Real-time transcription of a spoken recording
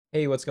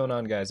Hey, what's going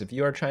on, guys? If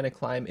you are trying to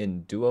climb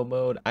in duo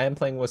mode, I am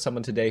playing with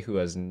someone today who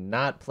has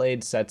not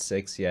played set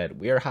 6 yet.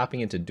 We are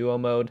hopping into duo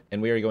mode,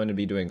 and we are going to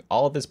be doing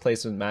all of his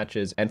placement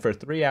matches. And for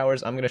 3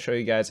 hours, I'm going to show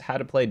you guys how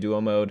to play duo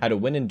mode, how to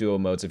win in duo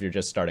modes if you're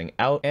just starting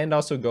out, and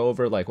also go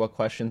over like what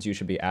questions you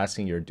should be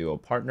asking your duo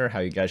partner, how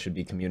you guys should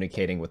be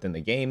communicating within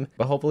the game.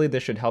 But hopefully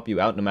this should help you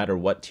out no matter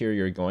what tier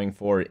you're going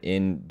for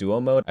in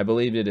duo mode. I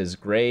believe it is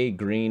gray,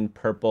 green,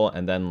 purple,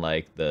 and then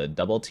like the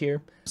double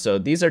tier. So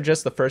these are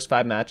just the first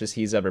 5 matches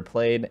he's ever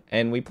played,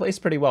 and we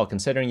placed pretty well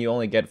considering you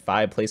only get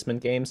 5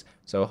 placement games.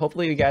 So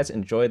hopefully you guys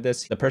enjoyed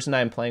this. The person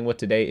I'm playing with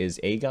today is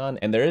Aegon,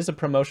 and there is a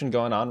promotion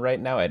going on right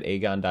now at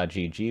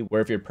aegon.gg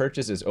where if your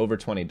purchase is over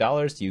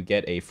 $20, you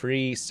get a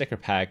free sticker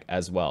pack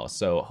as well.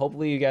 So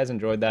hopefully you guys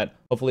enjoyed that.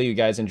 Hopefully you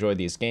guys enjoyed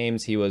these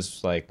games. He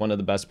was like one of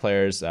the best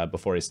players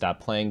before he stopped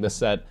playing this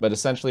set. But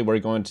essentially we're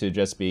going to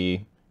just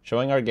be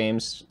showing our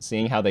games,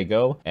 seeing how they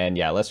go, and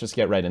yeah, let's just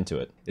get right into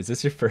it. Is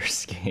this your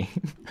first game?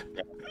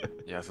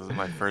 Yes, this is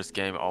my first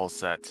game all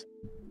set.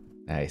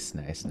 Nice,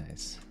 nice,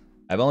 nice.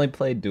 I've only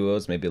played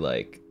duos maybe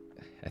like,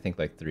 I think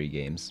like 3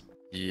 games.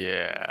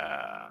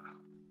 Yeah.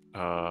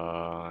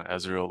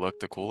 Ezreal looked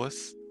the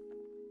coolest.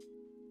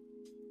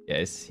 Yeah,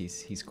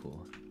 he's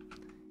cool.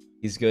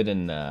 He's good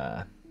in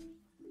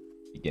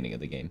beginning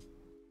of the game.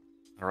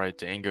 Alright,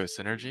 Dango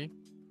synergy.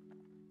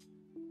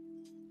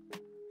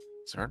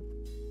 Sir?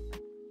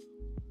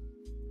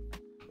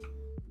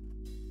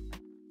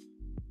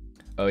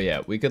 Oh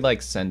yeah, we could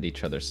like send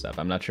each other stuff.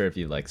 I'm not sure if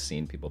you've like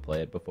seen people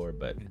play it before,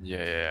 but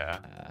Yeah.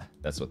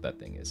 that's what that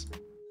thing is.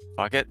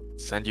 Fuck it.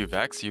 Send you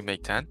Vex, you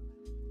make 10.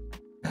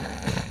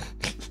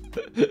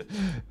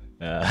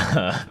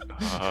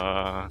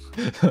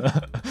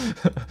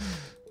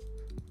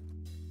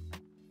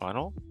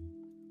 Funnel?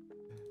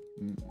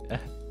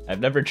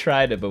 I've never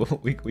tried it,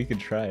 but we could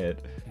try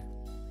it.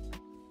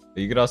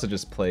 You could also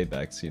just play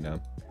Vex, you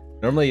know.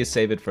 Normally you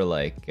save it for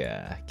like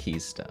key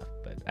stuff,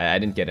 but I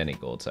didn't get any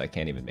gold, so I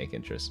can't even make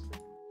interest.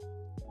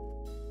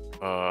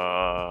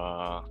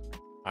 I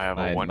have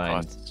a 1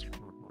 cost.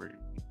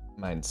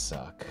 Mine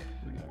suck.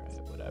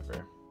 Alright,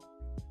 whatever.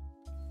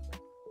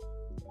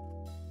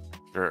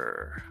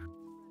 Sure.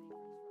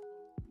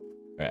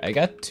 Alright, I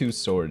got 2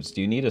 swords.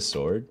 Do you need a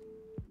sword?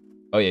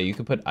 Oh yeah, you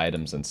can put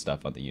items and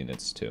stuff on the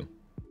units too.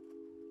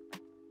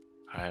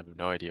 I have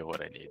no idea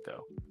what I need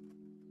though.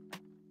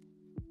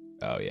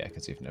 Oh yeah,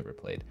 because you've never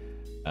played.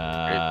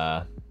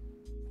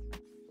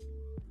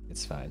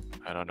 It's fine.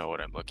 I don't know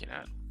what I'm looking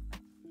at.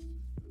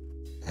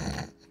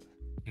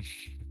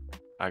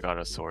 I got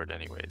a sword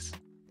anyways.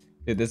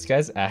 Dude, this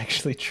guy's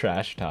actually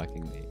trash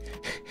talking me.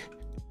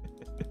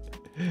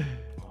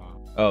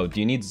 Oh, do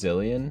you need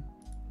Zillion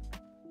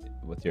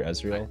with your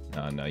Ezreal?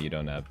 No, you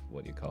don't have,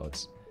 what do you call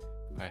it?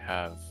 I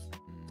have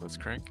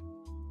Blitzcrank.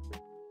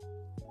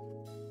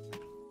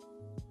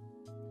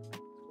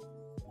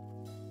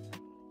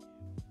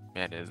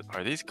 Man,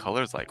 are these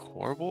colors like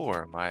horrible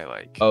or am I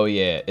like... Oh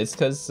yeah, it's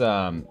because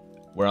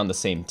we're on the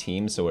same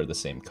team, so we're the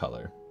same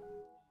color.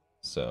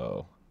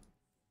 So,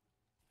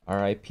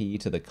 RIP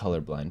to the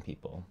colorblind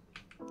people.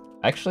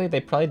 Actually, they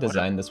probably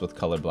designed this with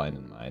colorblind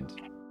in mind.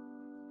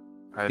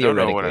 I don't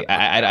know what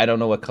I don't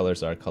know what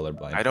colors are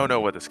colorblind. I don't know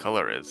what this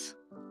color is.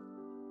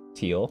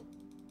 Teal.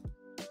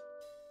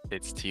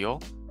 It's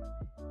teal?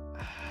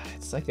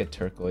 It's like a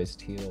turquoise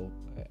teal.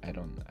 I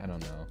don't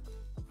know.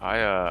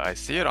 I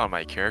see it on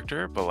my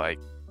character, but like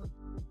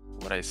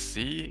what I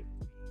see.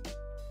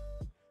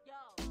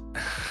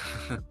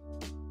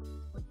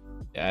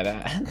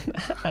 Yeah,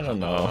 I don't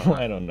know.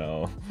 I don't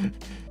know.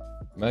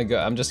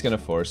 I'm just gonna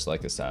force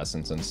like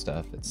assassins and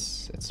stuff.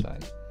 It's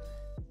fine.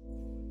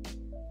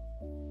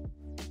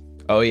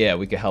 Oh yeah,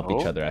 we could help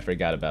each other. I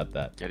forgot about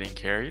that. Getting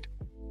carried?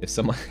 If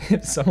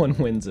someone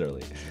wins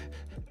early.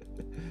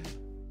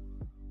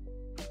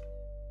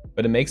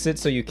 But it makes it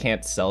so you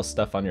can't sell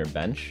stuff on your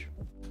bench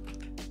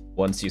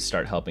once you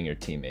start helping your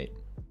teammate.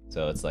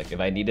 So it's like if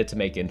I needed to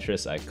make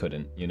interest, I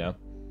couldn't, you know?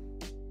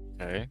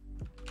 Okay.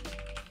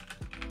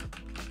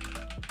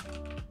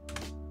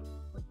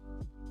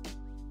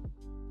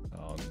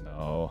 Oh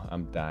no,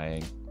 I'm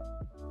dying.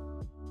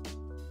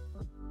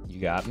 You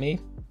got me?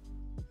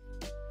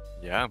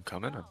 Yeah, I'm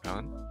coming.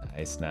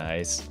 Nice,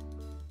 nice.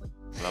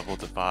 Level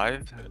to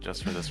 5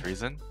 just for this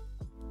reason.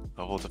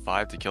 Level to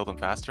 5 to kill them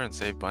faster and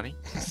save Bunny.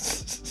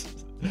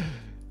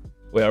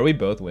 Wait, are we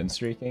both win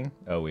streaking?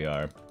 Oh, we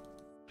are.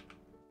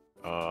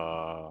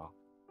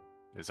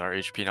 Is our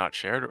HP not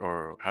shared,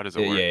 or how does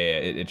it work? Yeah,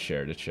 it's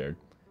shared. It's shared.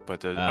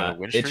 But the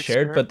win streaks it's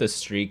shared, but the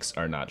streaks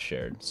are not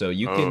shared. So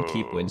you can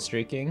keep win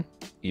streaking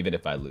even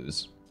if I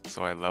lose.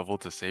 So I level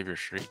to save your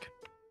streak.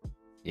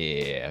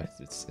 Yeah,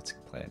 it's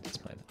planned. It's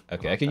planned.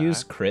 Okay, I can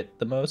use crit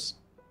the most.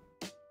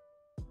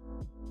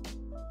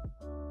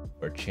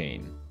 Or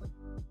chain.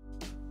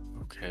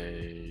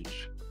 Okay.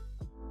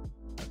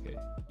 Okay.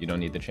 You don't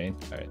need the chain?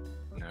 Alright.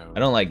 No. I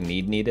don't like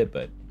need it,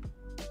 but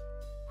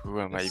who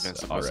am I even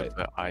supposed to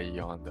put IE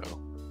on though?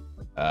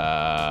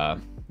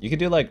 You could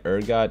do like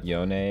Urgot,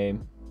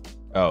 Yone.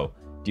 Oh,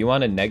 do you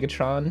want a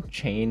Negatron,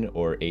 chain,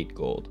 or 8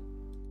 gold?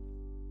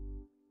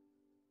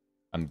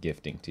 I'm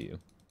gifting to you.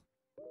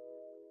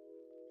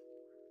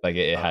 Like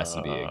it has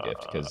to be a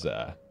gift because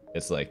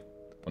it's like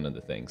one of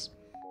the things.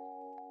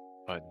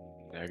 A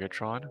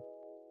Negatron?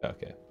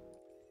 Okay.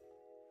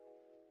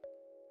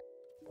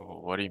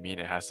 What do you mean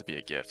it has to be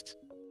a gift?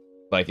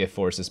 Like it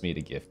forces me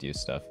to gift you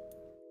stuff.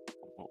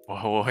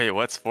 Wait,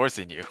 what's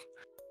forcing you?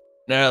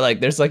 No, like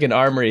there's like an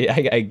armory.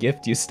 I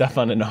gift you stuff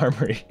on an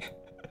armory.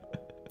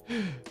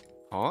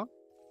 Huh?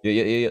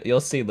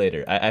 You'll see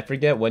later. I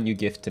forget when you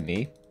gift to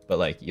me, but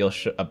like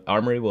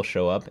armory will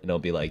show up and it'll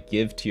be like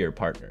give to your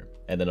partner,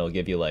 and then it'll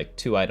give you like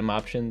 2 item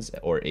options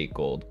or 8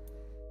 gold.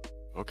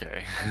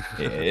 Okay.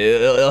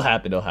 It'll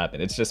happen. It'll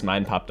happen. It's just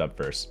mine popped up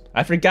first.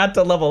 I forgot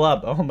to level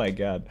up. Oh my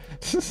god.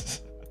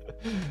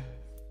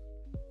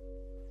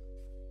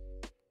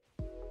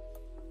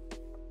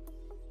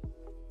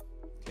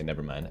 Okay,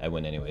 never mind. I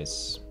win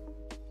anyways.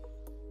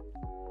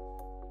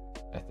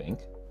 I think.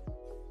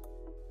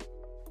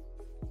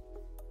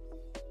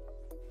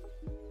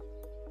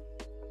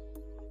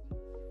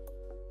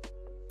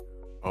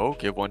 Oh,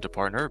 give one to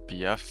partner.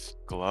 BF,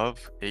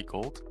 glove, 8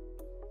 gold.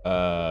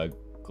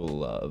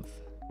 Glove.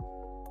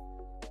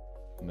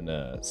 I'm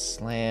gonna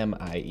slam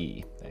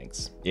IE.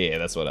 Thanks. Yeah,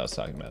 that's what I was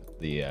talking about.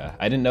 The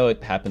I didn't know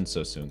it happened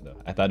so soon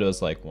though. I thought it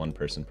was like 1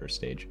 person per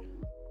stage.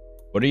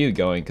 What are you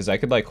going? Because I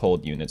could like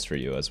hold units for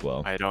you as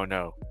well. I don't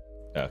know.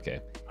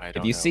 Okay.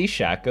 If you see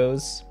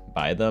Shakos,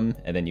 buy them,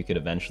 and then you could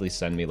eventually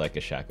send me like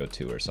a Shako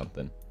 2 or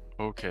something.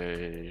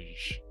 Okay.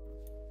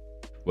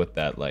 With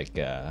that like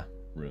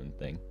rune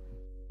thing.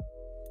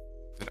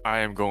 Then I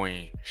am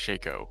going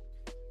Shako.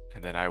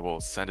 And then I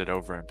will send it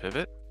over and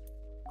pivot.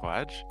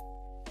 Gladge.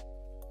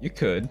 You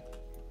could.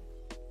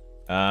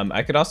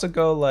 I could also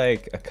go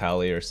like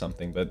Akali or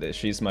something, but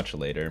she's much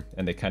later,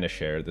 and they kind of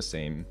share the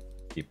same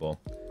people.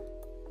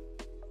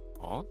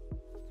 Oh,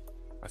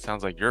 that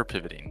sounds like you're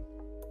pivoting.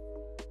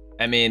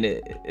 I mean,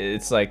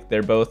 it's like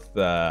they're both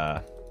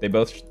they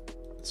both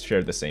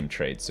share the same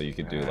traits, so you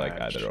could do like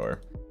either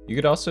or. You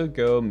could also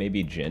go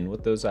maybe Jin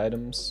with those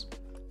items.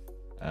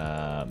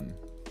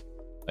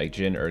 Like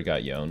Jin,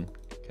 Urgot, Yon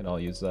can all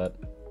use that.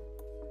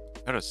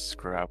 How does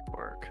scrap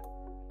work?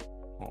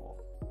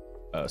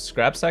 Oh.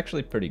 Scrap's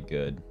actually pretty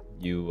good.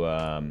 You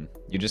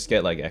just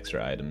get like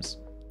extra items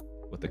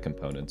with the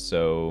components.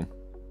 So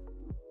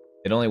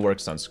it only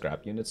works on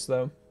scrap units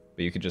though,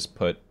 but you could just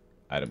put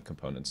item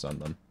components on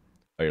them.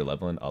 Oh, you're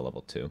leveling? I'll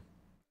level 2.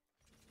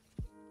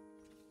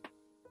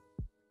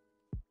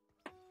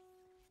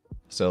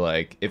 So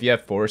like if you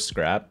have 4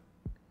 scrap,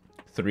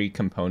 3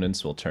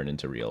 components will turn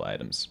into real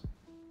items.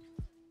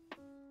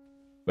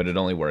 But it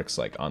only works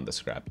like on the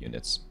scrap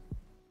units.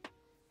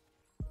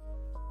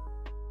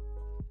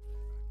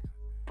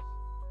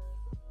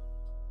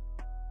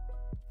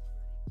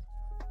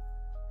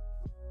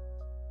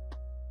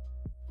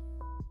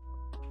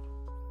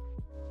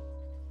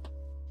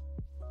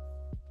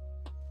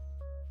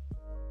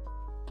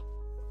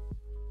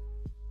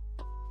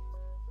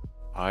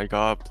 I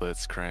got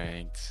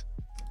blitzcranked.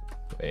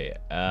 Wait,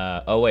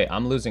 oh wait,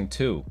 I'm losing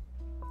 2.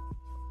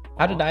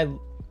 How did I...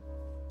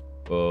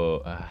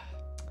 Oh,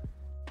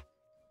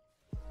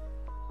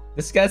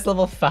 this guy's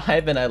level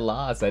 5 and I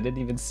lost. I didn't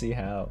even see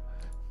how.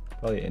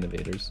 Probably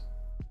innovators.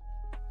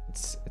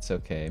 It's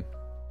okay.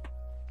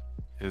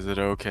 Is it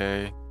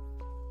okay?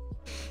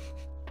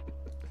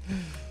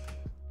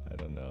 I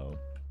don't know.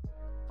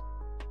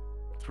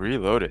 3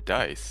 loaded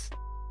dice.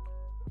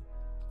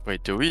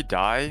 Wait, do we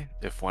die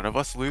if one of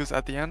us lose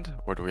at the end?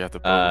 Or do we have to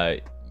both?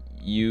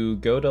 You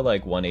go to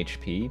like 1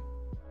 HP.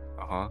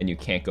 Uh-huh. And you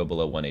can't go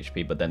below 1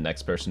 HP, but then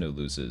next person who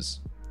loses,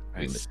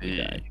 I see.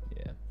 die.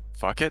 Yeah.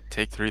 Fuck it,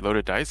 take 3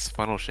 loaded dice,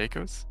 funnel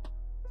Shakos.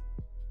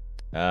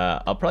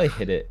 I'll probably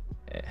hit it.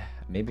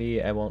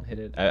 Maybe I won't hit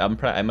it.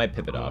 I might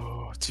pivot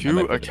off.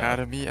 2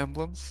 academy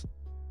emblems?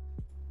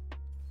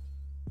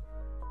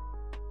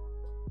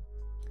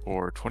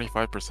 Or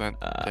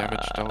 25%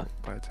 damage dealt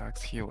by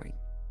attacks healing.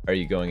 Are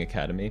you going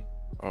academy?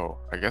 Oh,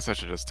 I guess I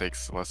should just take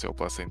Celestial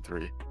Blessing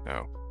 3.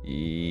 No.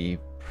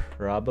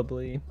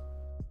 Probably.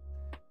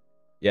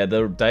 Yeah,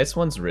 the dice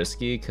one's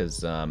risky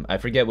because I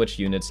forget which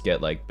units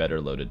get like better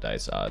loaded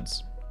dice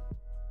odds.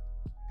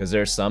 Because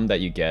there's some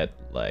that you get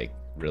like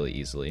really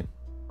easily,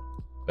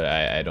 but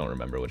I don't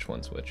remember which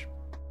one's which.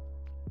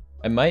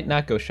 I might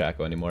not go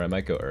Shako anymore. I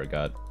might go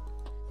Urgot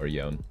or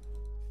Yon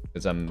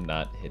because I'm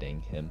not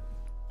hitting him.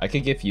 I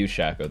could give you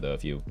Shako though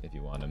if you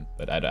want him,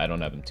 but I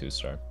don't have him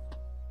 2-star.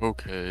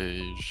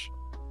 Okay.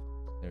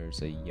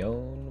 There's a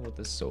Yon with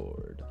a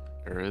sword.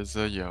 There is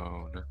a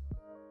Yon.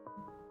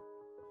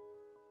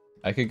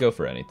 I could go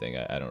for anything.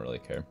 I don't really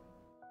care.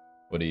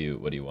 What do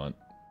you want?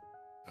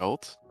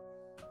 Belt?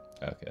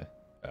 Okay.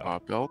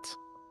 Belt?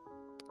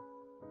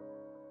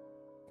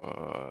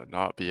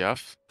 Not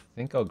BF? I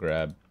think I'll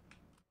grab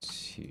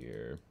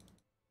tier.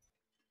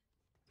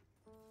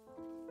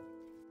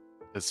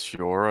 Is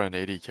Fiora an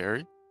 80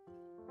 carry?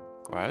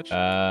 Gladge?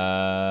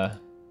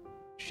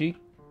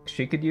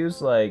 She could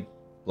use like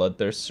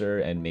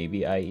Bloodthirster and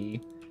maybe IE.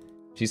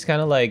 She's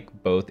kind of like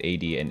both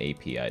AD and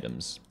AP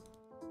items.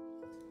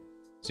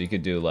 So you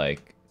could do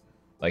like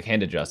Like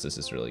Hand of Justice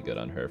is really good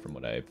on her from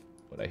what I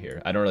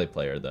hear. I don't really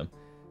play her though.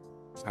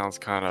 Sounds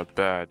kind of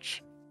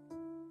badge.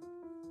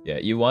 Yeah,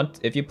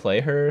 if you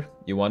play her,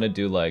 you want to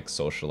do like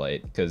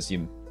Socialite because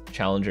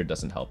Challenger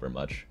doesn't help her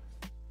much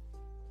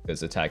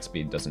because attack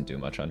speed doesn't do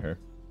much on her.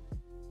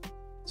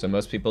 So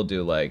most people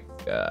do like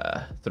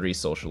 3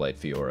 Socialite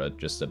Fiora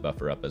just to buff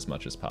her up as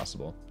much as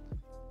possible.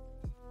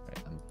 Alright,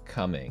 I'm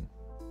coming.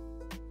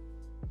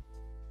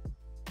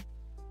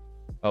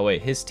 Oh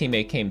wait, his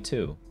teammate came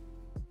too.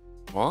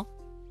 What?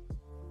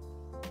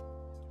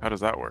 How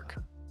does that work?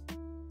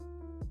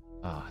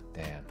 Ah, oh,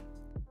 damn.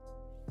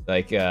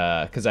 Like,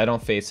 because I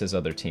don't face his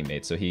other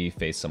teammate, so he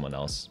faced someone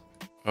else.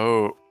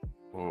 Oh,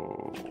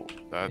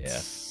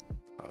 that's...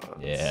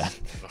 Yeah.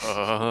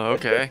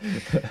 Okay.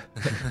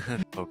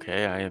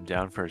 Okay, I am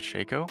down for a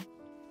Shaco.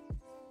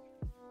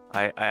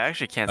 I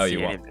actually can't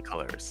see any of the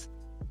colors.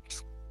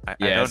 I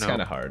don't know. It's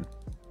kind of hard.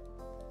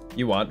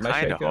 You want my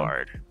Shaco? Kind of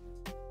hard.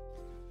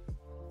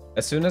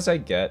 As soon as I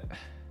get...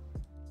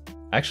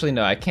 Actually,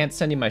 no, I can't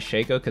send you my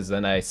Shaco because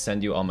then I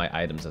send you all my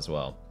items as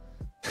well.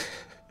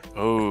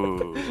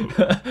 Oh.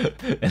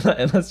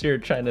 Unless you're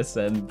trying to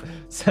send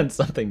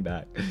something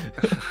back.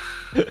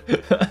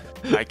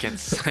 I can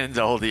send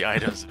all the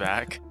items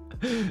back.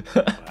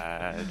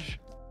 Badge.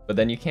 But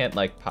then you can't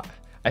like pop.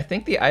 I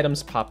think the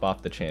items pop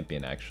off the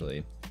champion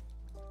actually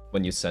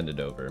when you send it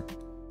over.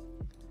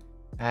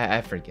 I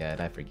forget.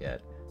 I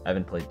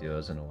haven't played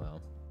duos in a while.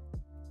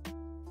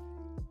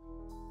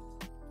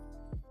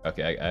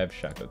 Okay, I have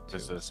Shaco too,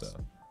 so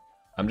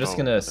I'm just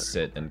gonna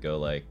sit and go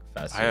like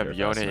faster. I have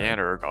Yone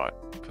and Urgot.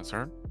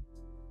 Concern?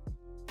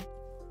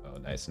 Oh,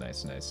 nice.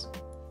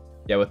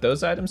 Yeah, with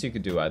those items you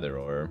could do either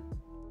or.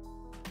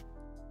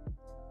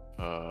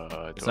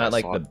 It's not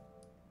like the.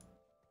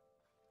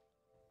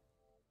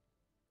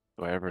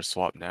 Do I ever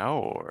swap now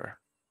or?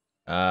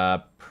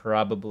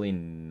 Probably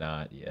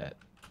not yet.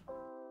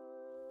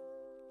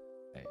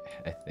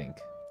 I think.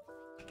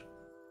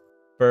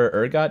 For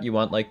Urgot, you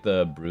want like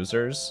the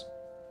bruisers.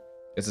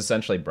 It's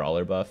essentially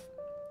brawler buff,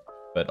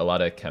 but a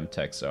lot of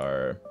Chemtechs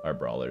are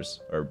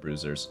brawlers or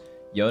bruisers.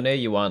 Yone,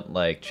 you want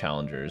like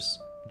challengers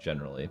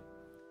generally.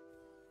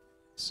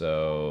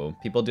 So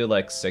people do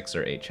like 6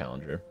 or 8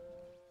 challenger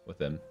with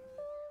him.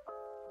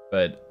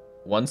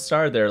 But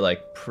 1-star, they're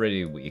like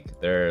pretty weak.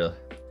 I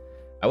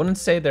wouldn't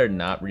say they're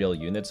not real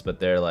units, but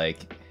they're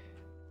like,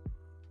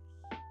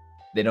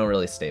 they don't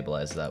really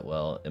stabilize that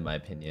well, in my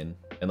opinion,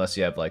 unless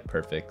you have like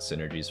perfect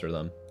synergies for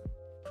them.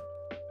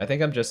 I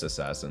think I'm just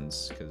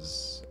assassins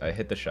because I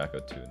hit the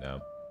Shaco 2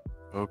 now.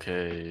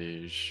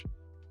 Okay.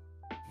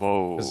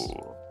 Whoa.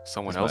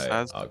 Someone else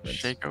has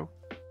Shaco?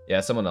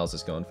 Yeah, someone else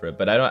is going for it,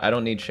 but I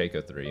don't need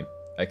Shaco 3.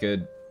 I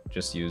could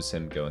just use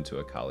him go into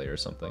a Kali or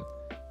something.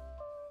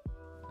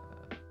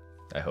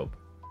 I hope.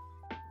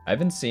 I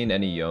haven't seen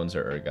any Yones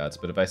or Urgots,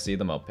 but if I see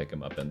them, I'll pick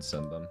them up and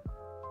send them.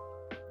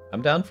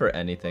 I'm down for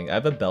anything. I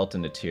have a belt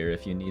and a tier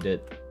if you need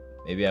it.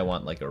 Maybe I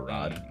want like a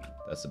rod.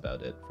 That's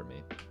about it for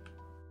me.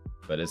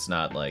 But it's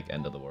not like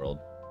end of the world.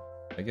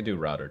 I could do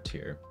rod or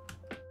tier.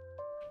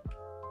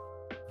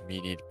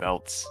 Me need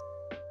belts.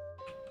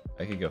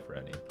 I could go for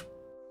any.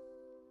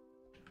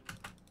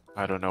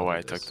 I don't know why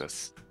I took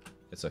this.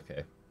 It's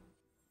okay.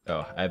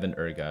 Oh, I have an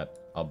Urgot.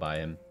 I'll buy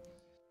him.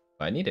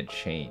 Oh, I need a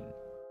chain.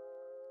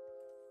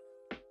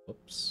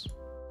 Whoops.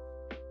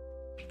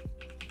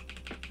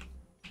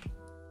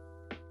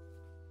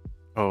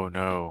 Oh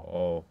no.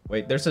 Oh,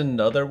 wait, there's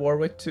another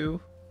Warwick 2?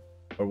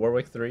 Or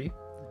Warwick 3?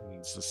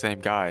 It's the same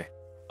guy.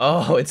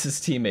 Oh, it's his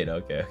teammate.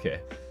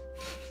 Okay.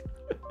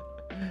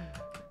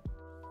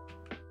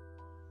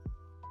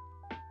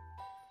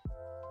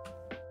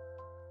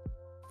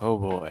 Oh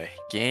boy.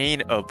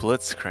 Gain a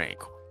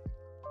Blitzcrank.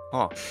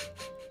 Huh.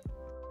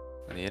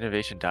 When the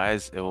innovation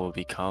dies, it will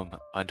become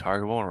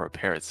untargetable and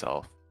repair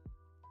itself.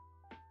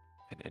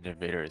 An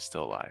innovator is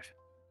still alive.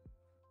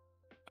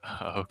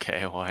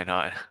 Okay, why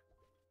not?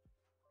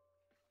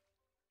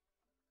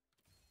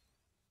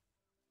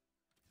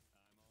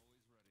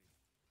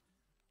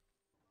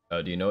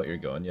 Oh, do you know what you're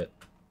going yet?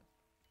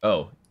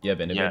 Oh, you have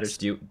innovators?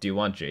 Yes. Do you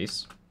want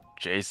Jace?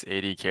 Jace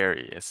 80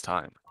 carry. It's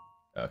time.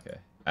 Okay.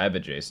 I have a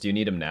Jace. Do you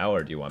need him now,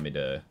 or do you want me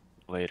to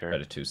later try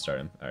to 2-star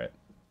him? Alright.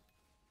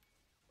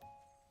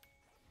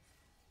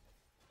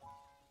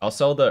 I'll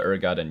sell the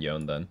Urgot and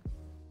Yone then.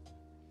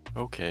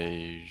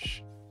 Okay.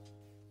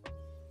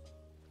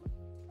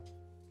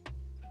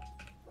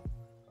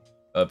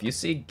 If you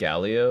see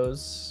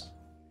Gallios...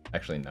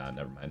 Actually, nah,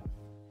 never mind.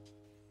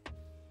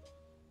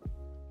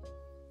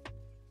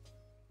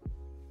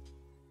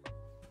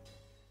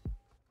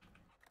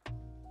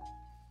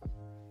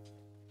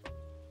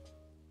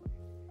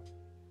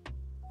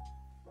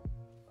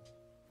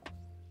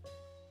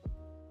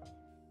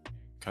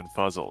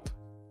 Confuzzled. Do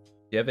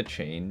you have a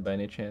chain by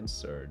any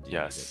chance, or do you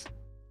Yes.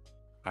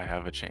 I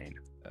have a chain.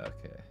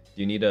 Okay.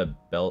 Do you need a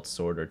belt,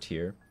 sword, or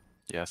tier?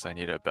 Yes, I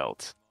need a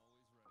belt.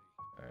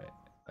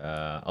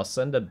 Alright. I'll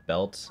send a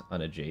belt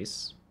on a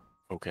Jace.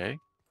 Okay.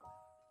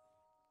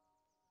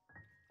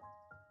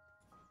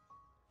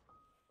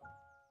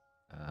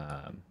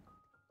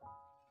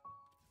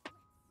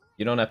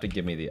 You don't have to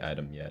give me the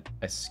item yet.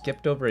 I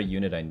skipped over a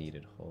unit I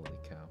needed. Holy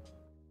cow.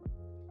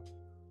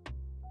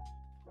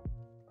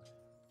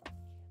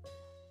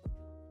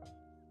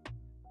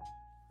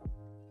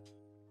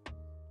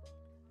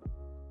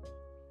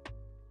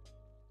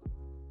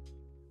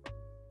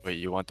 Wait,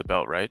 you want the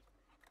belt, right?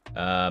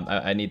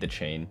 I need the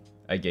chain.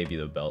 I gave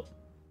you the belt.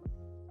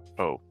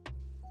 Oh,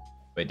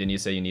 Wait, didn't you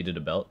say you needed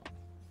a belt?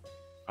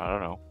 I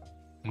don't know.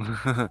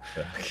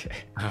 Okay.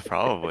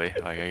 Probably.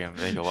 Like I can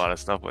make a lot of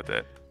stuff with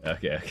it.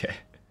 Okay, okay.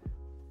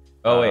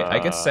 Oh wait, I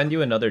could send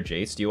you another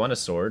Jace. Do you want a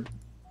sword?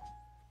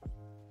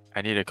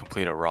 I need to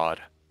complete a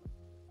rod.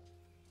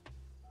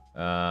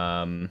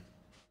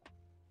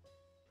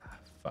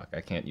 Fuck, I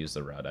can't use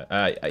the rod.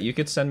 You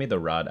could send me the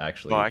rod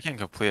actually. Oh, I can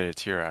complete a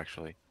tier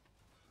actually.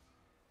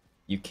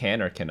 You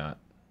can or cannot.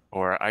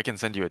 Or I can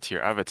send you a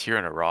tier. I have a tier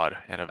and a rod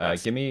and a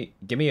vest. Give me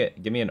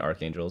an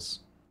Archangels.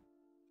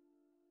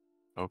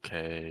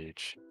 Okay.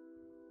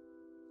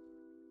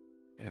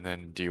 And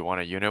then, do you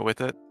want a unit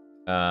with it?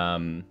 I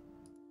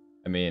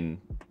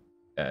mean,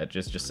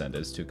 just send it.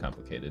 It's too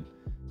complicated.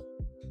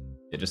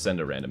 Yeah, just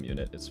send a random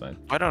unit. It's fine.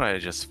 Why don't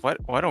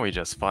we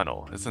just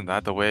funnel? Isn't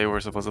that the way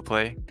we're supposed to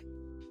play?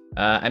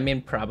 I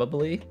mean,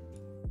 probably.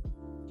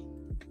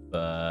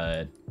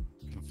 But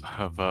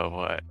But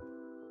what?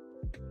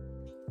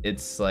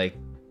 it's like,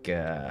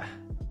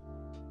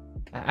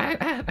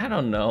 I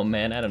don't know,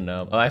 man. I don't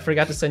know. Oh, I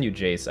forgot to send you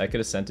Jace. I could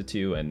have sent it to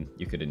you, and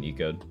you could have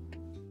Nico'd.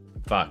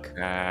 Fuck.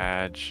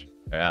 Badge.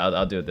 All right,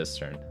 I'll do it this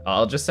turn.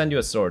 I'll just send you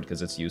a sword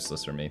because it's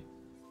useless for me.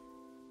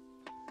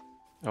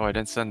 Oh, I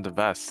didn't send the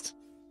vest.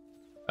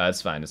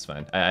 It's fine. It's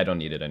fine. I don't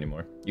need it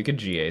anymore. You could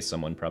GA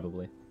someone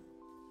probably.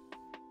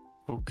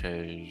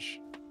 Okay.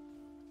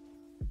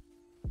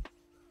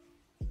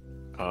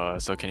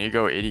 So can you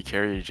go 80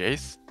 carry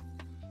Jace?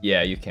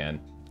 Yeah, you can.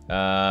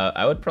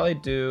 I would probably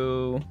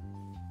do.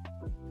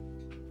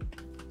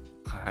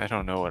 I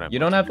don't know what I'm. You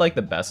don't have like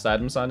the best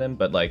items on him,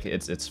 but like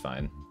it's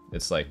fine.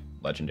 It's like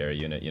legendary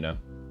unit, you know.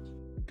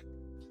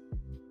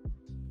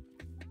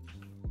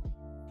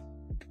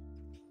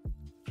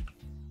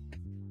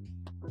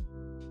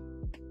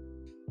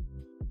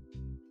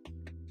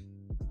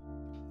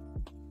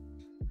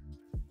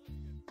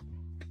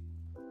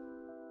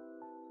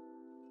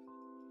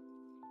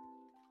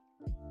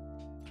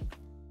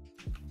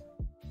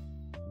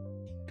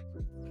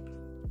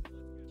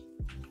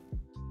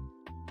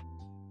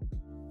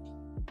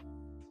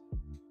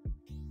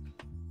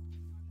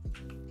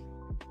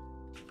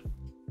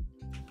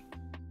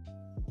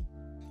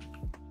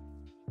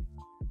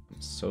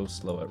 So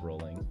slow at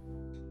rolling.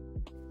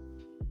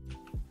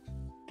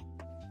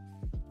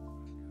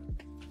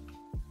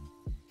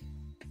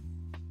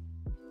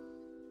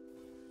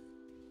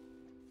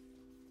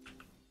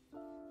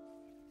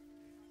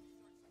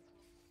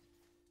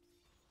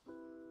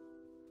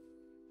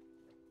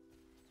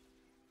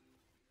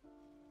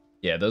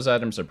 Yeah, those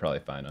items are probably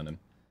fine on him.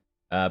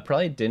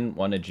 Probably didn't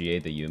want to GA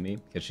the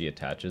Yumi because she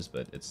attaches,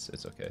 but it's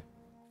okay.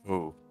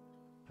 Ooh.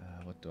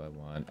 What do I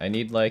want? I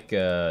need like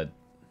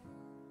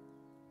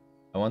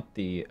I want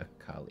the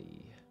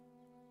Akali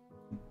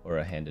or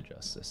a Hand of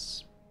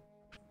Justice.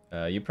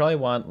 You probably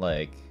want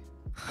like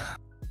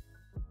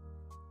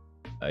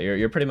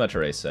you're pretty much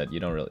already set.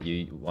 You don't really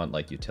you want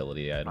like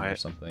utility item or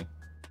something.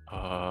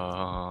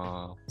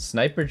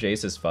 Sniper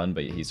Jace is fun,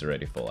 but he's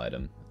already full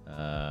item.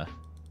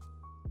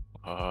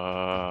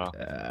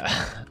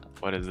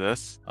 What is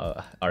this?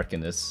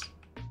 Arcanist.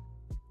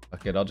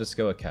 Okay, I'll just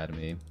go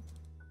Academy.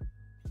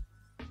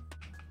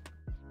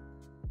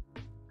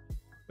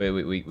 Wait,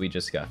 we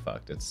just got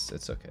fucked.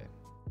 It's okay.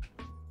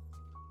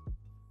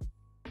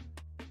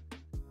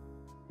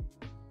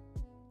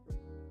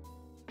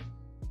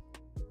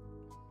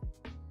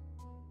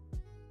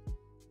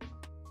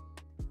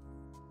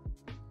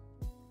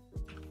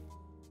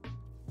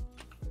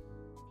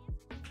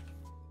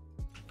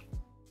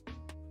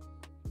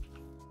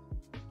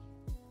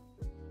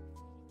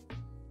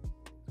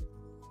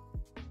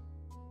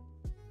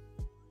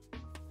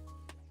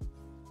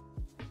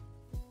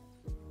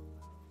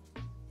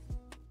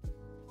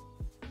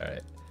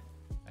 Alright.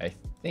 I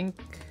think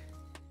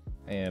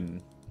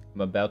I'm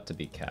about to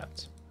be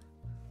capped.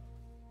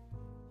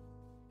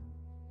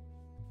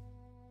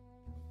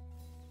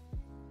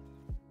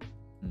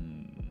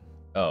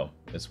 Oh,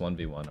 it's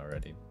 1v1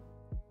 already.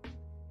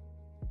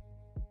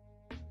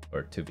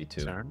 Or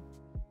 2v2. Turn?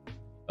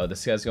 Oh,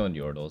 this guy's going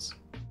Yordles.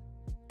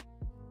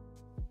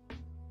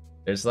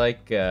 There's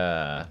like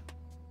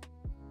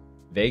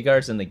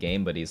Veigar's in the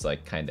game, but he's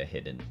like kind of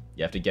hidden.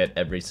 You have to get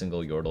every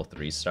single Yordle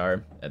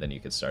 3-star, and then you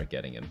can start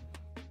getting him.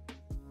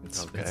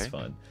 It's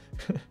fun.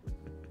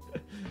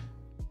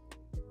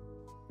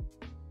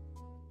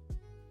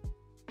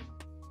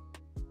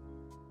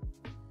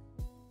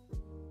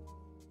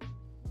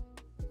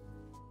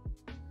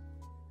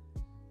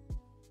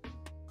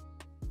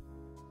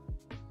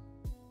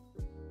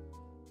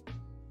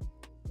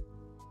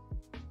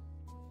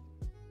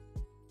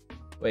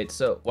 Wait,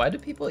 so why do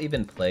people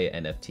even play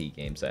NFT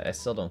games? I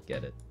still don't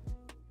get it.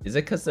 Is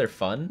it because they're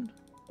fun?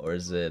 Or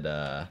is it,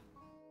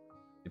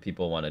 do if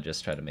people want to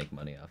just try to make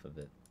money off of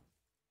it.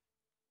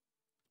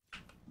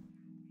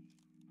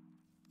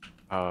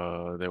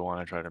 They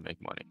want to try to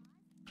make money.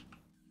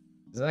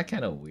 Isn't that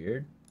kind of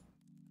weird?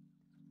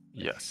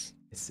 Yes.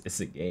 It's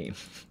a game.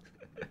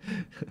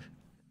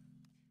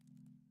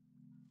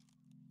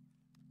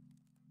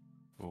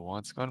 Who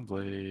wants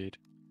Gunblade?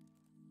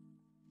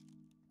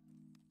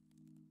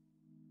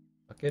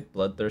 Okay,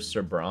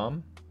 Bloodthirster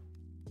Braum.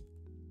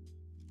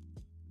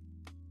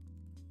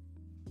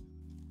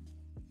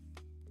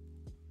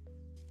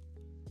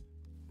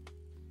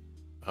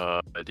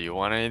 Do you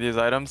want any of these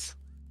items?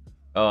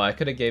 Oh, I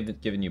could have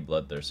given you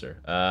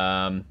Bloodthirster.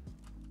 I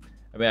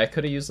mean, I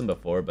could have used them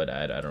before, but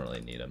I don't really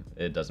need them.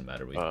 It doesn't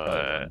matter. We probably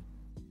won.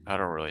 I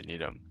don't really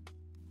need them.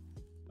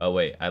 Oh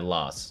wait, I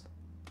lost.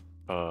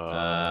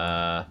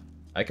 I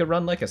could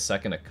run like a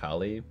second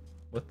Akali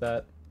with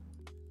that.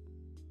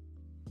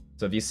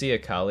 So if you see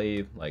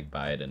Akali, like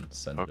buy it and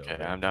send it over.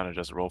 Okay, I'm down to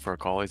just roll for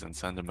Akalis and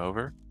send them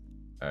over.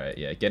 All right,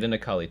 yeah, get an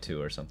Akali 2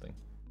 or something.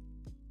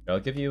 I'll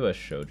give you a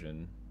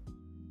Shojin.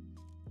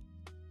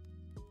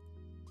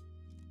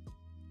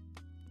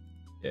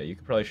 Yeah, you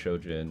could probably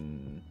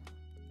Shojin,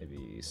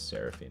 maybe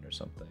Seraphine or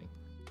something.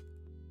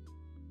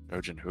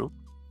 Shojin who?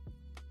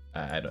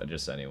 I don't,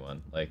 just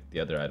anyone. Like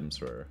the other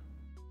items were.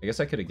 I guess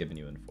I could have given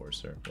you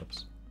Enforcer.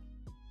 Whoops.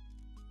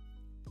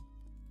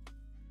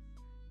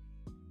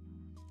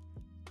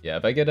 Yeah,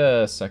 if I get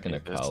a second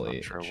Akali,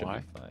 it should be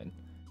fine.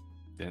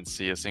 Didn't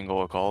see a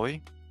single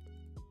Akali.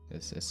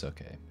 It's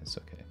okay. It's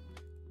okay.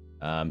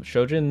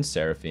 Shojin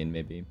Seraphine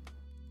maybe.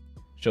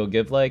 She'll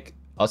give like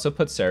also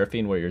put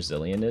Seraphine where your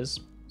Zillion is,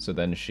 so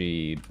then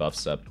she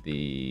buffs up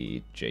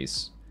the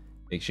Jace.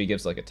 Like, she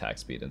gives like attack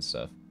speed and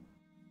stuff.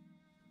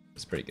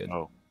 It's pretty good.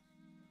 Oh.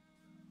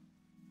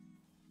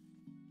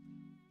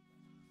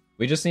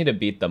 We just need to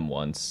beat them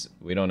once.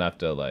 We don't have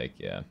to like,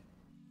 yeah.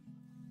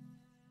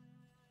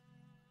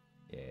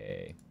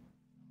 Yay.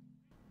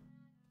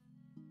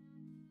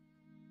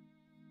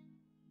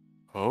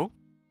 Oh?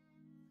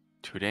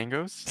 Two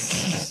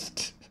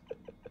Dangos?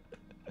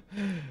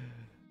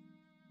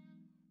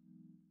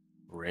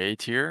 Ray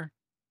tier?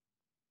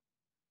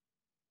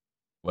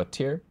 What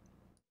tier?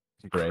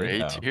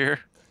 Gray tier?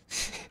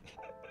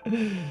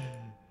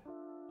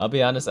 I'll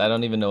be honest, I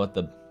don't even know what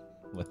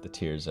the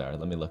tiers are.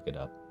 Let me look it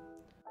up.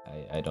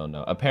 I don't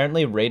know.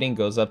 Apparently rating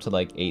goes up to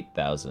like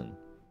 8,000.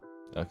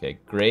 Okay,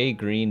 gray,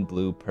 green,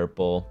 blue,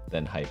 purple,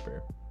 then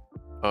hyper.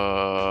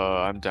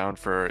 I'm down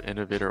for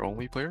innovator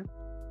only player.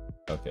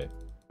 Okay.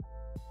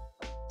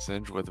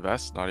 Singe with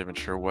vest, not even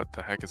sure what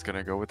the heck is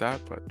gonna go with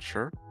that, but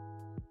sure.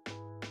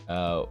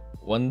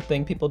 One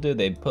thing people do,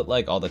 they put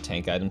like all the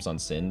tank items on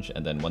Singe,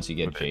 and then once you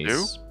get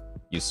Jace,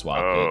 you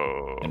swap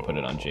it and put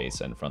it on Jace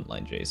and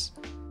frontline Jace.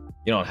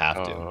 You don't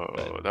have to.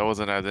 But... that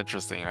wasn't as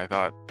interesting. I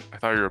thought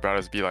you were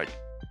about to be like,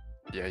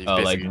 yeah, he's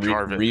basically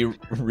like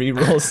Jarvan.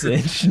 Re-roll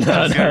Singe. No,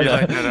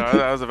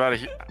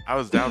 I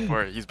was down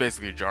for it. He's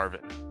basically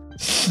Jarvan.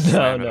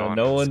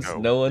 No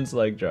one's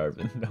like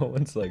Jarvan. No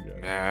one's like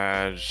Jarvan.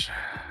 Madge.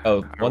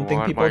 Oh, one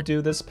thing people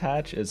do this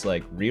patch is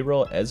like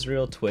reroll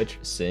Ezreal, Twitch,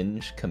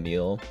 Singe,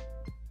 Camille,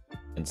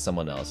 and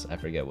someone else. I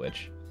forget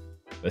which.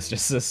 It's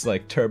just this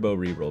like turbo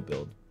reroll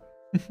build.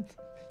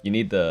 You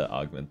need the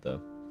augment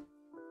though.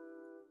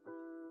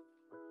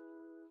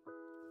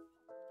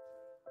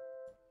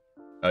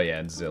 Oh yeah,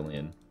 and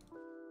Zillion.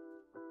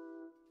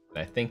 And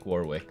I think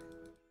Warwick.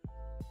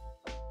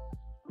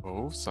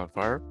 Oh,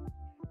 Sunfire.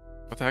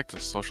 What the heck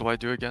does Socialite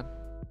do again?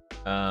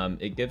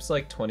 It gives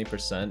like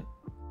 20%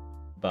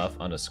 buff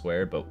on a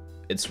square, but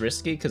it's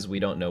risky because we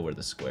don't know where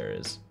the square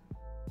is.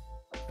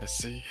 I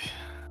see.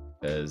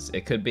 Because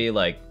it could be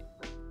like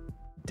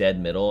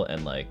dead middle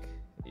and like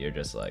you're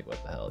just like,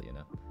 what the hell, you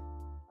know?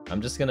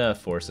 I'm just gonna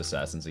force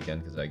Assassins again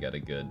because I got a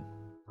good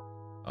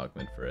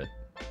augment for it.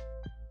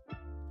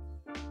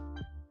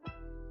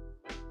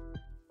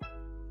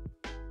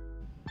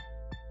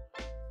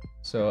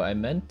 So I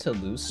meant to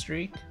lose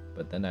streak,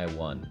 but then I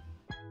won.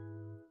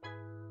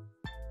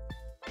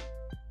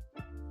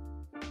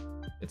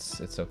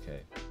 It's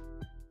okay.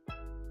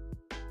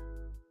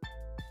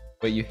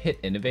 Wait, you hit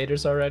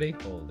innovators already?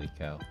 Holy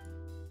cow.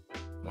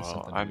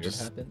 Well, I'm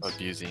just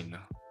abusing.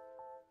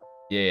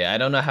 Yeah, I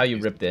don't know how you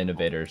rip the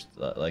innovators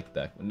like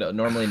that. No,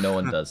 normally no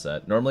one does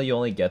that. Normally you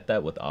only get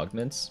that with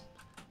augments,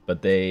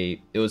 but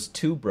it was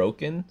too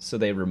broken, so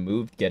they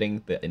removed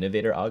getting the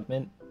innovator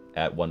augment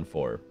at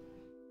 1-4.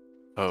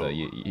 Oh. So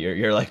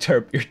you're like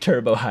you're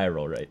turbo high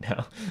roll right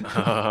now.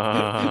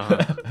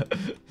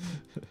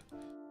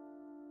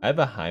 I have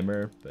a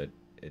Heimer, but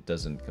it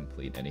doesn't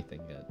complete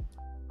anything yet.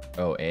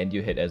 Oh, and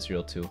you hit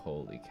Ezreal too.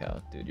 Holy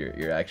cow, dude!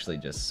 You're actually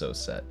just so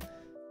set.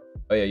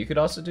 Oh yeah, you could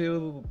also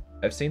do.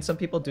 I've seen some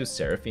people do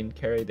Seraphine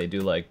carry. They do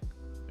like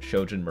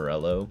Shojin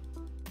Morello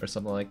or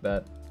something like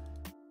that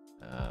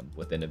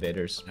with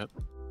innovators. Yep.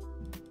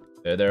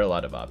 There are a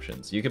lot of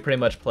options. You could pretty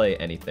much play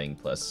anything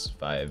plus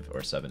 5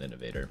 or 7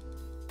 innovator.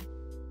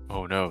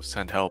 Oh no,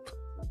 send help.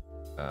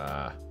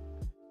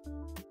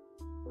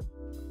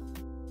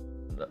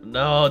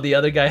 No, the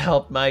other guy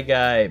helped my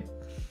guy.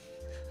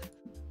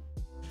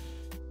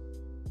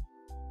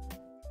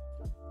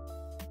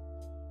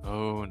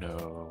 Oh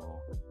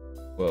no.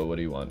 Whoa, what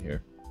do you want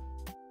here?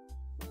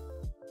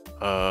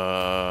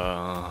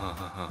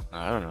 I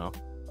don't know.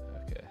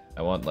 Okay,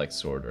 I want like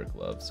sword or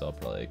glove, so I'll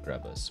probably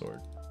grab a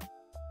sword.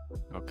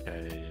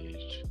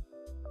 Okay.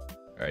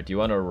 All right, do you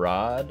want a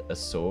rod, a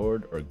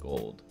sword, or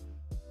gold?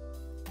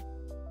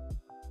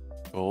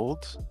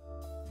 Gold?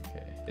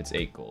 Okay, it's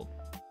 8 gold.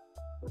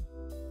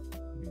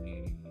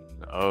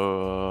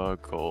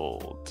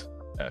 Gold.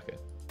 Okay.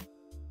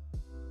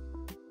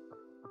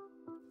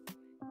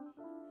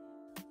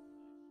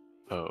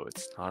 Oh,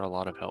 it's not a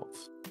lot of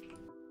health.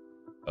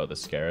 Oh, the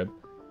scarab.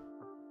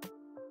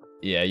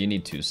 Yeah, you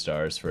need 2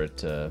 stars for it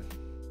to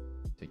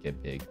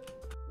get big.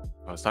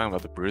 I was talking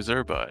about the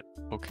bruiser, but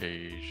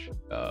okay.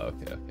 Oh,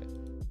 okay, okay.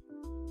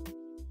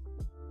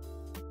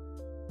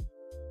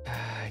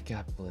 I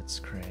got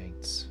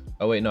blitzcranked.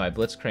 Oh wait, no, I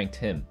blitzcranked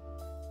him.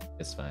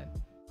 It's fine.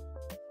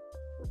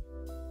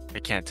 I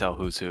can't tell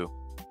who's who.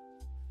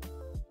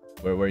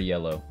 We're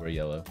yellow. We're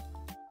yellow.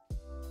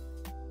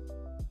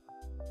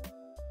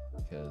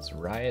 Because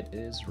Riot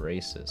is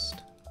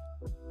racist.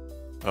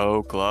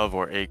 Oh, glove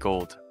or 8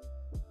 gold.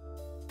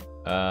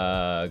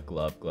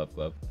 Glove, glove,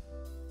 glove.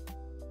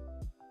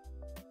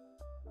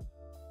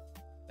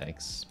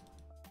 Thanks.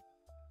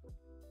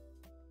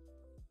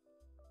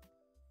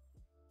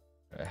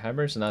 Alright,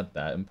 hammer's not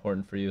that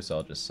important for you, so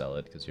I'll just sell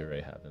it because you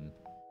already have him.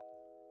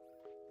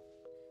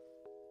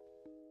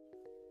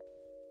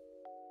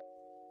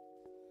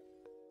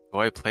 Do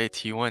I play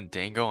T1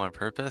 Dango on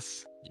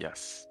purpose?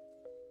 Yes.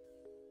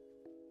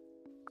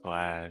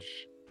 Clash.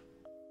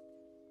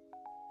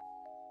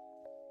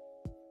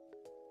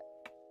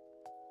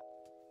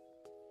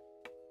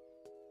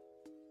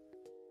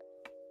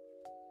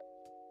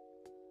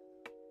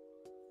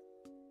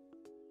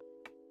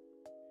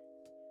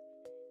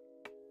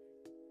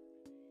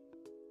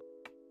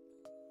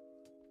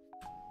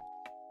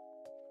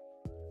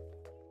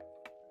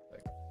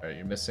 Alright,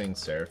 you're missing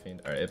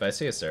Seraphine. Alright, if I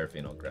see a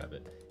Seraphine, I'll grab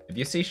it. If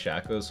you see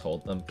Shakos,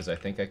 hold them, because I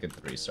think I could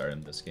 3-star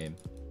him this game.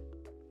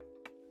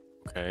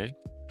 Okay.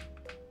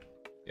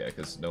 Yeah,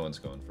 because no one's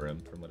going for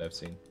him, from what I've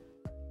seen.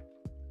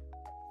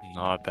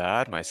 Not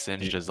bad. My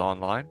Singed is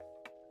online.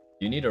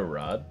 You need a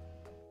rod?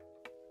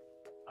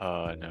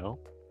 No.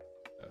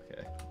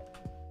 Okay.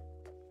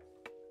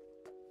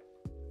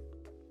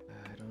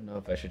 I don't know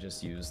if I should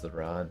just use the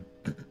rod.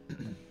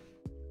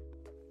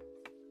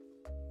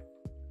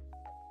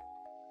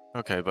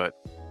 Okay, but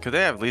could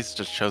they have at least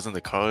just chosen the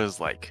colors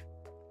like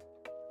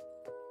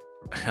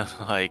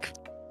like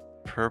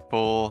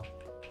purple?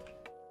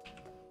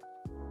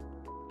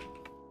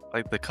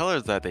 Like the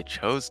colors that they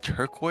chose,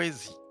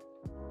 turquoise,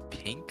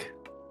 pink,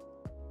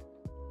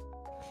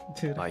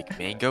 Dude, like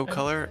mango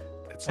color.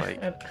 It's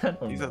like I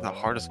don't these are the know,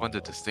 hardest I one to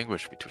don't know.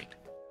 distinguish between.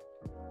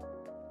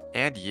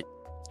 And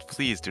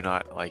please do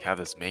not like have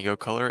this mango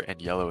color and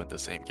yellow in the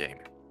same game.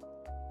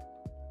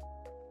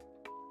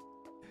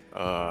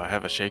 I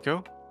have a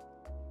Shaco.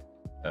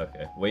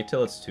 Okay, wait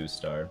till it's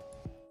 2-star,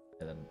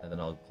 and then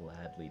I'll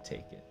gladly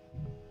take it.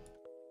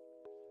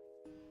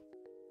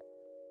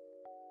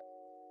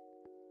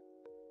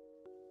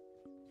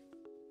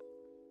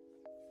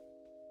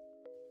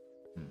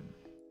 Hmm.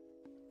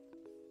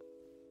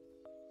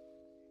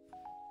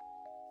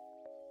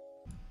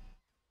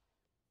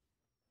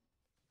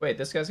 Wait,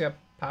 this guy's got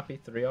Poppy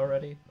 3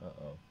 already?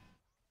 Uh-oh.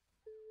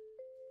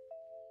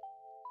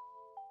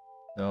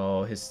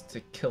 No,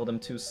 killed him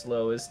too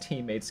slow. His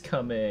teammate's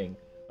coming.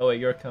 Oh wait,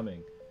 you're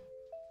coming.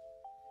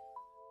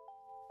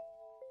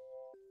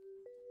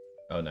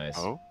 Oh, nice.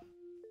 Oh,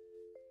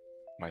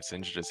 my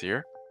Singed is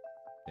here.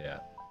 Yeah.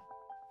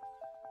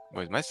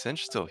 Wait, is my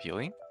Singed still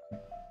healing?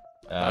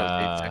 That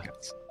was 8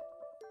 seconds.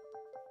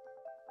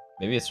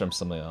 Maybe it's from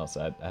something else.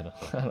 I don't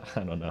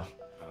I don't know.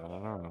 I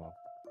don't know.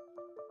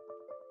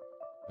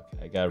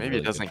 Okay, I got Maybe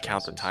really it doesn't good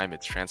count the choices. time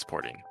it's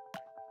transporting.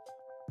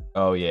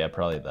 Oh yeah,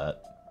 probably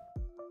that.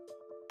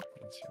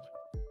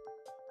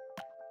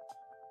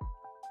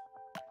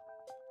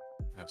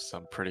 I have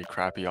some pretty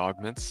crappy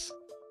augments.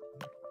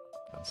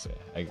 Let's see.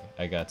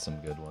 I got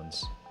some good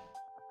ones.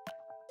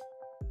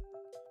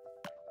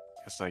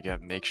 Guess I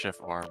get makeshift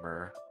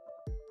armor.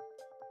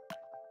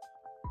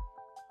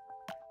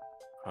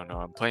 Oh no,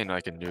 I'm playing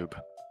like a noob.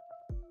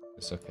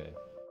 It's okay.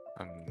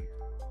 I'm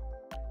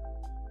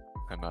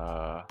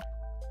a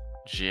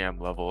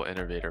GM level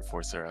innovator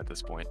forcer at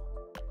this point.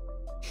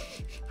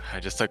 I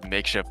just took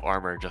makeshift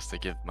armor just to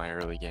give my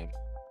early game.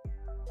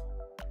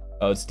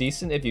 Oh, it's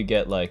decent if you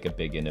get like a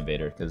big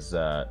innovator, because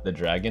the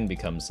dragon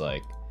becomes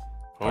like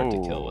hard to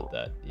kill with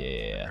that. Yeah,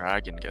 yeah, yeah.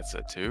 Dragon gets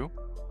it too.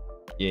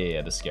 Yeah,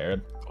 yeah, the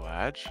scarab.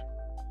 Gladge.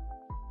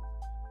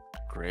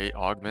 Great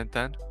augment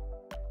then.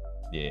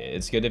 Yeah,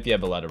 it's good if you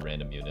have a lot of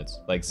random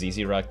units. Like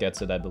ZZ Rock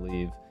gets it, I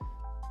believe.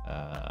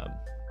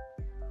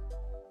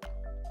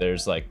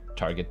 There's like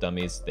target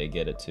dummies, they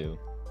get it too.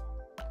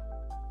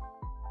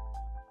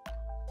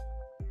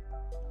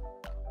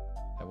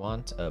 I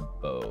want a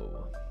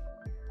bow.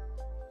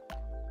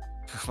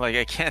 Like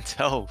I can't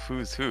tell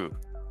who's who.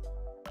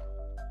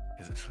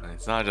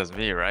 It's not just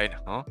me, right?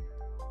 Huh?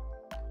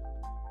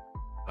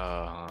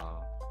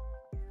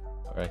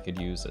 Or I could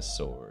use a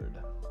sword.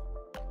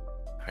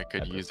 I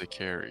could use a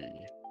carry.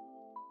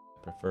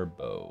 I prefer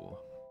bow.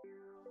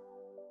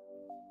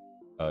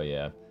 Oh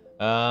yeah.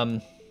 I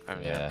mean,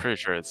 I'm Yeah. pretty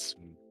sure it's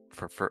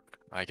prefer.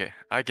 I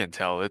can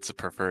tell it's a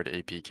preferred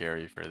AP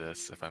carry for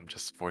this if I'm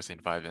just forcing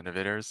 5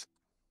 innovators.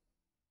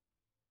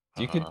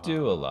 You could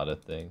do a Uh, lot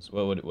of things.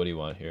 What do you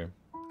want here?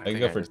 I I could think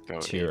go I for just go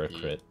tier or AP.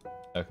 crit.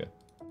 Okay.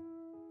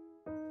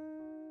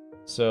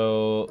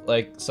 So,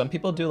 like, some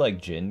people do,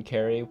 like, Jin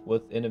carry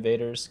with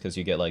innovators, because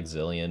you get, like,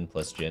 Zillion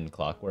plus Jin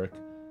clockwork.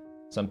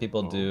 Some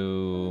people Oh,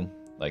 do,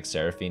 like,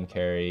 Seraphine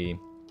carry.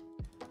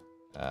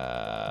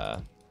 Uh,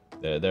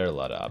 there are a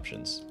lot of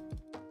options.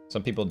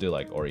 Some people do,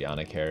 like,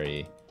 Oriana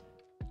carry.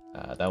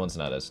 That one's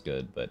not as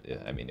good, but,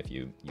 I mean, if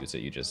you use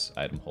it, you just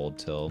item hold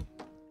till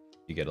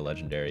you get a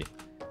legendary.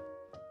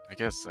 I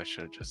guess I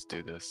should just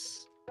do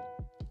this.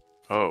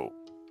 Oh,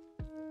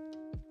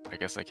 I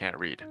guess I can't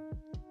read.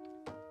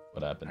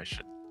 What happened? I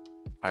should.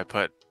 I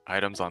put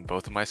items on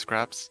both of my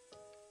scraps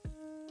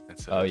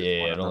instead Oh, of yeah, just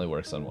one yeah, it of only them.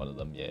 works on one of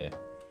them, yeah.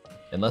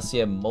 Unless you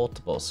have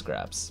multiple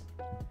scraps.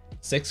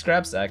 6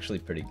 scraps actually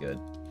pretty good.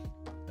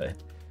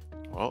 But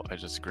Well, I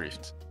just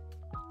griefed.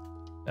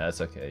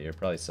 that's okay. You're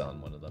probably selling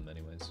one of them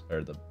anyways,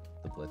 or the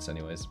blitz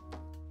anyways.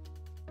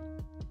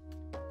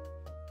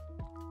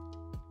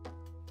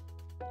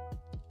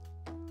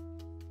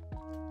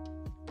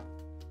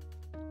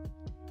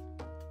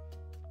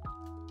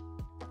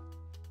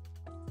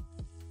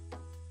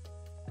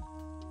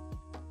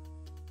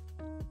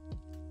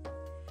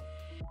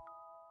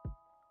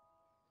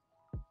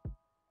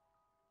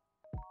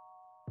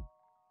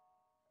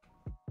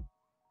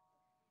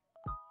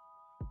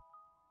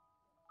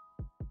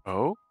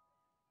 Oh,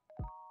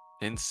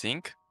 in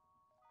sync?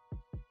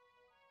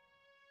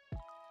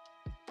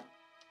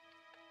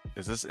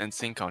 Is this in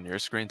sync on your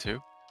screen too?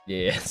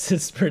 Yeah,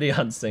 it's pretty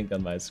on sync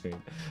on my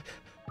screen.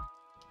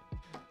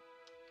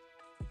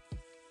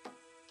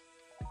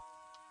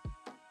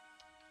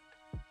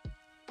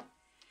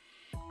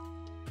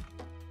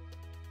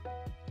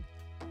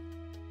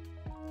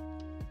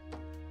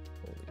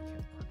 Holy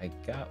cow! I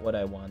got what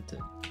I wanted.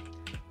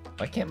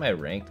 Why can't my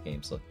ranked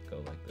games go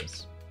like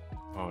this?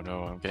 Oh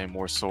no, I'm getting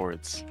more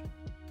swords.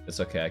 It's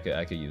okay.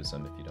 I could use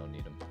them if you don't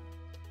need them.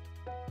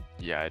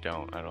 Yeah, I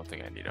don't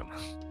think I need them.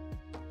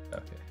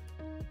 Okay.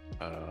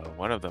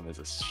 One of them is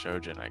a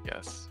Shojin, I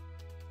guess.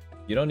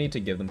 You don't need to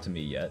give them to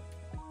me yet.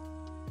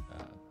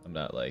 I'm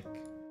not like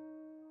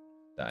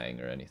dying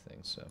or anything,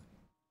 so.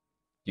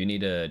 Do you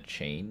need a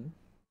chain?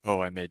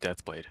 Oh, I made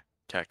Deathblade.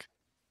 Tech.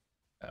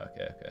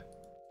 Okay, okay.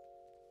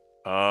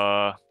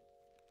 Uh,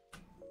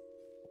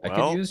 I could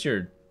well, use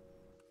your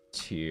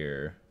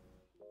tier.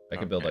 I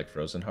could build okay. like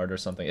Frozen Heart or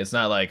something. It's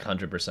not like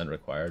 100%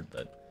 required,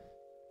 but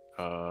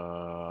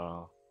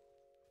I'll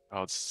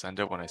send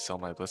it when I sell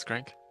my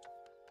Blitzcrank.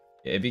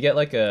 if you get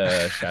like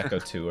a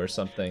Shaco 2 or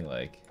something,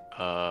 like.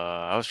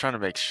 I was trying to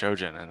make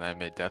Shojin and I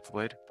made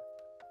Deathblade.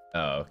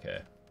 Oh, okay.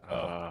 Oh.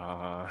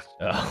 Uh,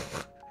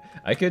 Oh.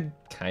 I could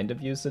kind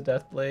of use the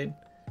Deathblade.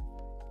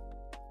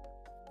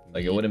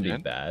 Like, it need wouldn't be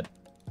Jin? bad.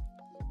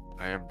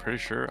 I am pretty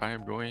sure I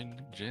am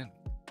going Jin.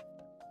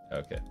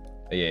 Okay.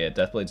 Yeah, yeah,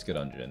 Deathblade's good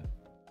on Jin.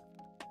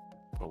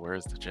 But where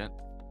is the Jin?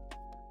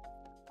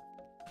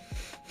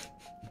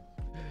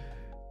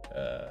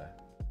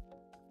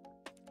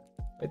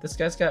 Wait, this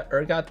guy's got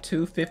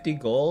 250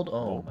 gold? Oh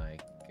Oh. my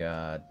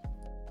god.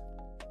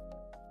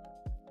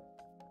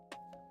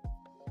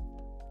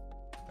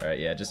 Alright,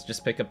 yeah,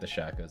 just pick up the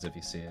Shakos if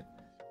you see it.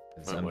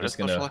 'Cause Wait, I'm what does just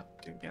gonna... Social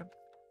do again?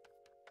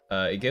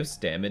 It gives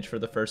damage for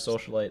the first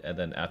Socialite, and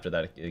then after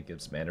that it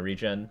gives mana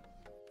regen.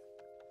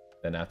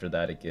 Then after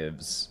that it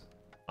gives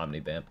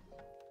Omnibamp.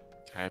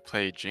 Can I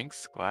play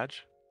Jinx,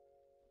 Gladge?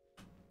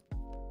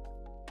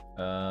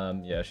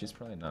 Yeah, she's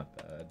probably not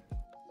bad.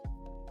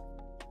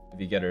 If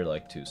you get her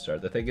like 2-star.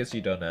 The thing is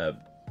you don't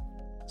have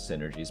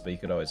synergies, but you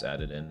could always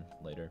add it in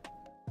later.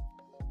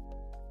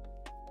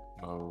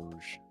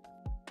 Moj.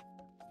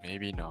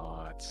 Maybe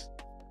not.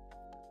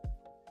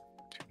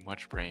 Too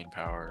much brain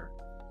power.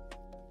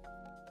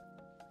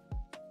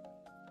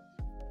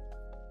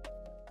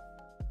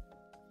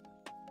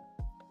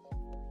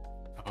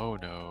 Oh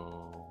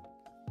no.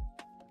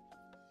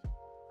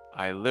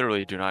 I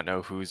literally do not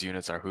know whose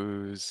units are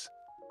whose.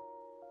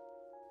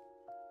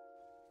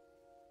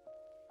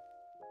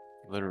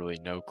 Literally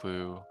no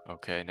clue.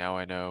 Okay, now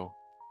I know.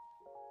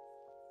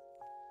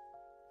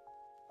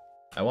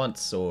 I want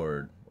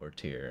sword or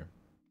tier.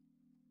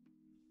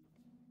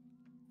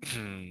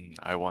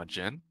 I want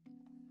Jin.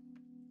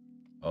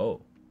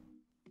 Oh.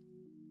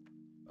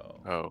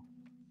 Oh. Oh.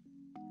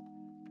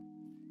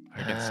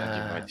 I can send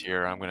you my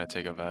tier. I'm gonna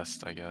take a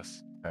vest, I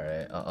guess.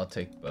 Alright, I'll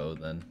take bow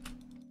then.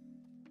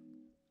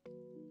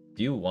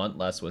 Do you want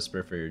Last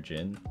Whisper for your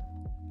Jin?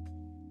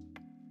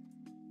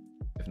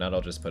 If not,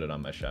 I'll just put it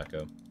on my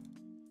Shaco.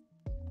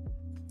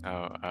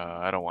 Oh,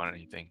 I don't want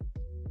anything.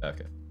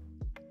 Okay.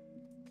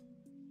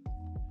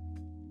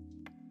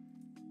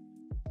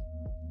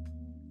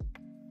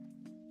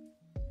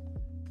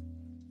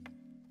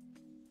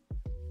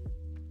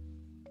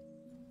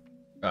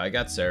 Oh, I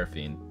got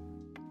Seraphine.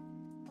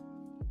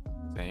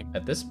 Same.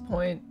 At this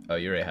point, oh,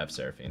 you already have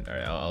Seraphine. All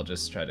right, I'll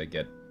just try to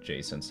get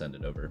Jason send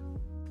it over,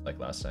 like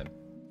last time.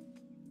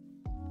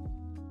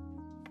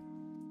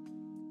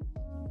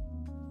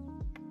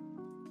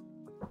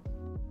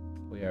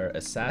 We are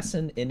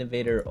Assassin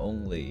Innovator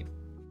only.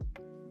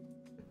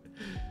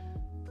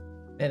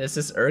 And is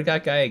this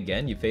Urgot guy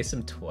again? You face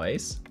him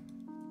twice?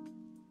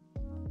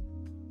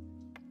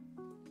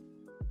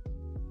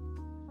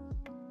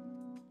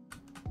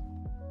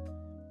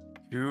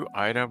 Two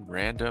item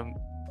random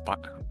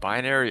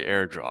binary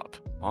airdrop.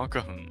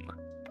 Welcome.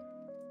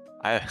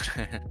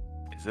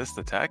 Is this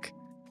the tech?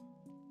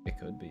 It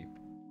could be.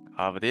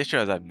 But the issue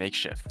is I have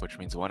makeshift, which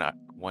means one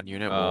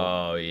unit will.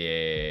 Oh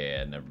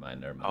yeah, never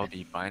mind. I'll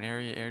be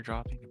binary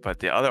airdropping, but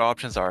the other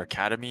options are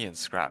academy and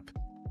scrap.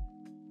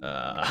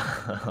 Yeah,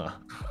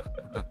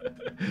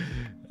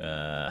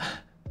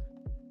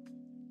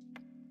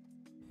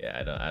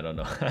 I don't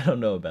know. I don't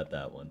know about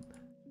that one.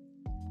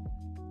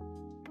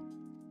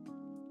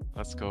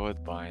 Let's go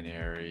with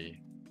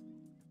binary.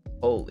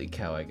 Holy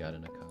cow! I got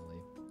an Akali.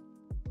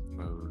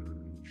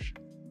 Moj.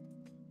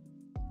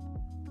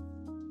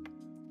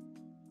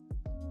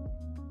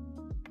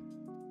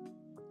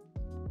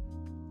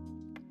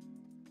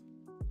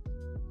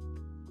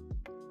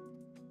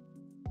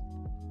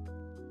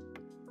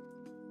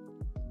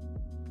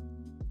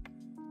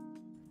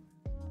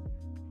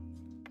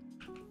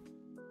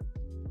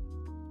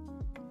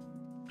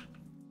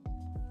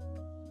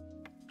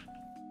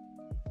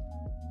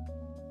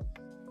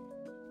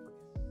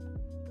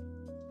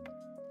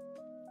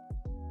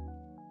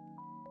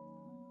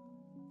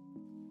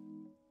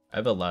 I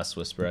have a Last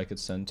Whisper I could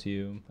send to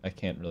you. I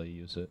can't really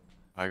use it.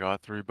 I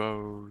got 3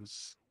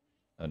 bows.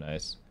 Oh,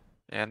 nice.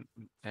 And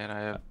I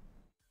have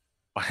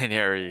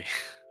binary.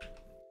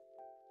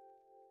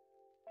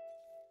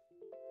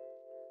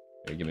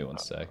 Here, give me one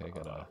sec. I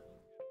gotta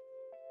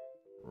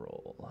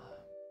roll.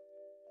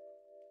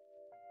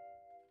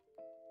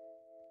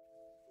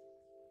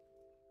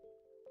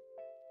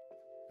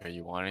 Hey,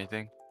 you want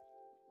anything?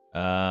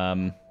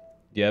 Do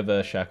you have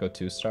a Shaco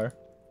 2-star?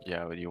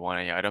 Yeah, but do you want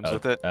any items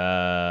with it?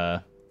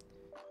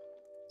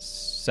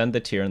 Send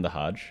the tier and the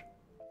Hodge.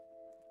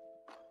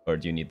 Or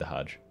do you need the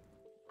Hodge?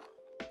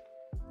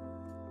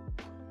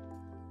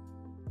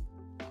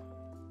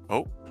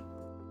 Oh.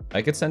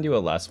 I could send you a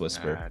Last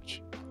Whisper.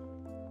 Match.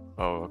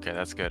 Oh, okay,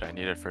 that's good. I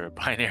need it for a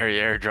binary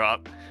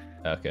airdrop.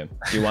 Okay.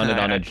 Do you want it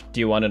on a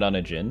Do you want it on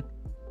a Jhin?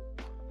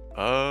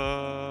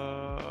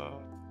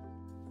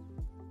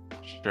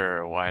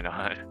 Sure, why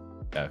not?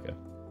 Okay.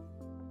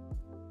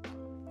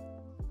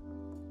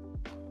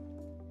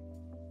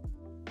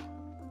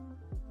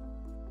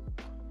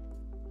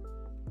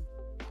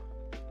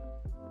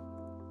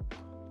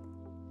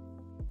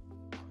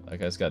 That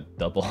guy's got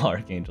double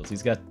Archangels.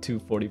 He's got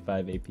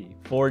 245 AP,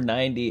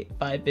 490,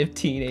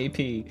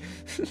 515 AP.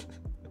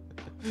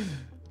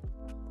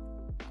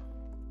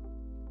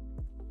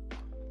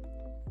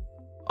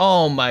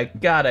 Oh my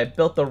god, I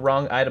built the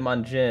wrong item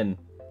on Jhin.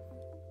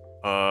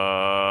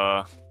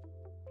 I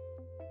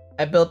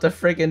built a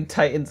friggin'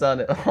 Titans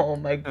on it. Oh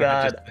my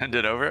god. Just send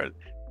it over?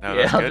 No,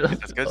 Yeah, that's good.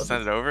 That's good.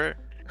 Send it over.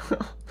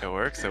 It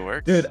works. It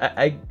works. Dude,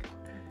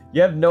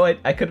 you have no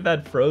idea. I could have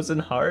had Frozen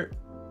Heart.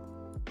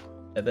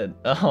 And then,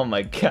 oh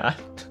my god.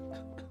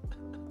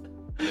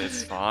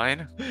 It's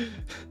fine.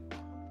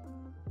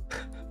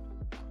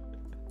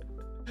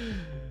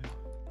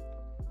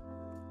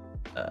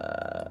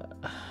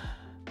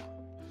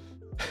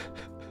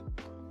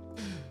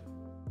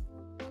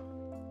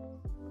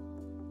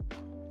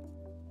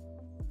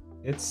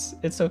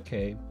 It's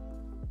okay.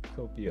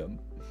 Copium.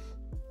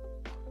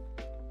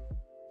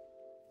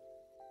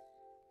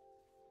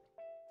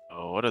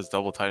 Oh, what does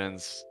Double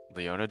Titans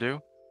Leona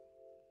do?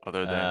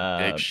 Other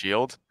than big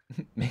shield?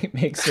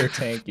 Makes her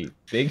tanky.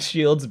 Big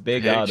shields,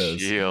 big autos.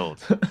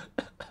 Shield.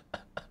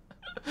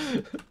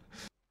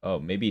 Oh,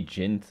 maybe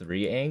Jhin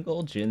 3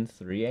 angle? Jhin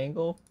 3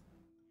 angle?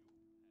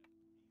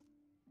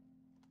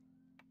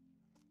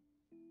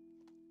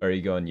 Or are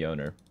you going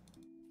Yoner?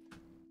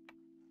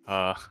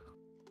 I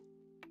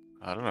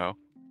don't know.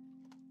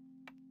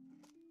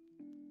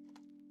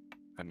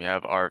 I mean, I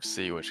have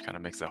RFC, which kind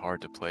of makes it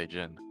hard to play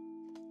Jhin.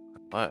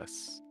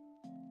 Unless...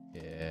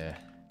 Yeah.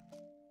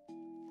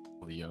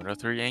 Leona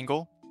 3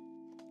 angle?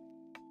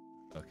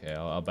 Okay,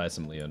 I'll buy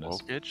some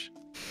Leonas. Volkage?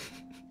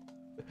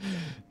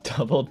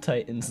 Double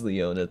Titans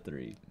Leona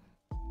 3.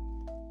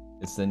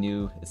 It's the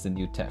new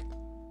tech.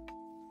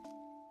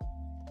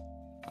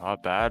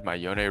 Not bad. My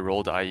Yone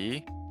rolled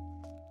IE.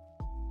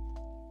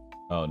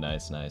 Oh,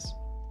 nice, nice.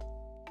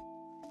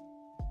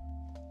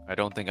 I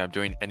don't think I'm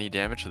doing any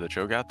damage to the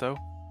Cho'Gath though.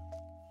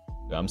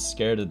 I'm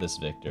scared of this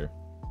Victor.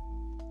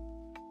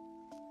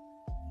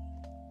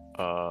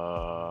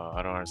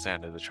 I don't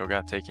understand. Is the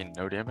Cho'Gath taking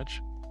no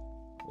damage?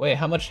 Wait,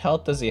 how much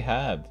health does he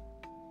have?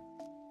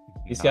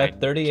 He's got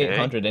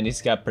 3,800 and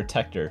he's got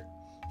Protector.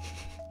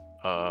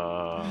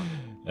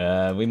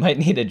 We might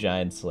need a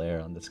Giant Slayer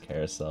on this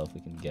carousel if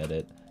we can get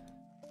it.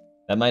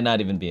 That might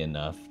not even be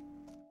enough.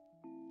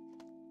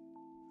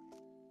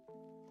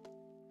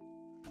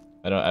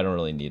 I don't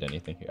really need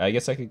anything here. I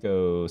guess I could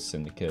go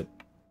Syndicate.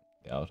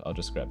 Yeah, I'll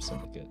just grab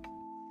Syndicate.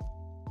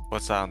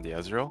 What's that on the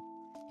Ezreal?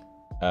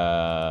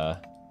 Uh,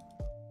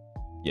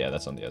 yeah,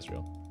 that's on the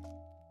Ezreal.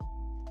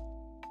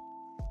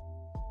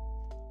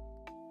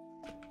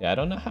 Yeah, I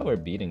don't know how we're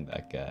beating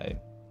that guy.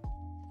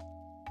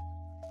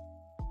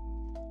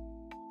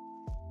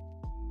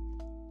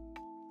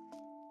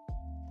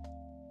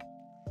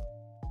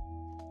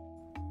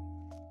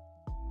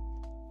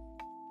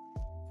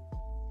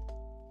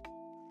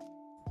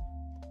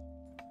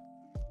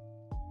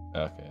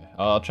 Okay,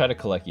 I'll try to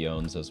collect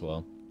Yones as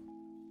well.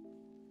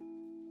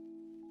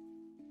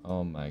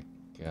 Oh my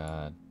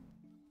god.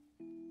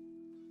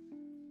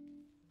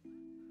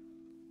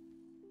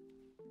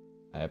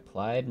 I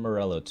applied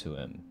Morello to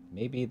him.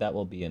 Maybe that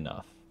will be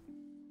enough.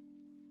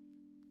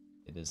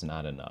 It is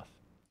not enough.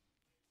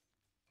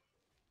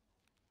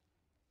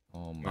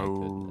 Oh my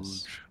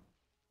goodness.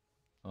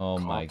 Oh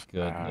my Comp's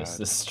goodness. bad.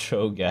 This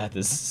Cho'Gath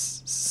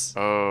is...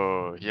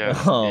 Oh, yes.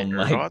 Oh 8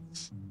 my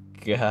Urgots?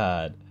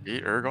 god.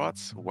 8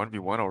 Urgots?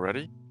 1v1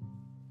 already?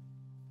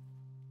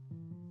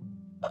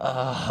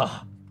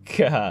 Oh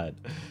god.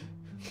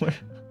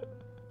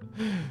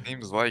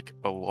 Seems like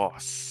a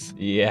loss.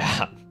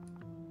 Yeah.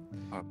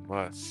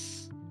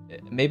 Unless...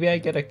 Maybe I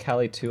get a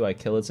Kali too. I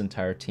kill his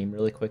entire team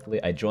really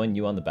quickly. I join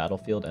you on the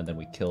battlefield, and then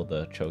we kill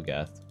the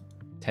Cho'Gath.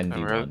 And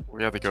 10v1.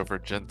 we have to go for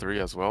Gen 3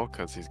 as well,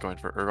 because he's going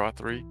for Urgot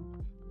 3.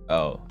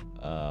 Oh.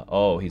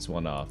 Oh, he's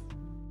one off.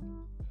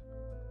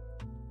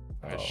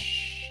 I Oh.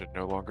 should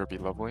no longer be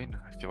leveling.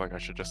 I feel like I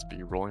should just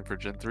be rolling for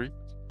Gen 3.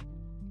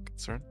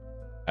 Concern?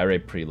 I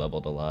already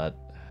pre-leveled a lot.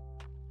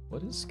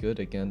 What is good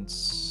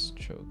against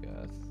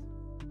Cho'Gath?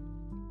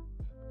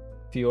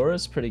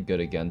 Fiora's pretty good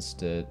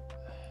against it.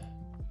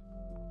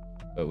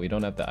 But we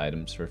don't have the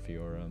items for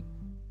Fiora.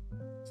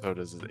 So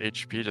does his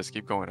HP just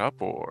keep going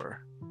up,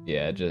 or...?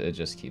 Yeah, it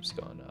just keeps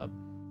going up.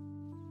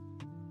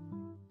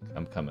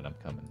 I'm coming.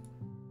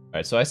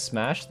 Alright, so I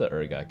smashed the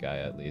Urgot guy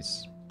at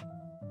least.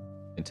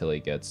 Until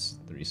he gets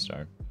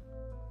 3-star.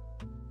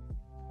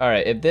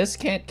 Alright, if this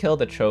can't kill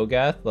the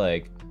Cho'Gath,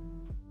 like...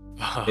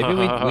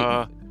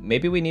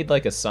 Maybe we need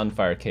like a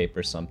Sunfire Cape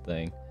or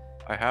something.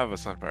 I have a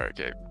Sunfire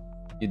Cape.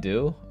 You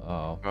do?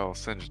 Oh. Well,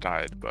 Singe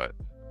died, but...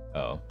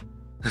 Oh.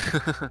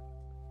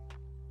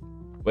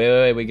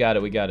 Wait, we got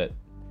it.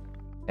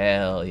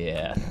 Hell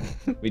yeah.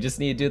 We just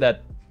need to do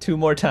that 2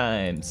 more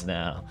times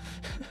now.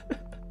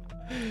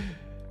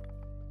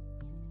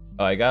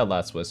 Oh, I got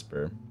Last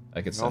Whisper.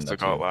 I could I send also that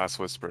to got you. Last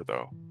Whisper,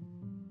 though.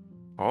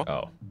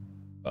 Oh?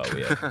 Oh,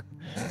 we have...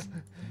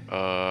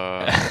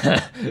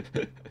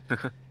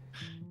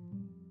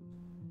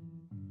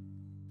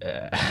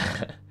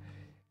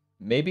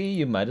 Maybe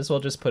you might as well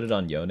just put it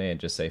on Yone and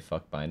just say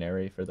fuck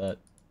binary for that.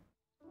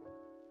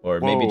 Or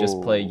maybe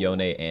just play Whoa.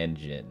 Yone and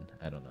Jin.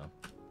 I don't know.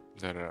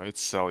 No,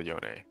 it's Sell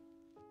Yone.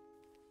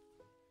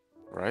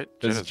 Right?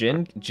 Because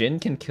Jin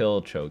can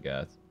kill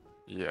Cho'Gath.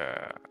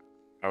 Yeah.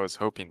 I was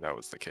hoping that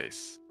was the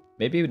case.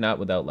 Maybe not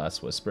without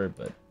Last Whisper,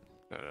 but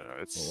No,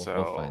 it's we'll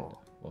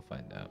Sell. we'll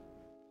find out.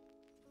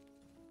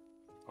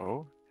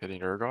 Oh,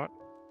 hitting Urgot.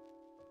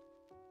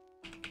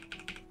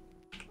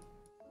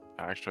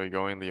 Actually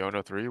going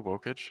Leona 3,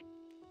 Wokage.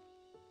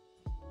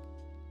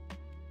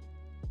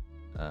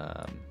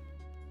 I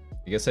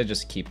guess I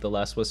just keep the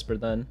Last Whisper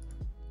then,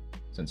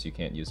 since you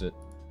can't use it.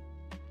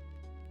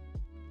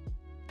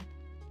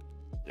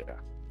 Yeah.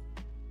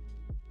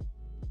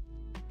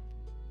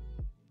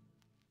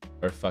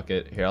 Or fuck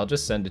it. Here, I'll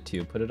just send it to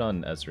you. Put it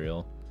on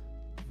Ezreal.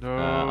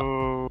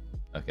 No.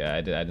 Okay,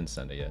 I didn't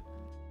send it yet.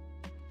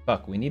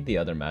 Fuck, we need the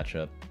other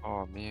matchup.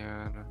 Oh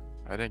man,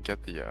 I didn't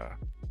get the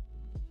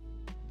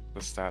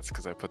stats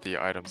because I put the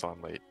items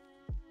on late.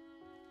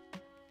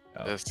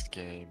 Oh. This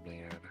game,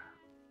 man.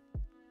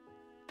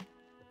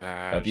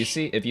 Oh,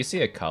 if you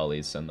see a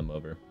Kali, send them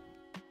over.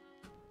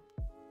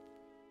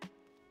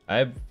 I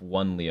have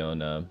 1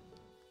 Leona.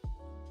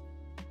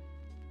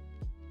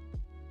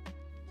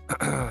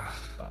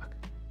 Fuck.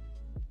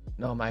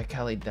 No, my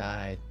Kali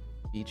died.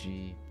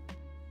 BG.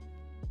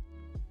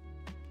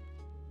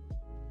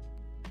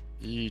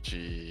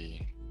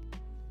 EG.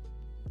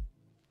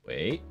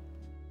 Wait.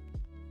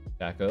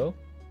 Shaco?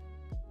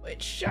 Wait,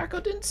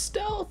 Shaco didn't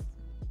stealth!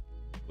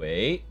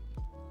 Wait.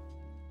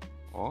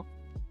 Oh?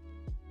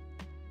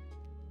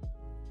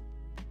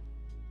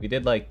 We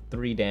did like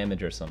 3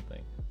 damage or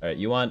something. Alright,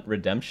 you want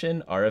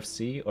Redemption,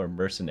 RFC, or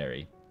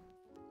Mercenary?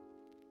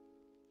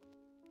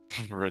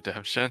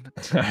 Redemption?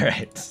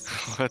 Alright.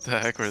 What the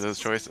heck were those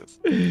choices?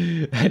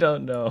 I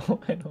don't know.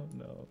 I don't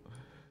know.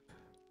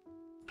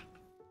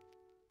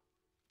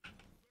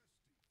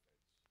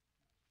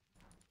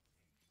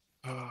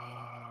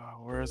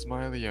 Where's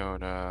my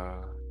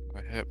Leona?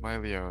 I hit my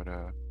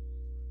Leona.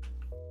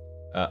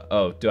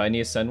 Oh, do I need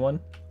to send one?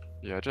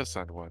 Yeah, just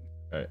send one.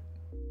 Alright.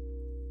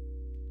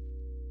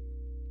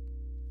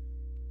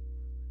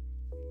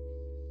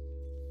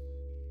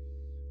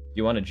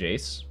 You want a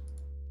Jace?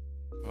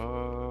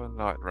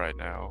 Not right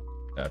now.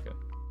 Okay.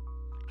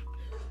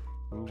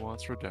 Who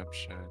wants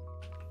redemption?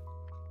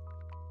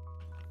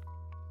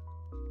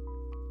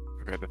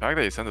 Okay, the fact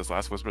that you sent this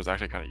last whisper is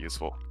actually kind of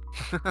useful.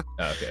 Oh,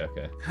 okay,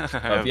 okay. I Oh, if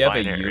have you have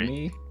a binary.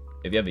 Yumi,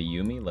 if you have a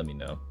Yumi, let me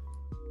know.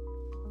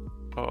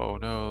 Oh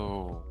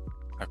no.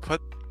 I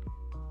put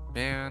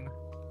man.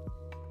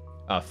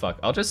 Oh fuck,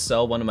 I'll just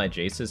sell one of my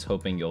Jaces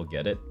hoping you'll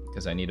get it,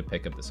 because I need to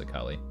pick up this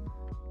Akali.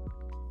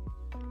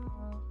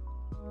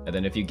 And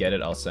then if you get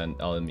it,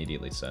 I'll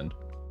immediately send.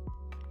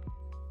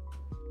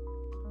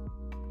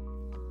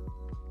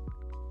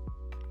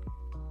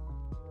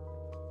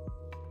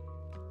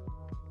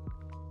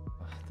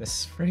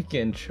 This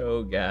freaking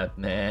Cho'Gath,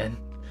 man.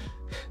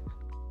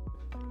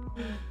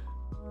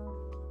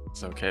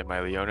 It's okay,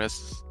 my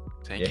Leonis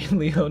tanky. Yeah,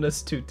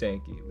 Leona's too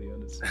tanky.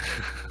 Leona's.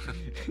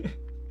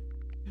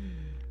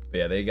 But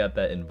yeah, they got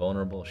that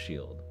invulnerable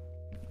shield.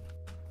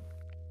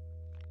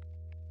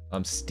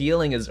 I'm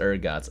stealing his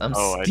Urgots. I'm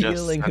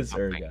stealing his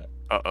Urgot.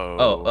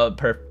 Uh-oh.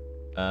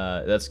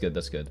 That's good,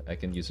 that's good. I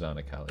can use it on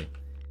Akali.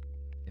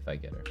 If I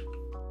get her.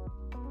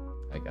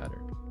 I got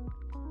her.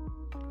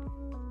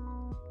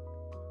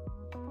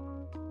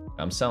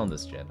 I'm selling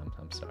this gen.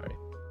 I'm sorry.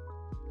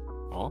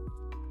 Oh?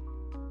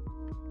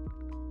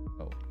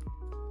 Oh.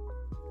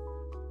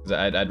 'Cause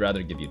I'd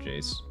rather give you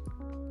Jace.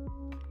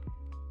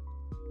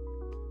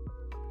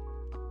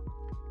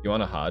 You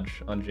want a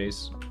Hodge on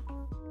Jace?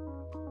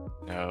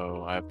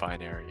 No, I have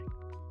binary.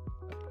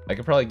 I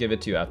could probably give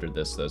it to you after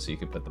this, though, so you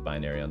could put the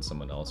binary on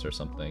someone else or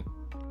something.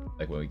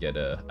 Like when we get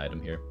a item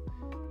here.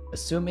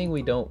 Assuming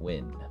we don't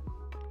win.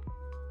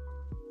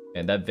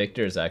 And that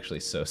Victor is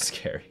actually so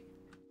scary.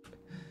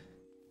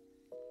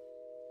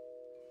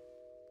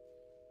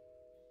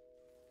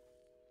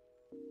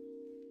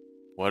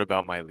 What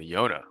about my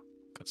Leona?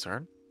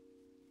 Concern?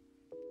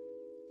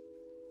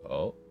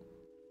 Oh.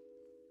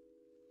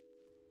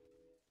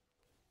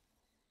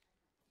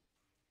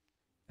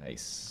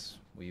 Nice.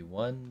 We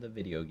won the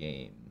video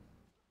game.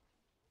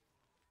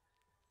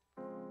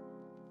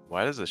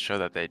 Why does it show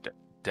that they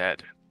dead?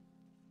 Did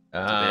they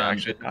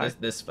actually die?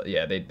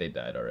 Yeah, they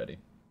died already.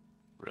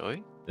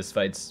 Really? This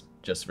fight's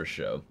just for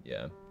show,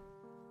 yeah.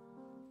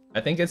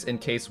 I think it's in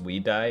case we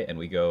die and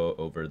we go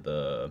over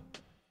the...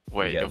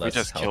 Wait, if we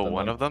just kill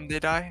one of them, they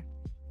die?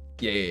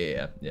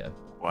 Yeah.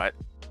 What?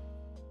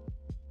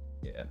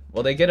 Yeah.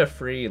 Well, they get a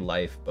free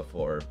life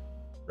before,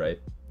 right?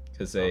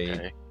 Because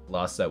they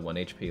lost that 1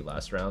 HP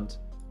last round.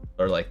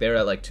 Or like, they're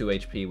at like 2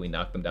 HP, we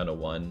knock them down to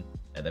 1,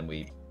 and then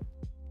we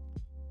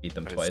beat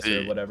them twice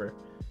or whatever.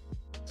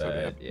 So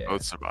but, they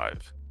both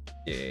survive.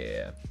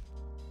 Yeah,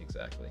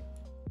 exactly.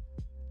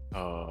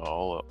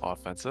 All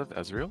offensive,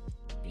 Ezreal?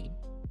 Me?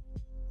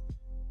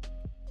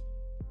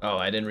 Oh,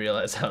 I didn't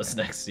realize I was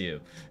next to you.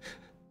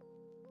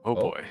 Oh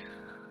boy.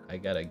 I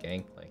got a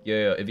gangplank.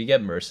 Yo, if you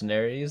get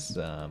mercenaries,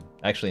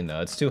 actually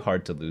no, it's too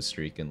hard to lose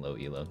streak in low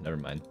elo. Never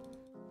mind.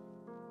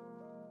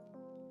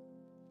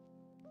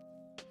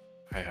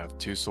 I have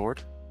 2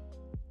 sword.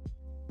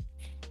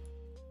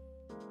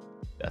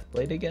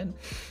 Deathblade again?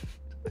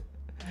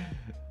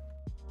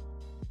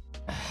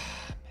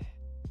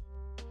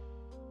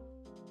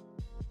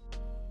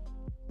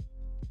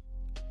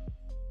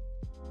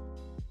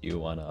 You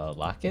wanna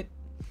lock it?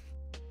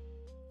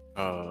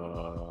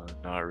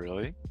 Not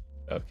really.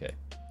 Okay.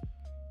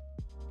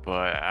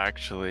 But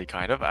actually,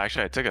 kind of.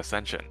 Actually, I took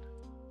Ascension.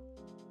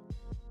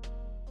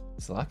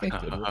 Is lock it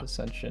good with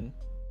Ascension?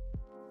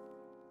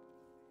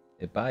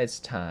 It buys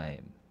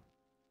time.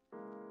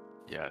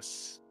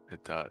 Yes,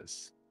 it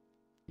does.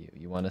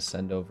 You want to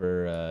send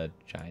over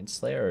Giant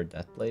Slayer or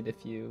Deathblade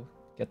if you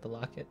get the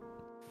locket?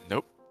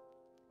 Nope.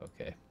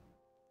 Okay.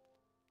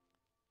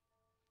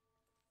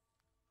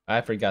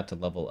 I forgot to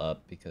level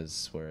up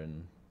because we're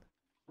in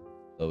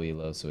low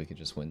elo, so we could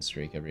just win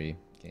streak every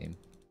game.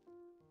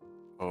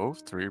 Oh,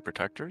 3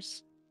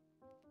 protectors?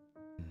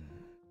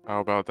 How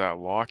about that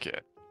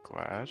locket?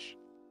 Clash?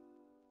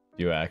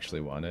 Do you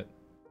actually want it?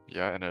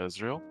 Yeah, and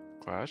Israel?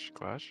 Clash.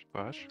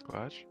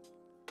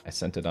 I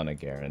sent it on a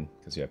Garen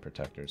because you have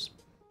protectors.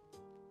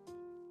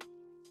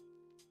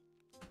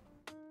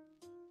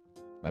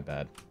 My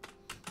bad.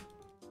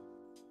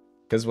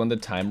 Because when the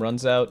time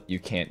runs out, you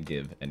can't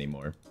give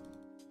anymore.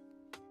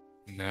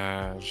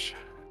 Nash.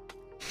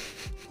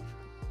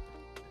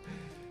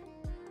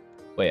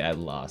 Wait, I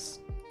lost.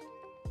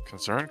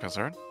 Concern?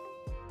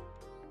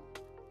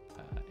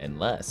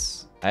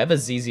 Unless I have a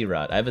ZZ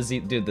Rot.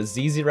 Dude, the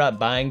ZZ Rot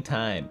buying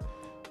time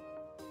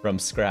from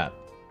scrap.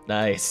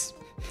 Nice.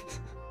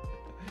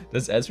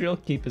 Does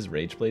Ezreal keep his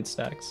Rage Blade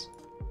stacks?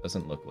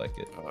 Doesn't look like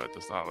it. Oh, it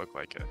does not look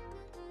like it.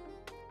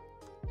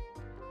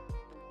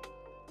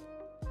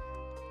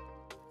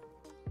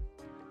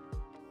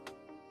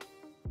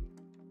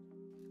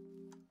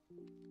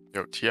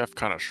 Yo, TF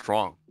kind of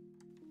strong.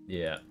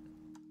 Yeah.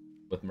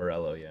 With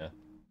Morello, yeah.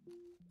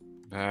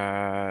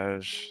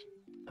 Nash.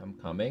 I'm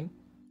coming.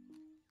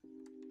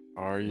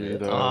 Are you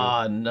though?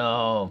 Oh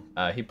no.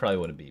 He probably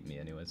would have beat me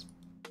anyways.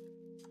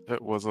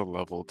 It was a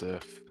level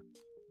diff.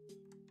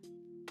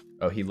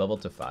 Oh, he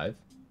leveled to 5?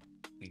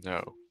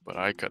 No, but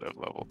I could have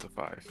leveled to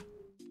 5.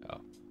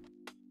 Oh.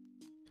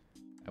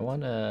 I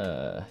want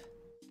a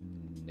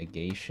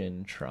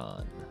Negation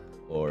Tron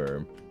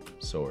or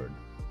Sword.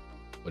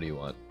 What do you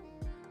want?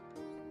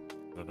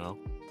 I don't know.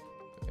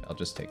 Okay, I'll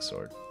just take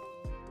sword.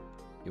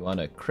 You want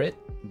a crit,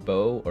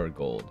 bow, or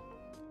gold?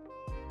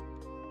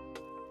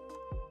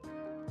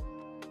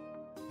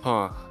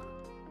 Huh.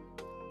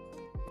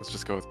 Let's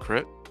just go with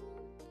crit.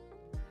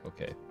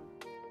 Okay.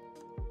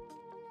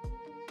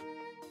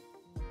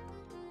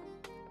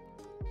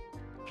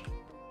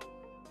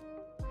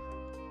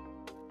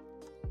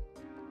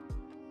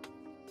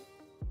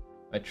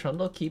 My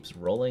Trundle keeps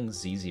rolling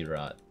ZZ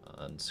Rot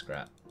on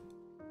scrap.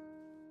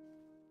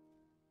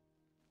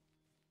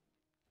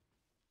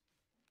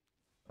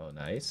 Oh,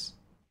 nice.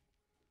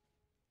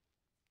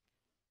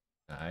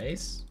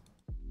 Nice.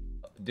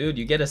 Dude,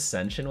 you get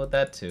Ascension with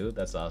that too?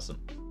 That's awesome.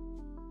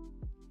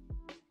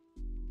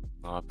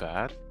 Not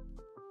bad.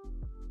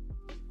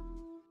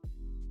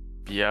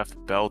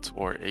 BF belt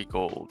or a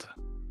gold.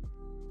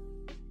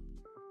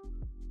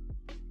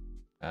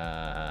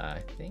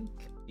 I think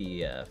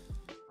BF.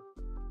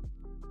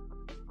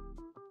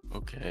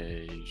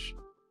 Okay.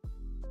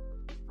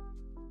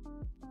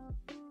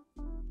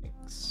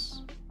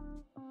 Thanks.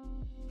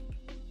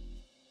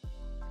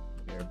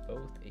 We're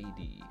both AD.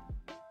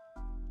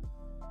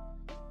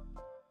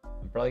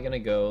 I'm probably gonna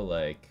go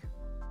like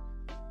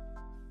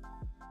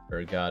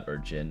Urgot or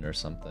Jin or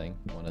something.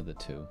 One of the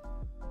two.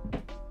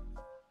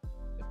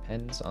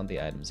 Depends on the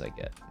items I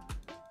get.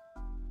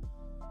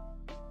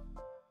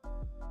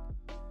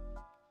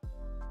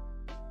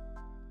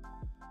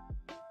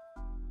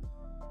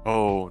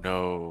 Oh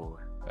no.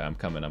 I'm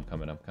coming.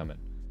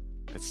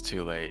 It's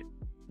too late.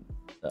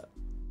 Uh,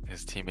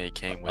 His teammate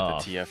came with oh,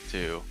 the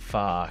TF2.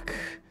 Fuck.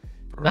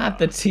 Bruh. Not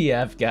the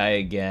TF guy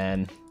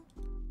again.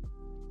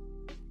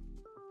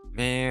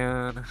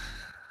 Man,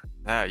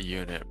 that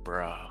unit,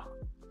 bro.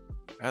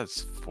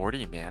 That's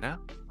 40 mana?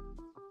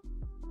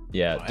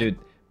 Yeah, What? dude.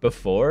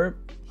 Before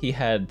he's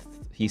had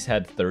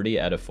 30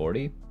 out of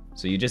 40.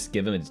 So you just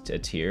give him a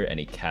tier and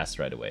he casts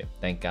right away.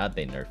 Thank God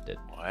they nerfed it.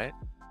 What?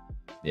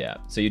 Yeah,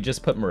 so you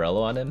just put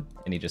Morello on him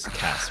and he just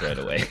casts right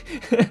away.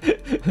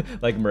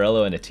 Like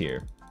Morello and a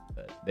tier.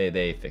 But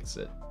they fix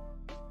it.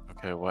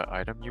 Okay, what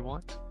item you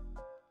want?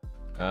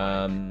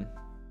 I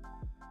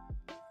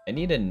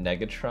need a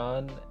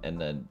Negatron and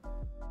then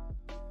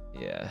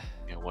yeah.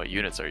 And what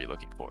units are you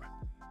looking for?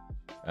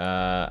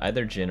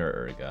 Either Jin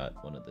or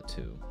Urgot, one of the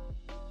two.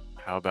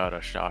 How about a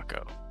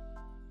Shaco?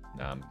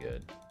 Nah, I'm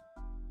good.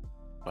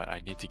 But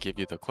I need to give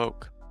you the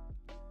cloak.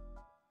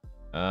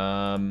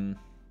 I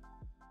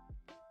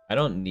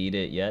don't need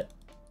it yet.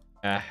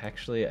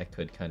 Actually, I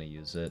could kind of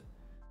use it.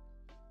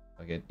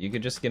 Okay, you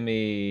could just give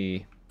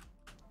me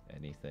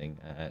anything.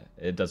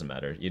 It doesn't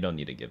matter. You don't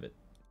need to give it.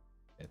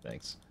 Okay,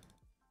 thanks.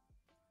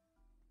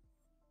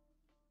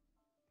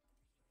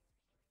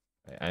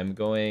 I'm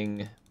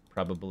going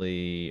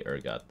probably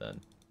Urgot then.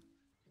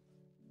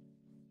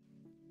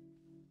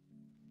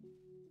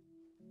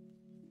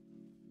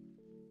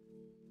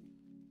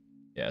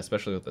 Yeah,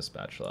 especially with the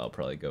spatula, I'll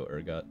probably go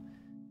Urgot.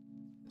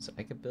 So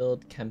I could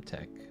build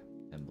Chemtech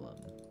emblem.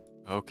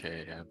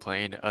 Okay, I'm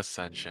playing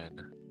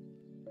Ascension.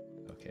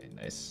 Okay,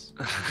 nice.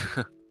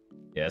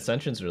 Yeah,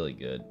 Ascension's really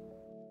good.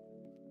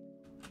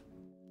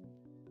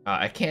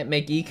 I can't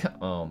make econ.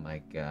 Oh my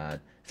god.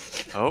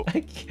 Oh,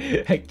 I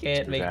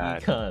can't too make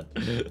bad.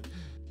 econ.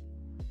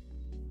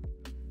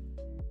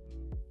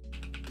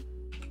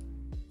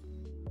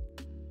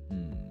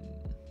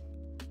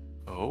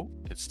 Oh,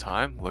 it's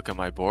time. Look at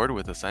my board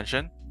with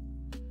Ascension.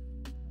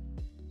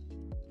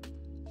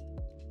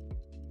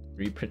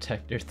 3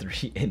 Protector,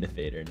 3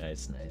 Innovator.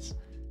 Nice, nice.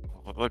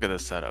 Look at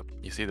this setup.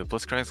 You see the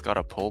Blitzcrank's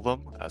gotta pull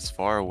them as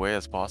far away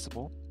as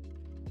possible.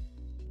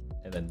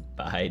 And then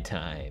buy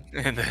time.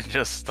 And then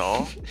just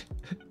stall.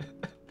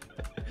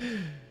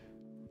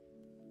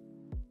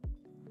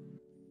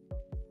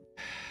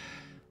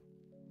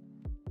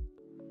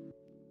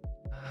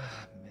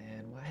 Ah,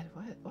 man, why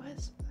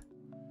is...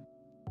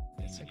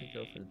 I guess I could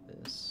go for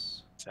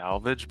this.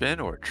 Salvage bin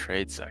or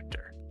trade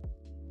sector?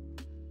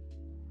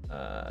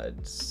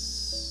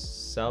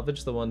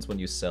 Salvage the ones when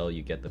you sell,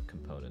 you get the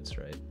components,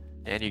 right?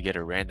 And you get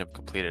a random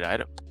completed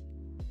item.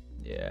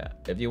 Yeah.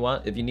 If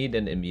you need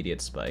an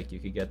immediate spike, you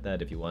could get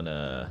that. If you want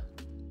to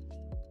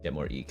get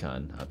more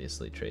econ,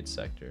 obviously trade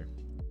sector.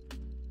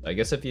 I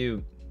guess if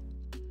you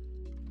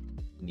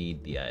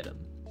need the item,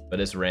 but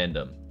it's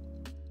random,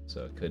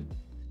 so it could.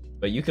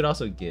 But you could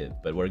also give.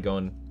 But we're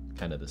going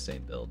kind of the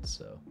same build,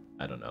 so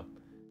I don't know.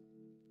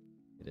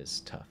 It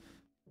is tough.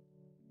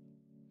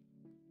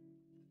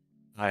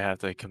 I have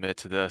to commit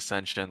to the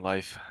Ascension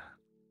life.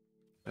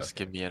 Just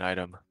Okay. give me an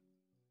item.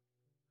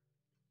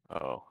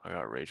 Oh, I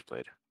got Rage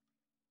Blade.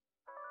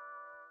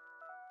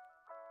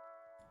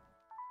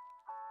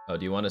 Oh,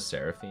 do you want a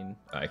Seraphine?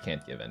 Oh, I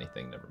can't give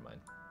anything. Never mind.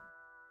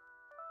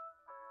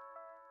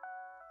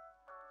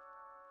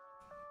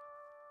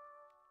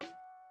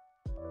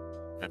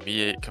 And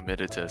me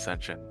committed to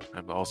Ascension.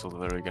 I'm also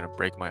literally gonna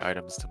break my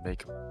items to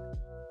make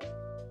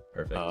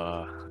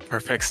Perfect.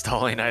 perfect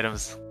stalling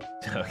items.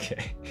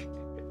 Okay.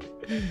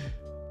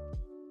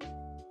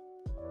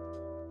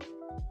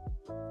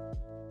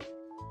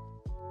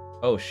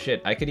 Oh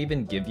shit, I could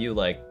even give you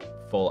like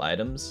full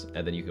items,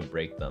 and then you can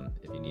break them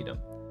if you need them.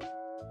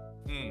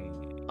 Hmm.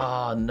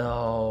 Oh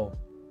no.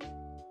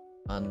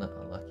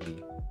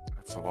 Unlucky.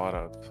 That's a lot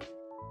of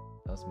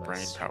That was my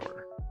brain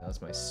power. That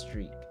was my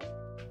streak.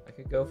 I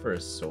could go for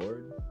a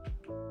sword.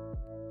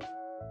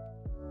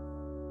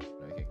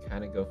 I could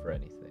kind of go for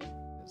anything,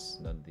 because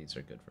none of these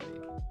are good for me.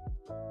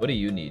 What do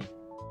you need?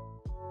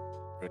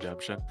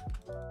 Redemption.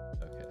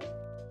 Okay.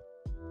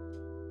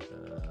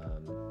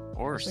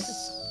 Or I think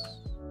it's...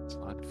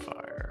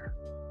 Sunfire.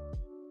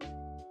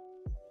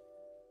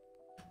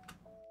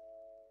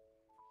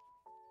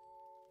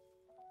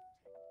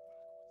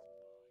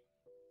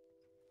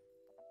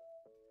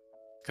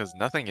 Because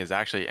nothing is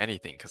actually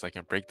anything, because I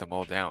can break them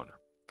all down.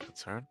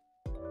 Concern?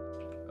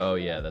 Oh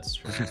yeah, that's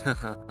true.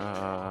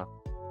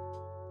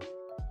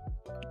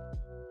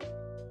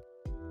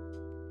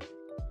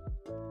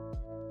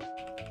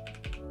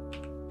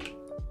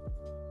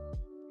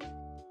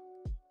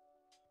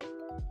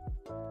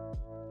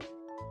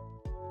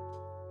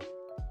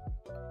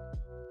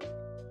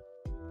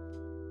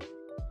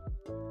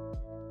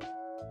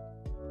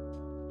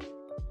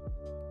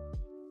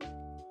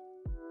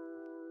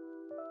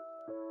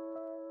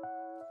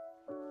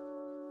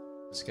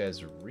 This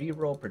guy's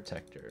reroll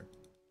protector.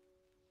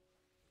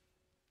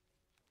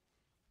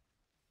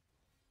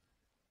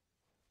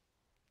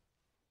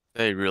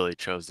 They really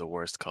chose the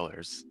worst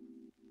colors.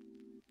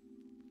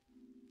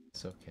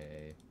 It's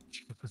okay.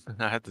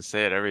 I have to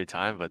say it every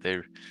time, but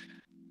they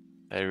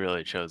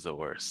really chose the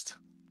worst.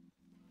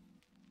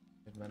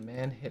 Did my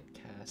man hit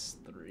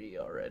cast 3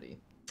 already?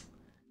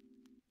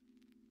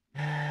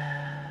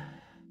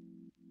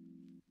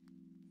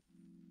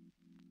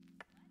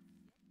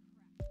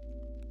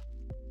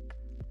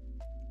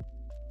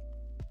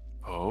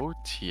 Oh,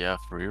 TF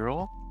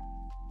reroll?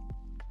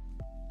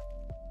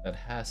 That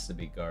has to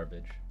be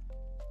garbage.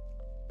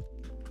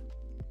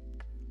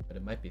 But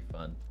it might be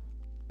fun.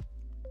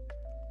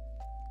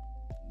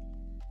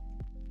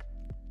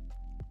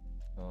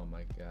 Oh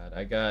my god,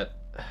 I got...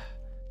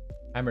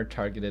 Heimer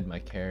targeted my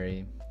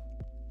carry.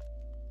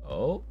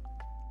 Oh,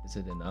 is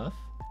it enough?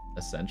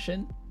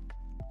 Ascension?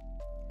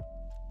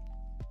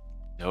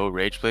 No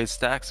Rageblade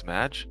stacks,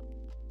 Madge?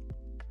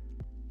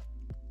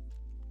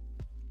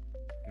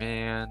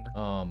 Man.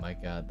 Oh my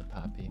god, the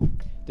poppy.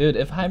 Dude,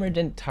 if Heimer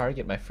didn't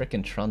target my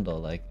frickin' Trundle,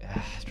 like,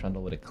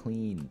 Trundle would have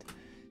cleaned.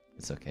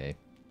 It's okay.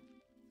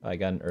 Oh, I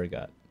got an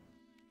Urgot.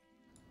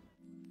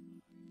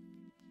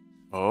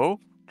 Oh,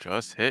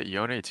 just hit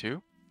Yone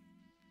too?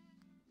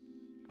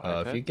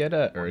 Oh, if you get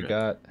a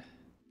Urgot...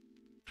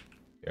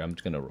 Here, I'm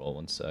just gonna roll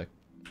 1 sec.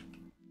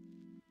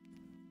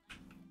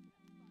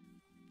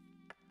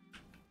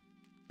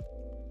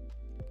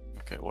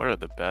 Okay, what are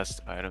the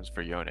best items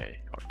for Yone?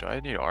 Do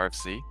I need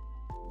RFC?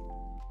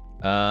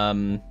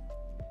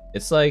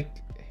 It's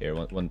like... Here,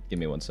 give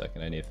me 1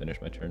 second. I need to finish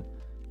my turn.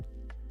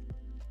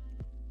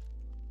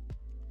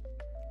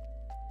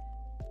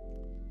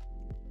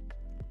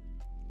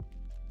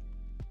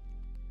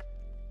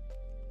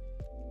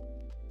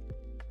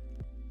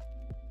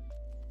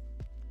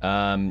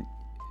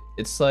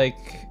 It's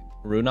like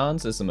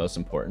Runons is the most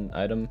important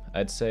item,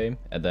 I'd say,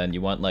 and then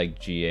you want like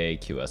GA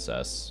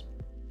QSS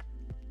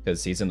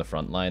because he's in the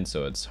front line,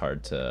 so it's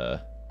hard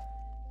to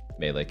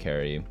melee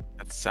carry.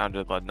 That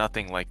sounded like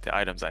nothing like the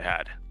items I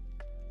had.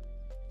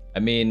 I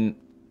mean,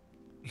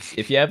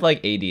 if you have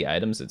like AD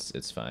items,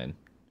 it's fine.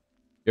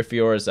 Your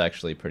Fiora is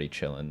actually pretty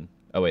chillin'.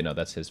 Oh wait, no,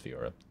 that's his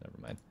Fiora.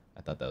 Never mind.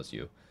 I thought that was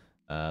you.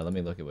 Let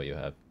me look at what you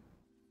have.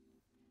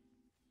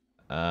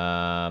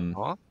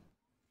 Huh?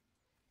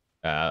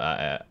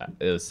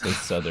 It was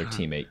his other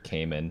teammate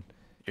came in.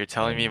 You're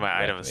telling me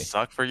my items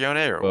suck for Yone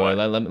or Well,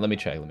 what? let me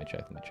check.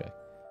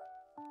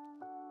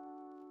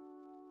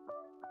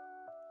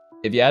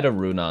 If you add a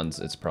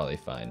Runons, it's probably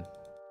fine.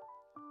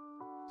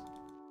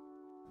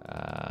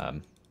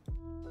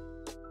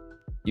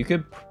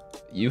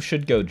 You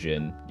should go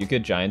Jhin. You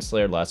could Giant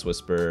Slayer, Last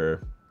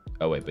Whisper.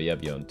 Oh wait, but you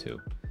have Yone too.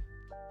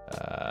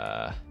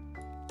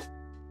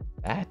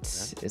 That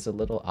is a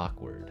little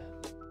awkward.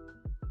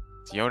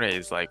 Yone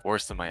is like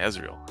worse than my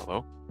Ezreal.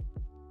 Hello?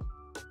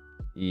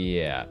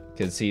 Yeah,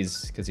 cause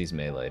he's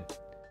melee.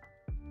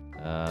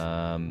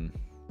 I'm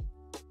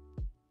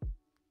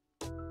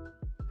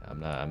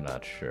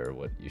not sure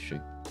what you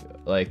should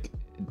like.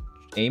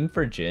 Aim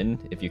for Jhin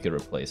if you could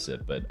replace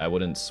it, but I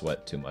wouldn't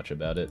sweat too much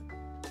about it.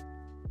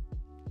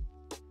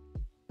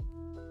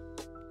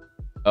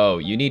 Oh,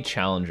 you need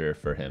Challenger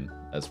for him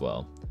as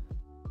well,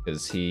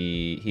 because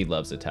he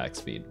loves attack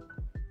speed.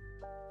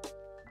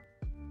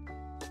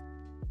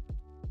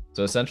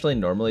 So essentially,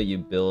 normally you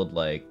build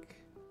like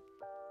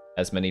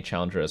as many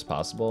Challenger as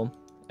possible,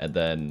 and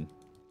then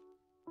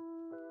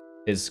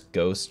his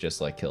Ghost just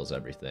like kills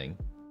everything.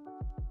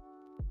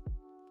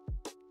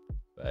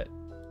 But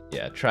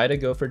yeah, try to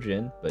go for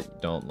Jhin,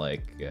 but don't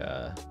like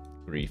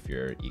grief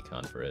your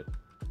econ for it,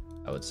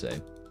 I would say.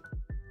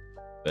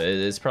 But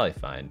it's probably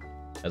fine.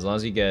 As long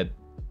as you get...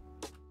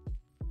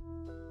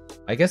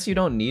 I guess you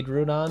don't need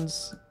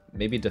Runons.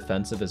 Maybe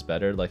defensive is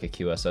better, like a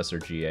QSS or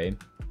GA.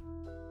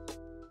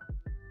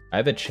 I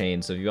have a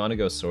chain, so if you want to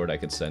go sword, I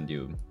could send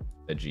you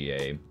a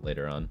GA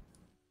later on.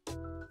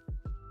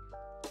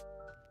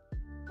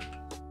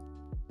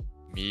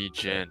 Me,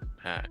 Jin,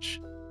 hatch.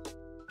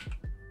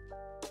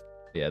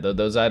 Yeah,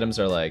 those items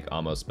are like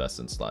almost best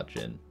in slot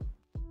Jin.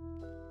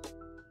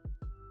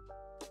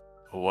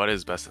 What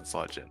is best in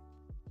slot Jin?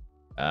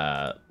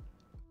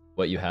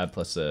 What you have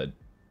plus a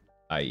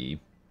IE.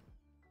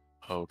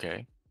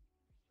 Okay.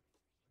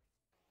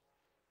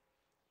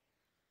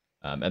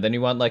 And then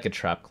you want like a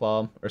trap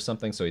claw or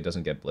something so he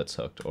doesn't get blitz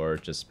hooked, or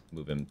just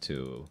move him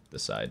to the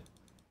side.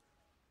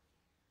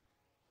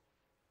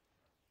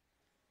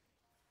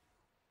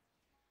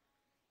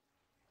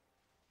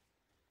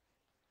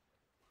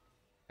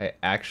 I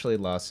actually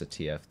lost a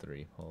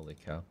TF3. Holy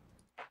cow.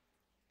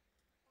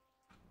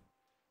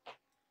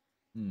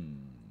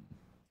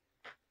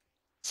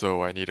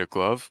 So I need a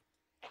glove?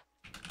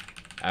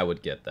 I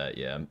would get that,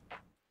 yeah.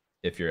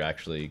 If you're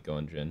actually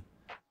going Jin.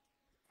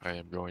 I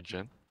am going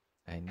Jin.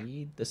 I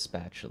need the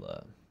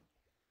spatula.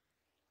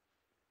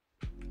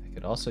 I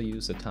could also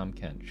use a Tom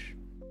Kench.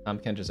 Tom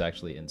Kench is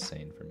actually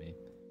insane for me.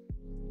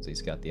 So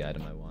he's got the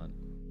item I want.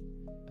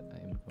 But I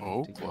am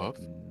going to glove?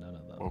 get none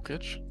of them.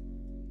 Okage?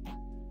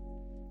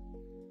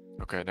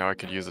 Okay, now I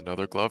could use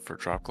another glove for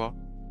Trap Claw.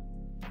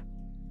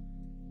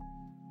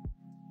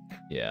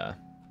 Yeah.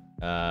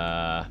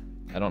 I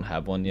don't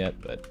have one yet,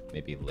 but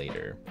maybe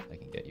later I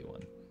can get you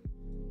one.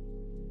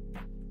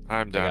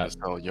 I'm down to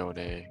sell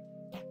Yone.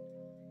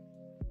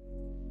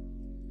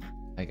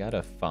 I got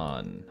a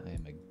Fawn. I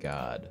am a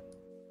god.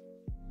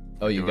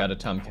 Oh, you got a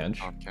Tom Kench?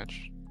 Tom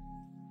Kench.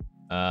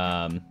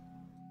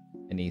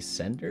 Any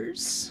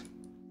senders?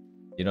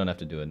 You don't have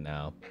to do it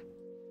now.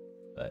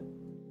 But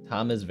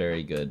Tom is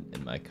very good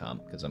in my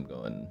comp because I'm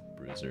going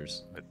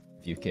bruisers.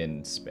 If you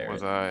can spare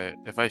it.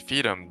 If I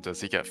feed him,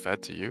 does he get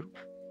fed to you?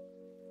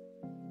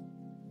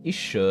 He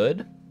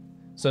should.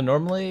 So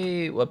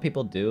normally what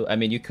people do, I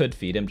mean, you could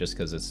feed him just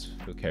because it's,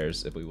 who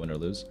cares if we win or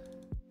lose.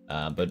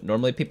 But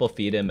normally people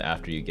feed him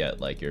after you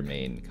get like your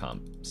main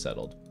comp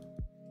settled.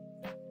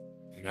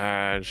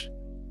 Maj.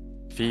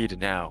 Feed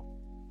now.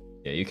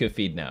 Yeah, you could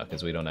feed now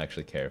because we don't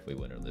actually care if we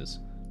win or lose.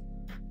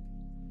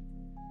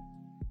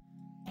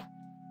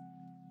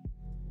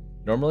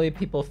 Normally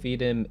people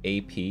feed him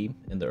AP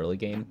in the early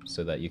game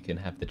so that you can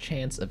have the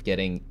chance of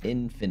getting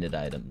infinite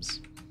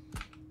items.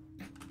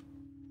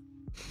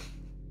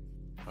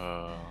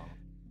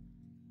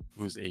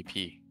 Who's AP?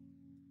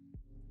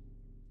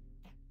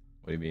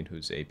 What do you mean,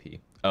 who's AP?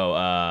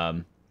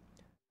 Oh,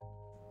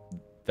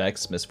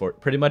 Vex,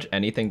 Misfort. Pretty much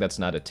anything that's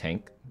not a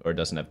tank or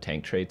doesn't have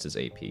tank traits is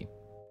AP.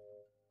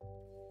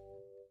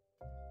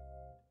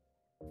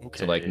 Okay.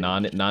 So like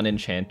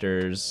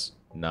non-enchanters,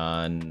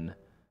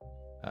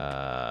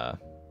 High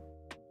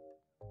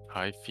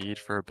feed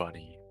for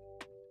Bunny.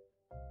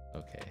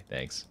 Okay,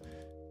 thanks.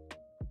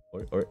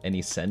 Or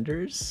any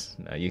senders?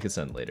 No, you can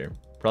send later.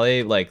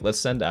 Probably like let's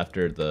send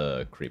after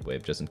the creep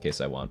wave just in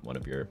case I want one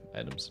of your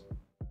items.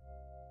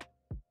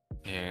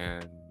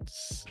 And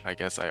I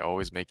guess I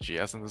always make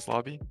GS in this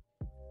lobby.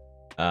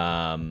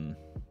 I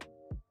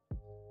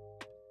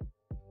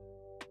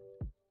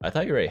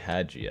thought you already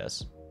had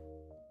GS.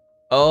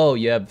 Oh,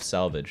 you have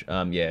salvage.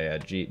 Yeah,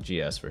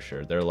 GS for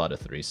sure. There are a lot of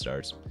 3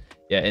 stars.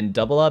 Yeah, and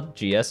double up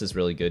GS is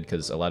really good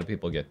because a lot of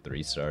people get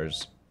 3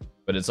 stars,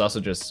 but it's also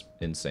just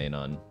insane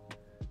on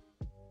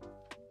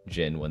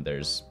Jin when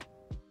there's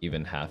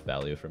even half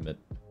value from it,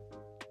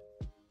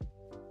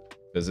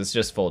 because it's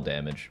just full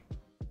damage.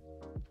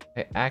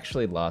 I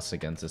actually lost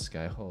against this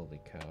guy. Holy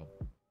cow!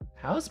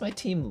 How is my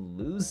team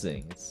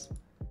losing?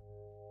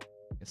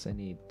 I guess I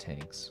need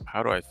tanks.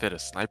 How do I fit a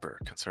sniper?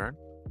 Concern?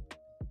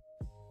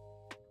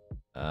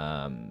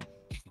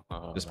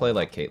 Just play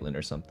like Caitlyn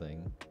or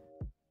something.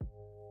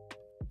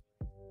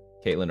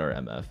 Caitlyn or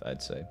MF,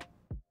 I'd say.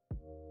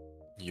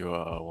 You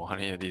want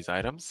any of these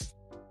items?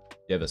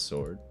 You have a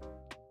sword?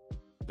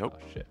 Nope. Oh,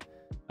 shit.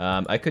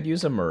 I could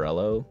use a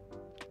Morello.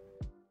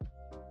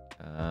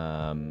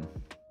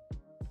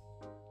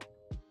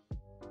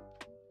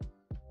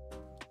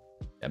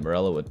 Yeah,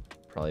 Morello would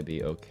probably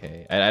be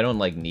okay. I don't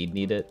like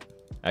need it.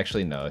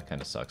 Actually, no, it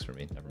kind of sucks for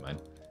me. Never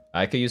mind.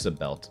 I could use a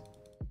belt.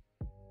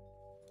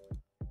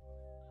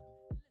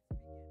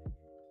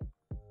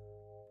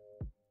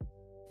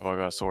 Oh, I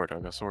got a sword.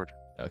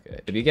 Okay.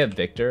 If you get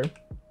Victor,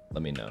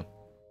 let me know.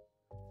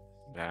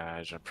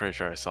 Maj, I'm pretty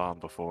sure I saw him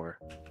before.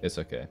 It's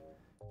okay.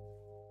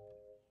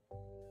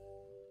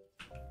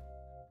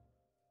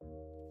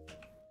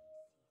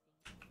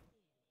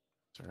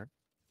 Sure.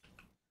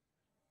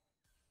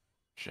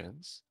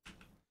 Jins?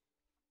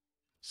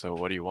 So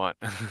what do you want?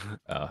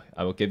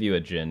 I will give you a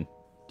Jin.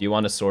 Do you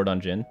want a sword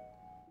on Jin?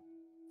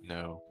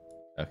 No.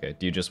 Okay.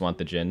 Do you just want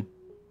the Jin?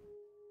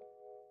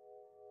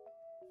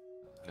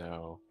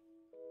 No.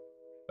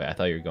 Wait, I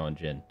thought you were going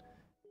Jin.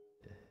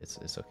 It's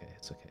okay.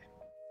 It's okay.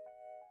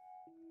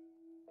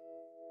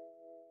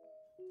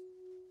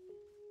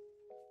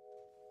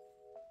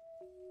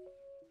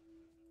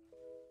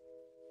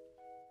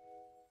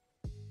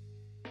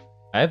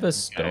 I have a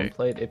stone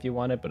plate if you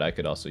want it, but I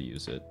could also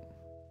use it.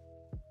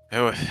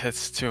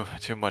 It's too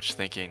much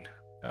thinking.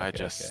 I Okay,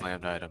 just okay,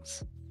 slammed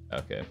items.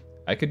 okay.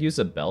 I could use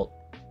a belt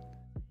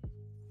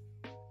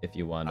if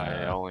you want.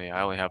 I only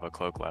have a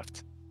cloak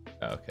left.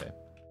 Okay.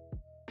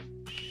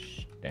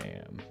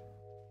 Damn.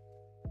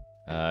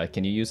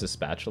 Can you use a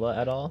spatula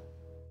at all?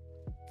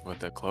 With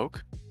the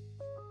cloak?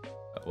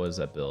 What does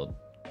that build?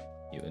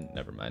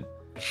 Never mind.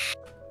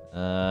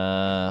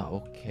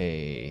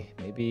 Okay.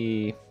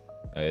 Maybe.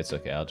 Oh, it's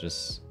okay. I'll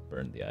just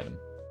burn the item.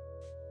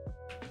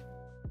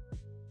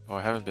 Oh,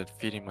 I haven't been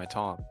feeding my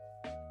Tom.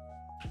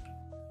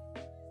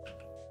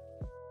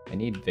 I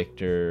need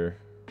Victor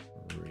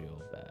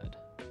real bad.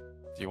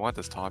 Do you want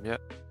this Tom yet?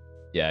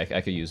 Yeah,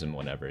 I could use him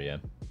whenever, yeah.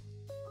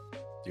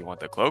 Do you want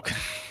the cloak?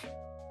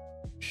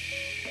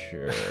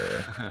 Sure.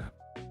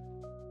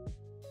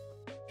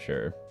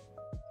 Sure.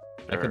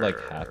 I could like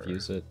half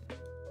use it.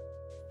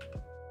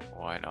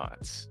 Why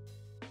not?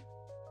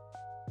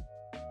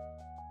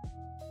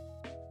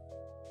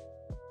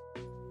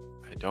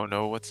 I don't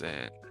know what's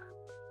in.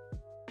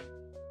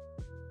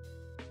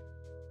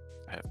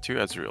 I have 2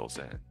 Ezreals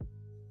in.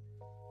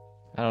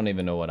 I don't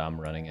even know what I'm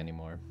running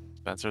anymore.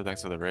 Spencer,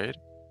 thanks for the raid.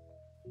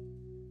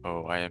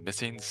 Oh, I am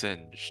missing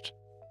Singed.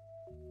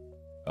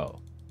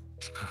 Oh.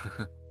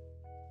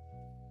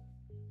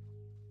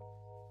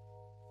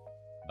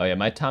 Oh yeah,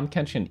 my Tom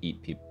Kench can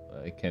eat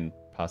people. I can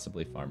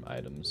possibly farm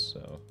items,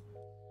 so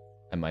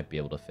I might be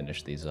able to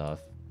finish these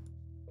off.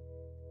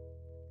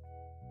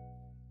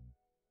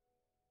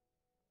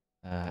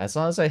 As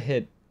long as I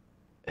hit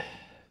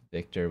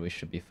Victor, we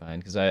should be fine,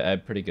 because I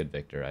have pretty good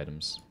Victor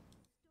items.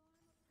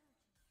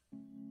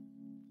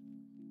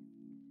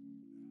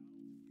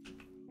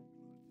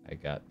 I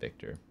got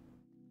Victor.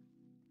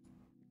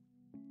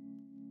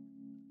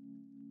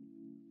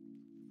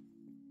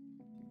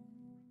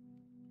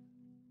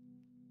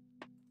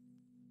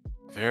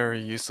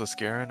 Very useless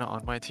Garen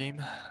on my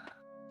team.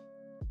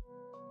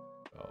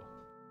 Oh.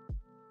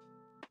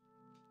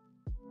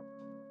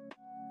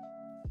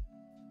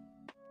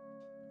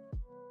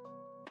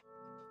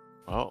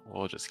 Well,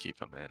 we'll just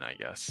keep him in, I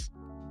guess.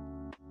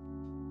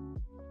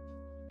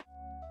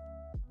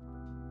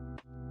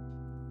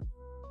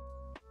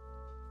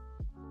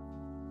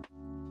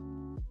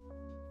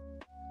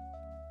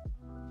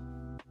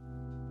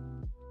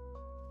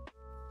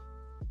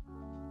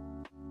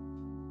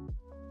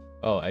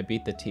 Oh, I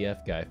beat the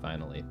TF guy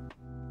finally.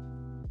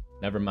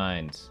 Never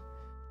mind.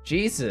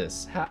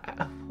 Jesus!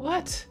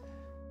 What?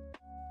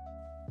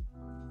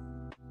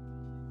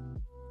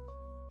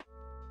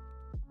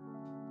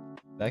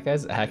 That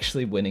guy's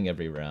actually winning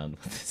every round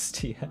with his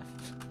TF.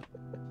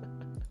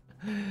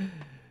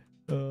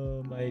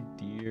 Oh my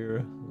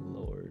dear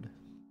lord.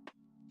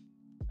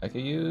 I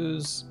could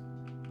use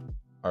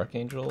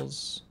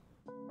Archangels,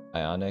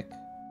 Ionic,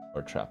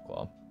 or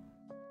Trapclaw.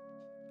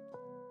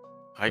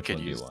 I could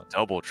use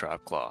double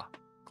Trap Claw.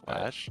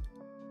 Clash?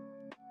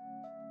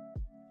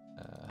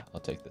 I'll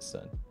take this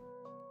then.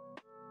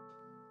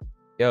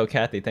 Yo,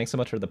 Kathy, thanks so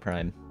much for the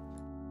Prime.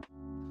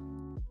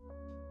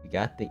 We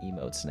got the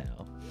emotes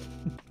now.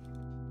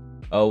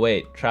 Oh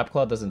wait,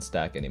 Trapclaw doesn't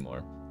stack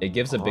anymore. It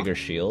gives a bigger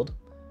shield,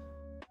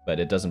 but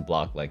it doesn't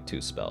block like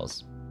 2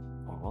 spells.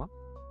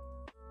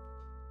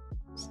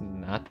 It's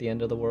not the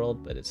end of the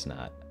world, but it's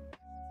not.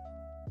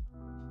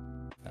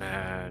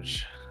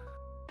 Maj.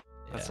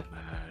 That's a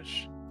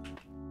Maj.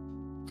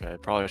 Okay, I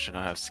probably should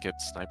not have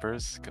skipped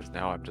snipers, because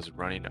now I'm just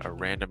running a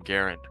random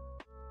Garen.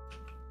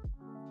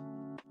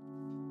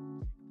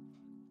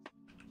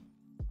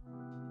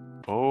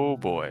 Oh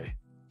boy.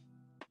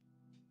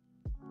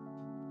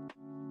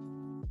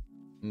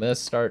 I'm gonna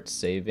start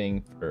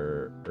saving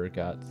for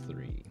Urgot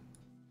 3.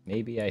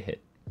 Maybe I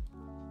hit.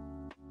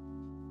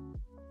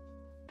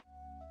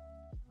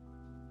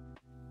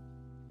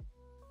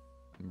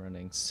 I'm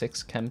running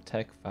 6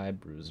 Chemtech, 5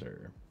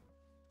 Bruiser.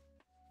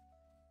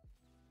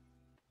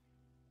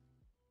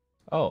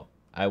 Oh,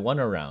 I won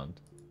a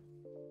round.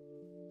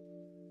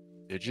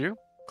 Did you?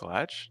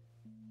 Glatch?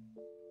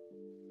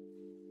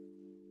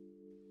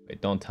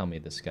 Wait, don't tell me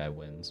this guy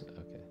wins.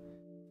 Okay.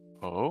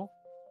 Oh?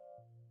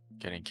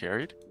 Getting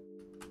carried?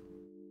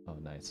 Oh,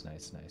 nice,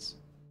 nice, nice.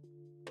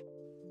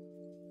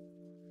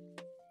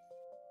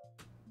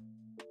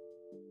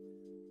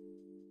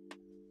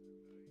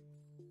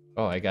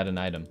 Oh, I got an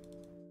item.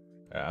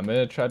 Right, I'm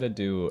gonna try to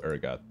do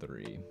Urgot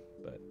 3,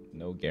 but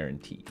no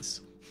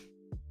guarantees.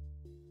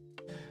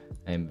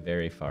 I am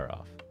very far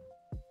off.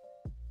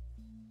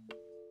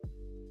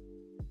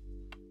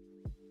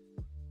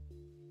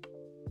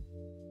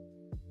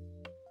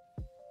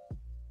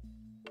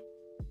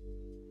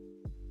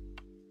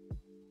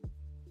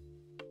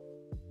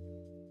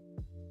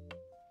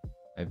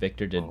 My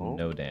Victor did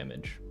no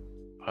damage.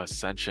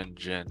 Ascension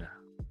Jin.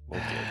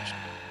 Voltage.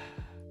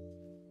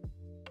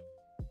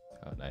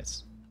 Oh,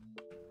 nice.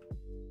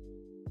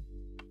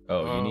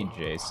 Oh, you need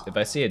Jace. If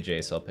I see a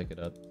Jace, I'll pick it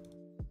up.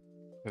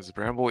 Is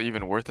Bramble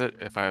even worth it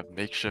if I have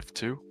makeshift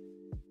too?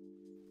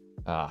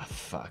 Ah,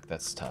 fuck,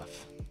 that's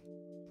tough.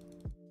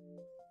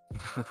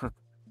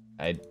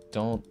 I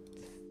don't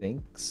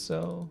think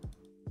so.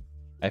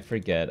 I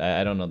forget.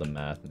 I don't know the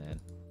math, man.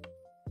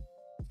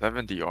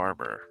 70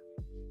 armor.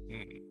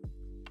 Hmm.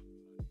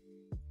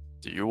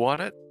 Do you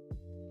want it?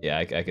 Yeah,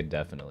 I could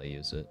definitely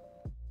use it.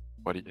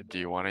 What do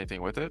you want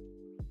anything with it?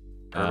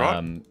 Urgot?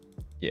 Um,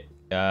 yeah.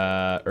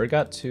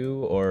 Urgot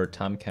 2 or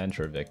Tom Kench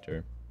or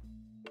Victor.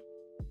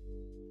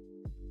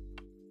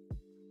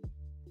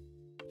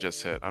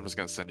 Just hit. I'm just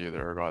gonna send you the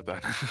Urgot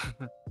then.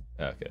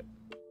 Okay.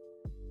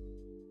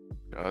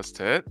 Just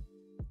hit.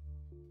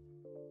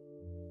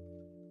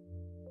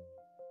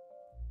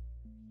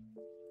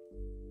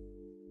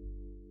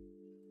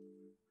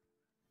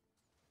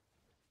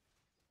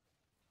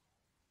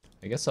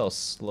 I guess I'll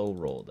slow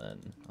roll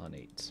then on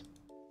 8.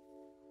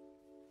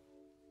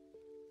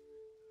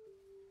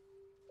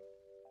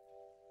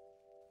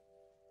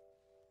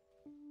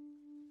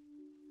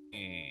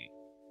 Hmm.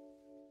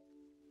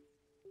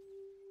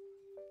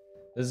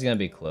 This is gonna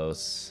be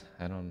close.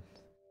 I don't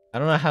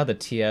know how the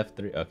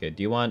TF3. Okay,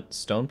 do you want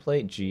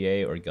Stoneplate,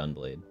 GA, or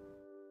Gunblade?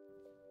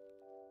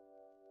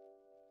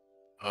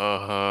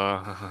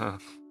 Uh,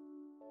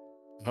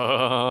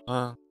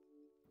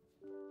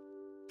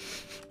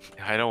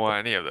 I don't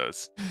want any of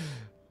those.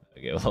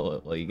 Okay,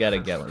 well, you gotta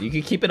get one. You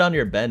could keep it on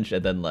your bench,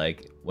 and then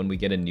like when we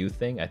get a new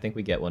thing, I think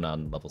we get one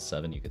on level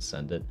 7. You could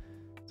send it.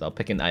 So I'll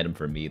pick an item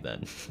for me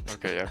then.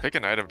 Okay, yeah, pick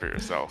an item for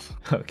yourself.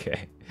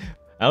 Okay.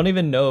 I don't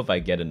even know if we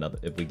get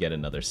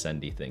another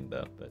sendy thing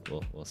though, but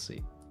we'll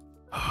see.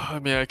 I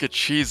mean, I could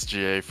cheese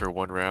GA for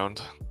 1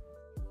 round,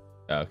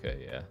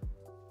 Okay, yeah.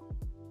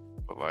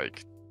 but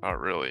like, not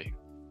really.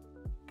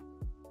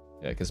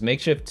 Yeah, because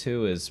Makeshift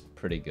 2 is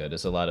pretty good.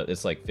 It's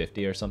like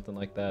 50 or something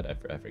like that. I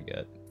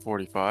forget.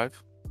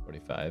 45?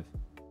 45.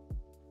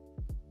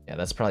 Yeah,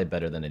 that's probably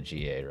better than a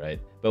GA,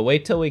 right? But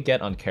wait till we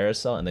get on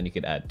Carousel, and then you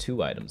could add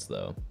 2 items,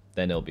 though.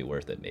 Then it'll be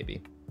worth it,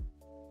 maybe.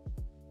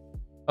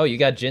 Oh, you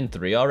got Jin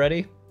 3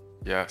 already?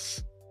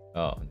 Yes.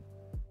 Oh,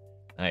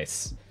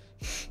 nice.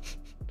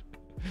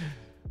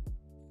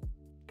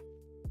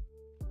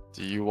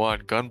 Do you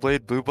want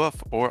Gunblade, Blue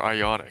Buff, or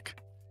Ionic?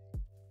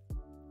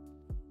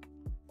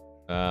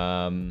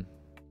 Gunblade,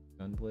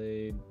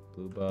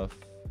 Blue Buff,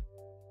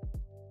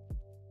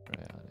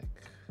 Ionic.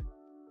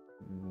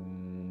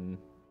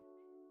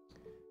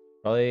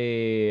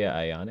 Probably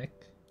Ionic.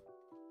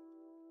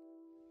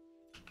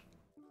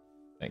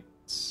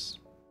 Thanks.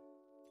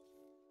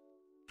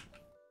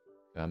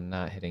 I'm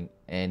not hitting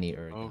any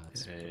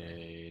Urgots.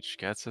 Okay,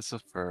 gets us a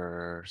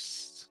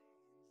first.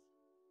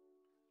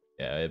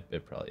 Yeah,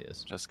 it probably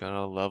is. Just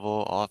gonna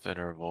level off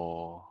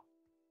interval.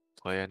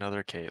 Play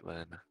another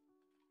Caitlyn.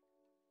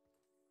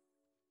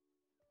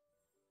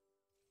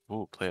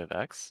 Ooh, play a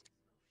Vex.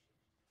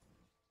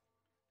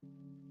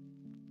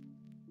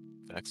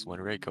 Vex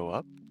win rate go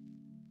up.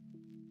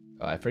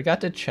 Oh, I forgot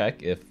to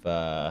check if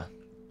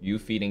you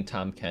feeding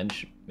Tom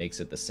Kench makes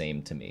it the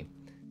same to me.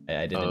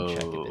 I didn't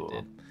check if it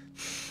did.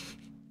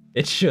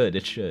 It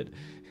should.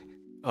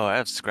 Oh, I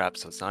have scrap,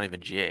 so it's not even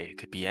GA. It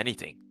could be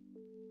anything.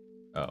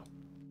 Oh.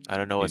 I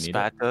don't know You what need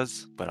spat it?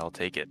 does, but I'll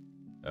take it.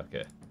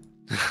 Okay.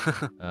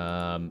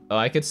 Oh,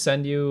 I could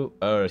send you,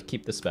 or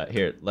keep the spat.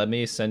 Here, let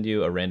me send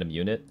you a random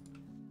unit.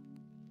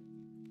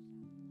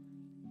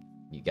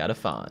 You got a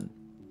fawn.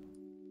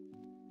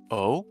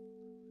 Oh?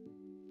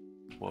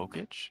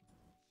 Wokage?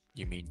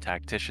 You mean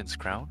Tactician's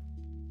Crown?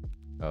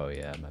 Oh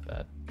yeah, my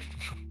bad.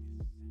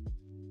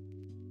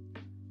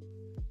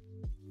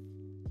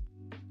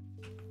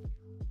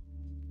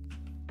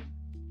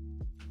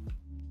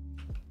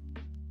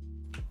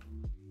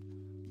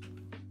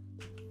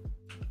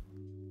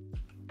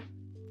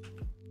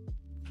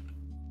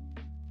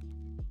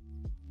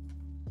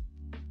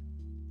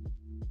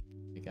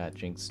 We got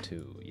Jinx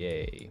 2,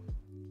 yay.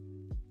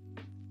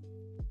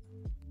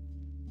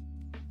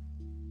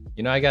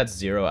 You know I got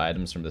 0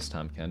 items from this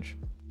Tom Kench.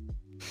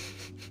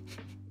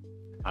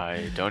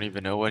 I don't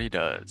even know what he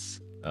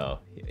does. Oh,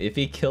 if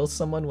he kills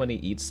someone when he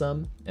eats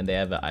them, and they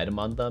have an item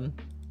on them,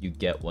 you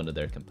get one of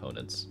their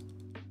components.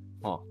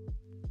 Huh.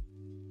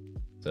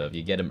 So if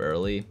you get him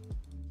early,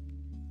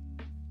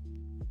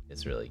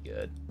 it's really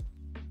good.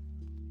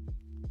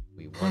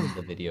 We won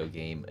the video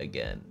game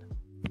again.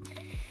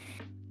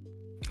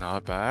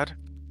 Not bad.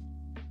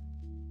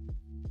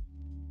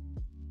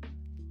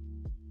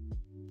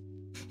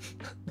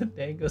 The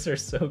dangos are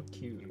so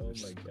cute. Oh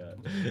my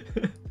god.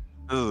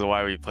 This is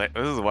why we play.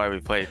 This is why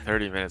we play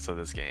 30 minutes of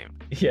this game.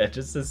 Yeah,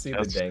 just to see the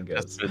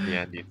dangos. Just for the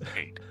ending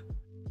screen.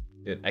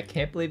 Dude, I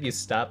can't believe you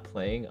stopped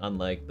playing on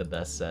like the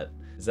best set.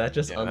 Is that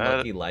just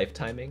unlucky life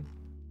timing?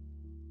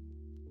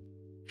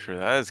 True,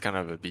 that is kind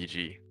of a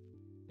BG.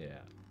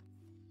 Yeah.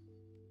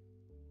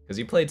 Because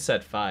you played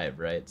set 5,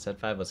 right? Set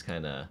 5 was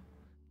kind of,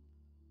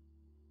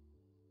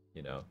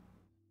 you know.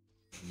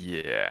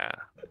 Yeah.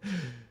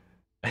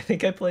 I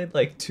think I played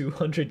like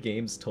 200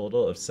 games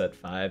total of set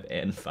 5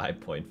 and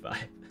 5.5.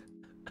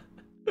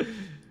 I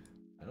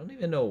don't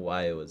even know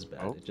why it was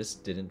bad. Oh. It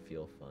just didn't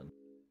feel fun.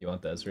 You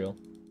want the Ezreal?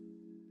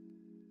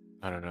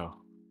 I don't know.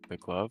 The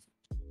glove?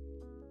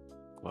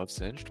 Glove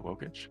singed?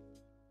 Wokage?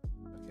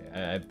 Okay, I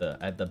have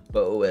the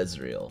bow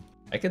Ezreal.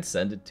 I could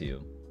send it to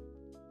you.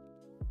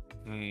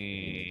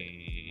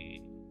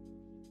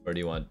 Or do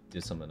you want to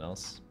do something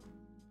else?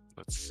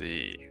 Let's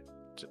see.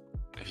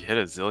 If you hit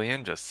a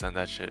zillion, just send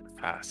that shit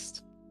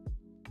fast.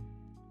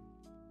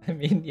 I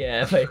mean,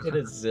 yeah, if I hit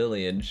a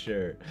zillion,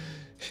 sure.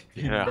 If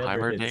you You hit a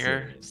never hit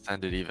Heimerdinger, zillion.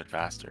 send it even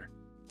faster.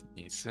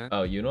 Decent.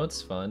 Oh, you know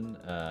what's fun?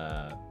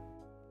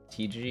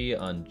 TG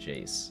on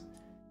Jace.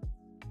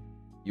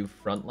 You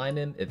frontline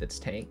him if it's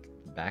tank,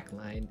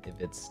 backline if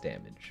it's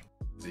damage.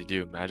 Does he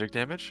do magic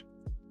damage?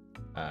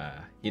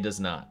 He does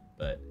not,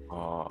 but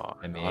Oh,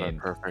 I not a mean,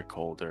 perfect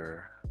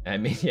holder.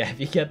 yeah, if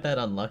you get that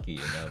unlucky,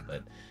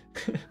 but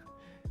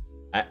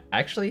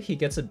actually he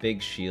gets a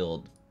big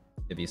shield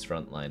if he's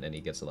frontline and he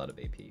gets a lot of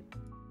AP.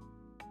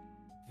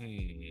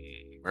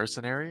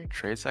 Mercenary?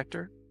 Trade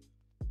sector?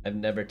 I've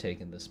never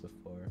taken this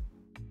before.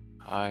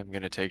 I'm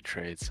gonna take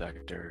trade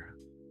sector.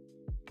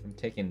 I'm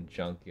taking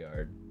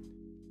junkyard.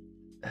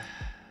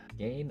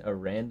 Gain a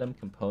random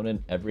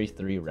component every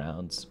 3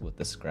 rounds with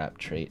the scrap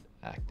trait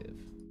active.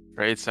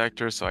 Trade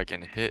sector so I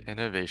can hit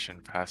innovation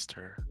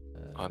faster.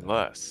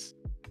 Unless.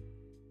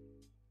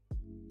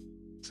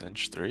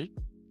 Cinch 3?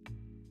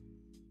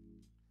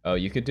 Oh,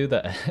 you could do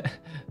the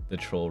the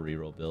troll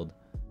reroll build.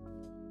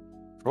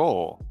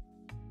 Troll.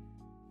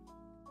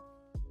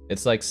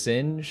 It's like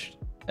Singe,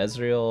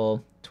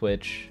 Ezreal,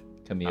 Twitch,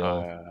 Camille.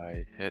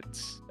 I hit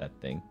that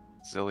thing.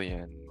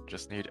 Zillion.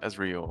 Just need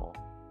Ezreal.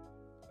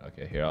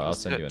 Okay, here I'll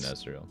send you an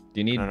Ezreal. Do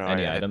you need No,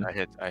 any I item?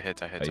 hit. Oh, you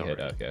hit.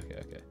 Already.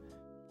 Okay.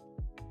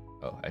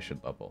 Oh, I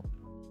should level.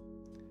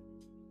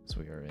 So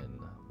we are in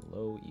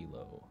low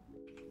elo.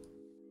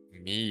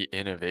 Me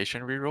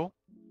innovation reroll?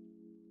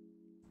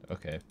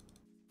 Okay.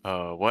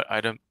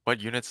 What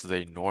units do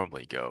they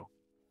normally go?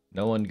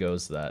 No one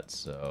goes that,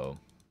 so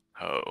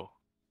Oh.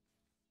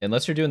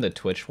 unless you're doing the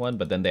Twitch one,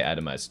 but then they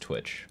itemize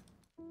Twitch.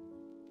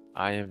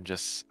 I am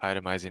just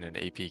itemizing an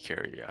AP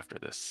carry after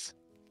this.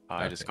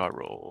 I just got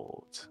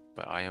rolled,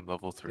 but I am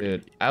level 3.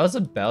 Dude, I was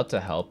about to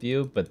help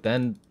you, but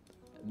then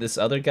this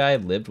other guy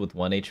lived with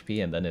 1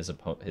 HP, and then his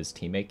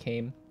teammate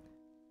came,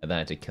 and then I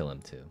had to kill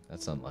him too.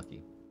 That's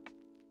unlucky.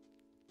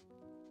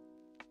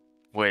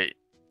 Wait,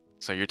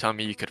 so you're telling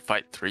me you could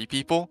fight 3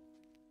 people?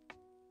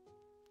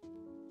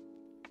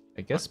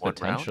 I guess One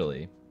potentially.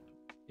 round?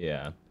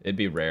 Yeah, it'd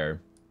be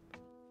rare.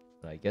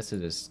 But I guess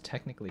it is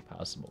technically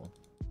possible.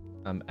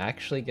 I'm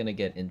actually gonna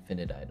get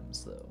infinite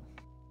items though.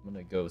 I'm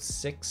gonna go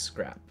 6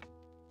 scrap.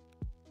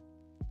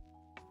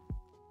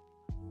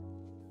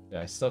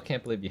 Yeah, I still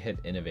can't believe you hit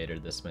Innovator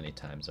this many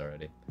times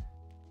already.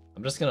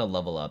 I'm just gonna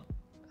level up.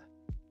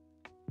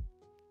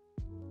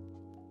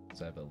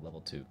 Because I have a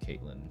level 2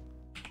 Caitlyn.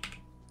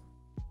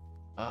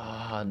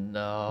 Ah,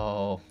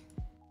 no.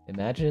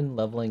 Imagine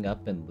leveling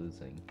up and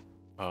losing.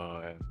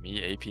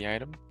 Me AP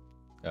item?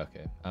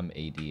 Okay, I'm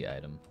AD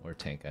item or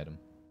tank item.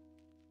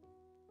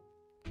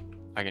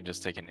 I can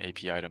just take an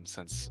AP item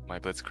since my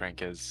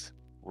Blitzcrank is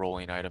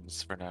rolling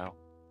items for now.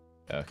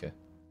 Okay.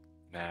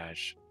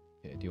 Nash.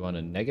 Okay, do you want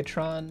a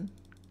Negatron,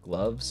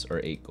 gloves, or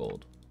 8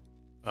 gold?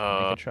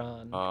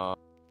 Negatron,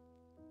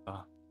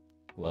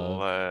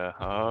 glove,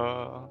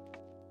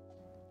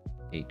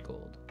 8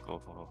 gold.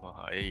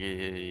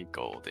 8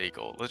 gold, 8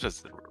 gold. Let's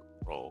just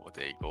roll with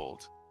 8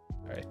 gold.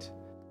 Alright.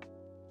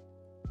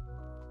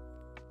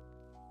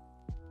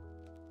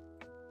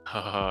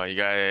 You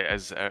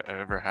guys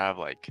ever have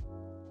like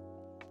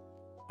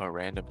a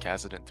random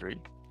Kassadin 3?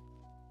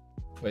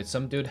 Wait,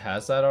 some dude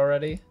has that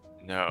already?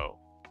 No,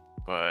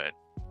 but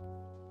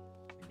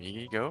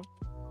me go?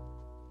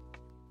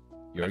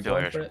 You're I feel like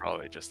I going for should it?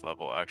 probably just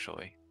level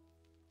actually.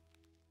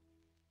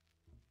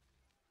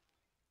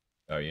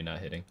 Oh, you're not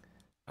hitting?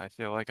 I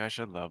feel like I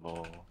should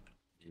level.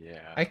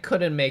 Yeah. I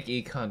couldn't make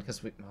econ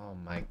because we... Oh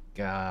my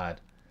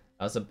god.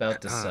 I was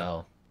about to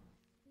sell.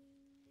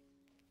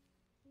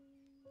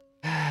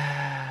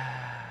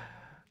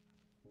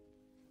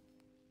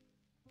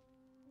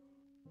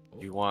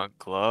 You want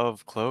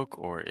glove, cloak,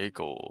 or 8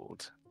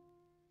 gold?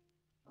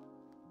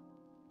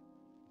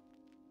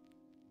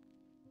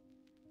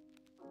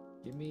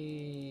 Give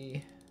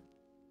me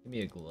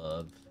a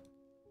glove.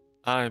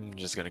 I'm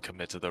just gonna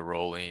commit to the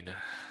rolling.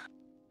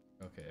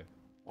 Okay.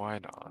 Why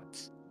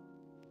not?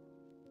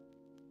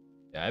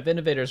 Yeah, I have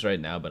innovators right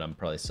now, but I'm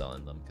probably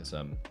selling them because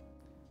I'm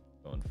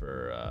going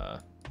for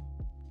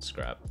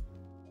scrap.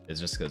 It's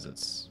just because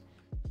it's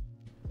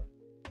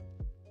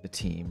the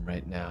team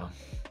right now.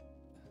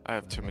 I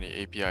have too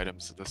many AP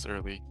items this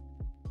early.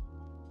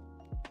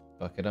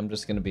 Fuck it, I'm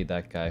just gonna be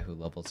that guy who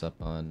levels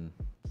up on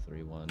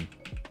 3-1.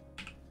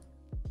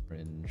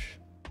 Fringe.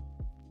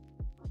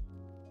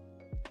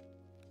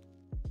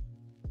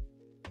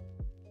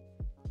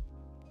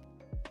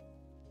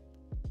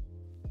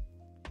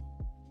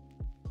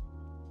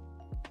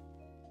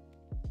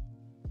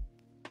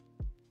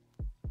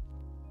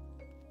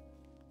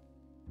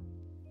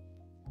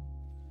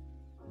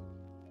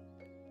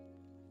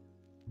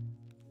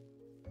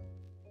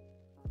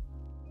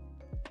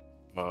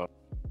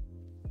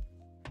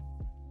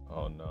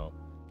 Oh no.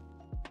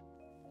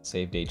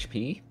 Saved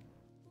HP?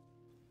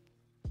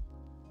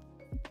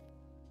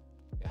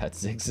 God,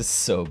 Ziggs is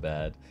so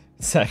bad.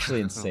 It's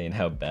actually insane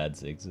how bad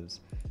Ziggs is.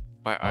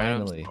 My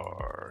Finally. items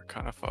are we're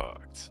kind of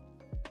fucked.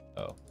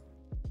 Oh.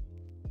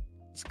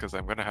 It's because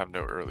I'm gonna have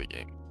no early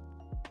game.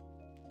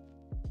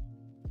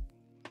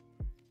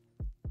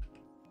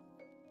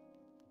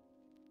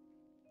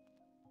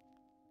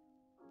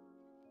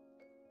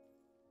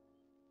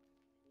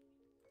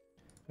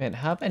 Man,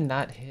 how have I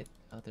not hit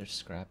other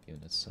scrap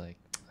units? Like,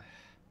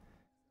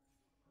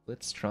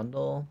 Blitz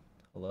Trundle?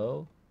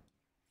 Hello?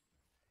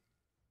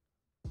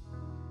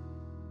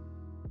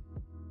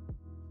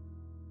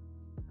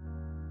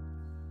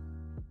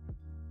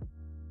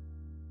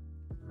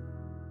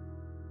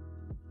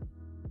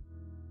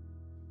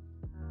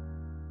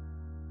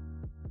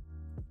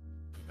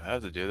 I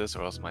have to do this,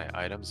 or else my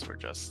items were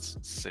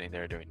just sitting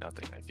there doing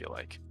nothing. I feel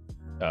like.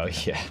 Oh,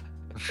 yeah.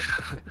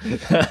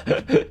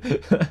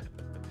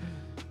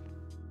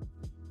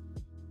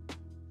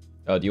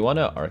 Oh, do you want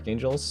to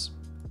Archangels?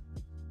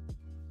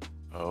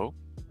 Oh,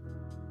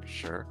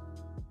 sure.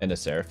 And a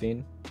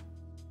Seraphine?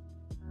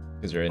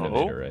 Because you're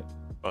Innovator, right?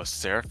 Oh,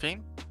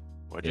 Seraphine?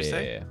 What'd you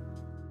say? Yeah.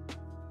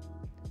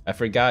 I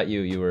forgot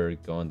you were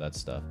going that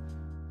stuff.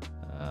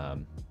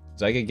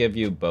 So I could give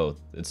you both.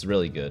 It's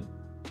really good.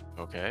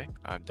 Okay,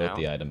 I'm Both down.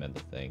 the item and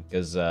the thing.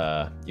 Because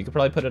you could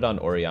probably put it on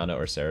Oriana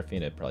or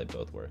Seraphine. It'd probably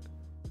both work.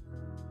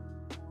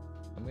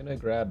 I'm going to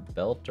grab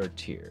Belt or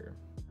Tier.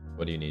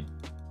 What do you need?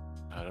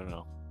 I don't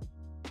know.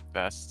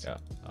 Best. Yeah,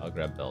 I'll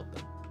grab Belt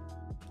then.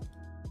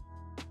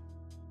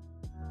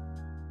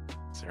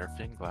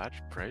 Seraphine, Glad,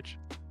 Prage.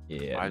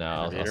 Yeah, Five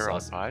no, Innovator on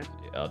 5.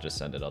 I'll just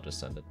send it. I'll just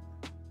send it.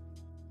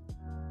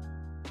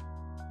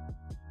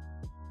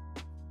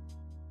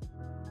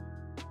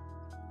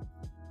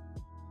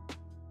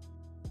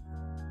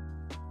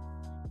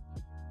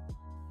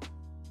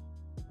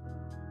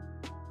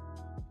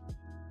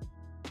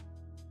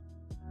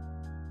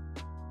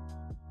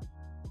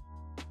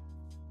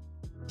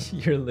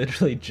 You're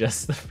literally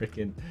just the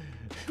freaking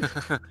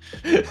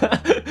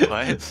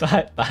What?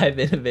 five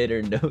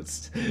Innovator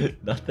notes,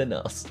 nothing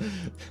else.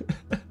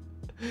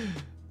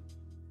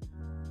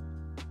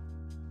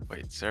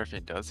 Wait,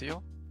 Seraphine does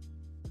heal?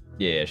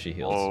 Yeah, she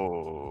heals.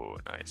 Oh,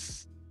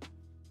 nice.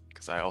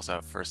 Because I also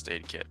have first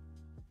aid kit.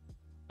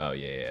 Oh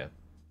yeah.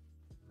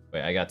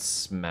 Wait, I got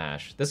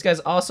smashed. This guy's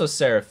also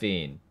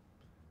Seraphine.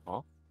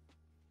 Oh.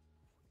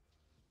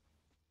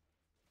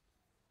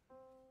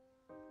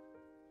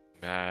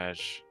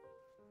 Mash.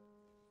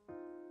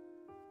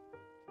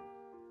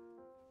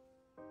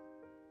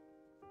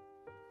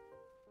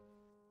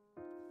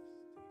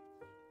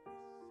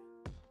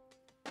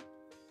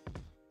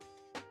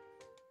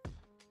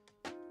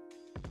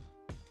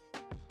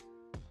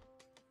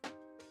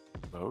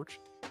 Moj.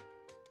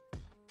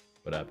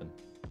 What happened?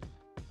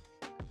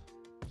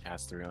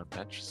 Cast 3 on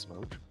bench.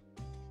 Smoke.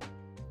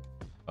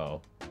 Oh.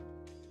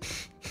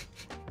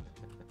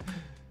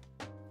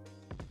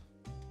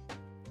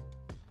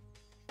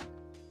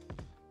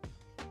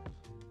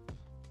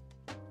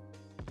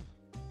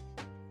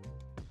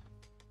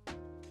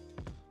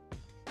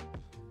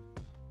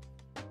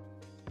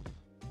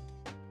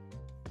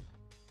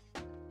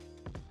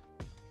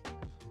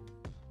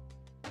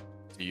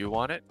 Do you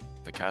want it?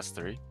 The cast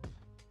 3?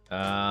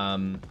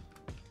 I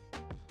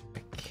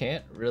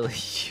can't really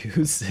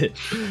use it.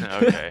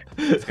 Okay.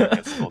 It's gonna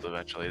get sold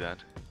eventually then.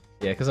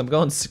 Yeah, because I'm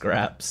going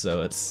scrap,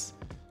 so it's.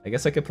 I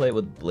guess I could play it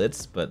with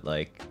Blitz, but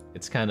like,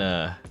 it's kind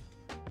of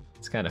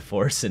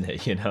forcing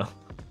it, you know.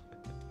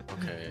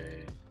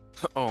 Okay.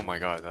 Oh my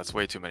god, that's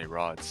way too many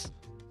rods.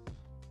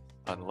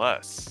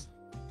 Unless.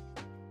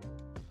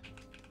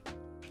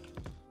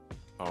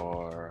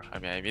 Or, I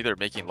mean, I'm either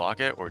making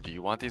locket, or do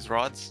you want these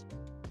rods?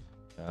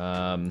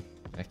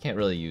 I can't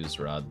really use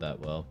Rod that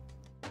well.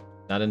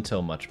 Not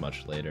until much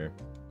later.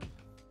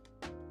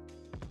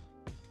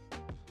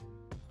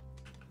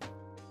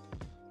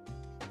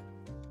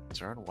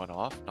 Turn 1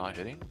 off, not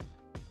hitting.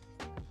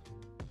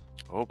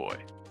 Oh boy.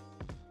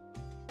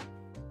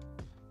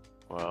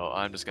 Well,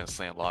 I'm just gonna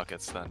slam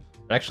lockets then.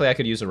 Actually, I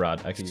could use a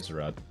Rod. Did you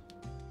slam it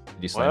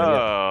yet?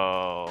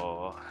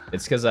 Whoa.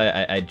 It's because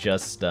I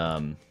just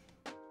I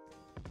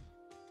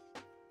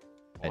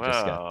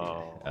just got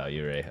Whoa. the. Oh,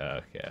 you're right. Oh,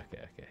 okay.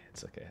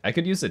 It's okay. I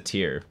could use a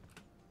Tier.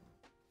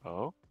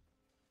 Oh?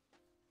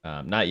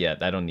 Not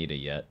yet. I don't need it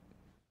yet.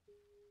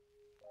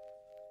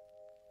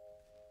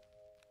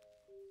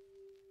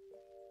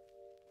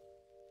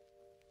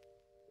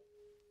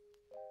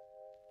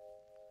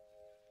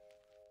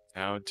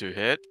 Down to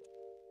hit.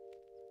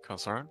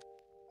 Concern?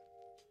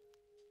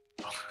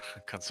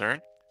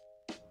 Concern?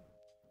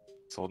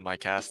 Sold my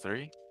cast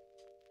 3.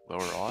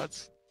 Lower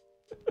odds.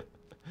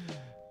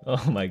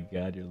 Oh my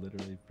god, you're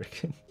literally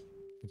freaking.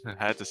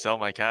 Had to sell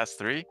my cast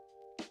 3.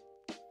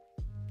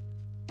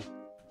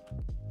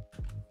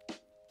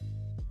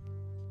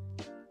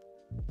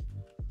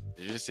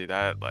 Did you see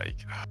that? Like,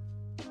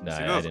 No,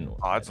 see I those didn't.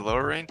 odds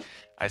lowering?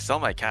 I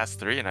sell my cast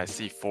 3 and I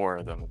see 4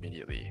 of them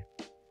immediately.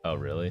 Oh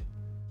really?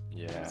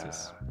 Yeah.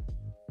 Jesus.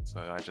 So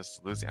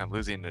I'm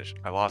losing.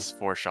 I lost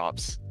 4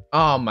 shops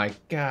Oh my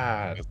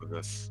god. because of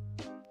this.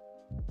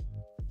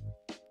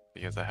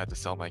 Because I had to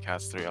sell my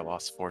cast 3, I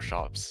lost 4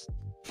 shops.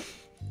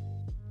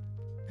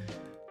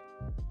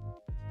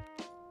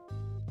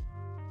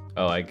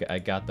 Oh, I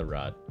got the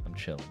rod. I'm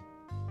chilling.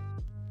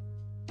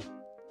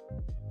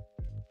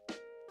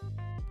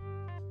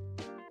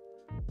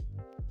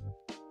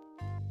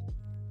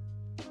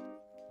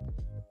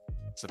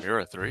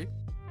 Samira 3?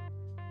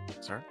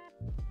 Sir?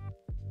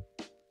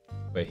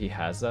 Wait, he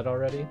has that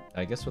already?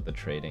 I guess with the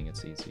trading,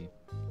 it's easy.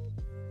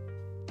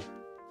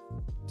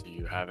 Do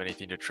you have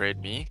anything to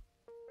trade me?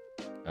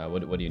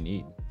 What do you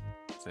need?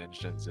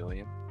 Singed and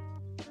Zillion?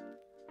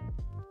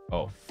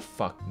 Oh,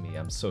 fuck me.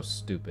 I'm so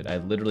stupid. I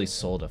literally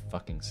sold a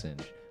fucking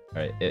Singe.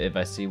 Alright, if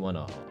I see one,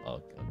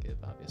 I'll give,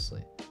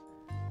 obviously.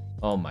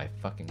 Oh my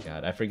fucking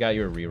god. I forgot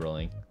you were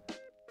rerolling.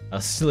 I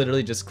was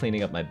literally just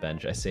cleaning up my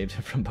bench. I saved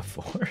it from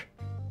before.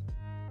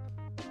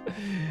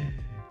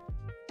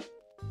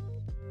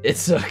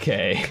 It's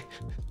okay.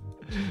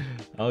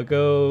 I'll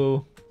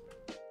go...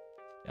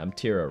 I'm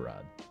Tira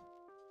Rod.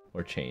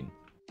 Or Chain.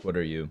 What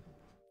are you?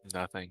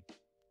 Nothing.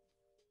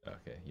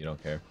 Okay, you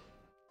don't care.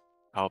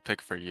 I'll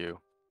pick for you,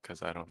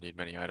 because I don't need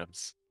many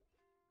items.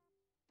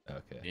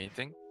 Okay.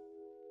 Anything?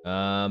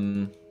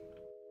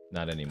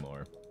 Not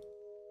anymore.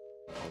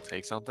 I'll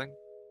take something?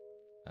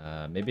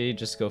 Maybe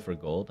just go for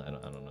gold? I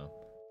don't know.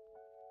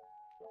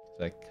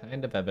 So I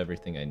kind of have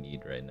everything I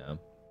need right now.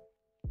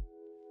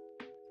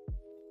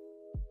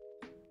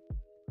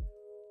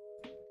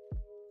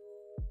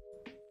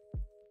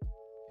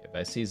 If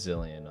I see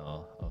Zillion,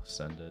 I'll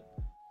send it.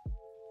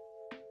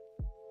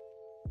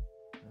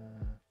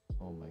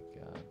 Oh my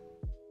god.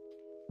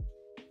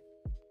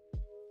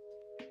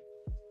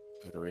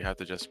 Do we have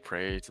to just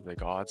pray to the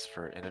gods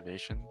for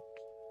innovation?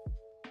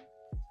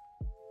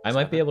 I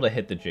might be able to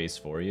hit the Jace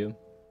for you.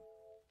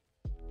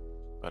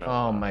 But,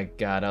 oh my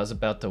god, I was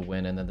about to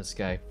win and then this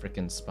guy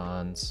freaking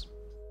spawns.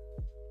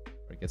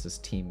 Or gets his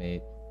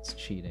teammate. It's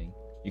cheating.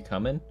 You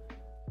coming?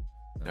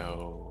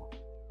 No.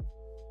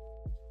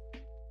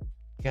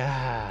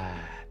 God.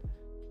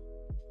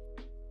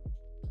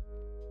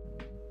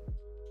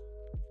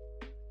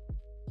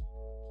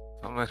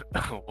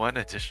 One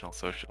additional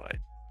socialite.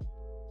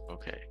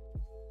 Okay.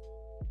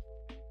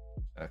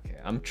 Okay,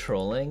 I'm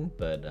trolling,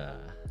 but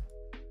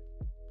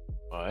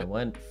I What?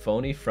 went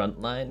phony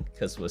frontline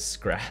because with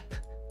scrap,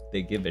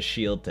 they give a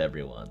shield to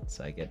everyone,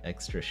 so I get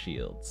extra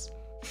shields.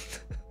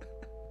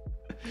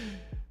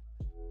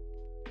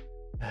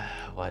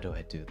 Why do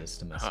I do this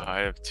to myself? I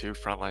have 2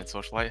 frontline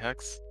socialite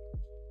hex.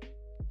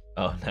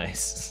 Oh,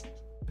 nice.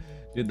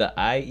 Dude, the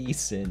IE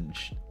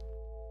singed.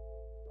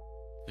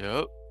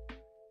 Yep.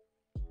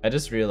 I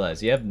just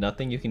realized you have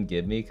nothing you can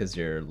give me because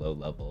you're low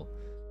level.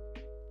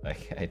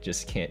 Like, I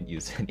just can't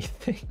use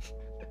anything.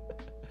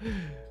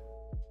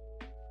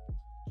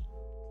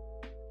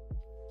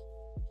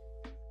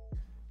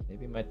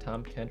 Maybe my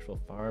Tom Kench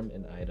will farm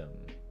an item.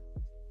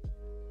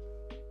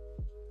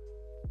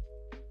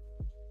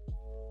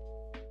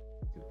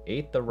 You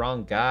ate the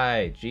wrong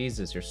guy.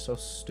 Jesus, you're so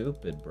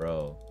stupid,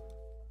 bro.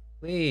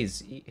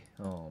 Please eat.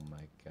 Oh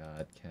my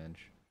god, Kench.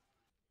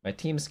 My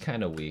team's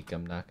kind of weak,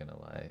 I'm not gonna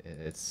lie.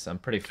 I'm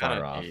pretty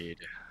far off.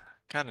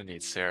 Kind of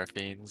need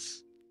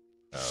Seraphines.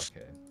 Oh,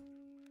 okay.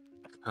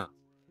 Huh.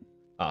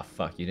 Ah,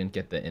 fuck, you didn't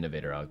get the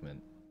Innovator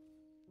Augment.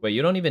 Wait,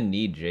 you don't even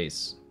need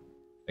Jace.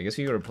 I guess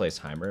you could replace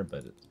Heimer,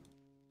 but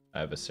I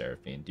have a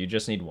Seraphine. Do you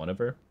just need one of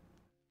her?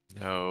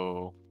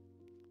 No.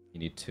 You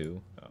need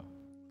 2? Oh.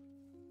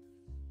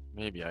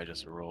 Maybe I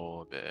just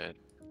roll a bit.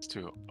 It's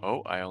 2.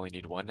 Oh, I only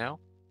need 1 now?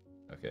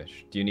 Okay.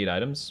 Do you need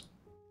items?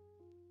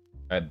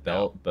 I have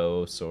belt,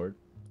 bow, sword.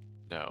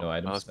 No. No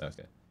items?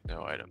 Okay.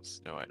 No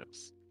items. No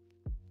items.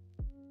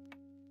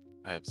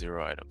 I have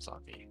 0 items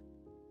on me.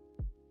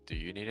 Do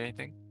you need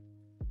anything?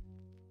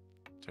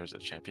 In terms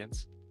of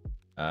champions?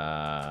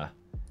 Tom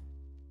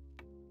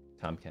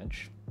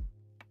Kench.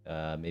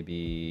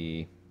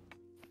 Maybe...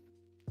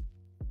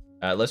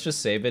 let's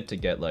just save it to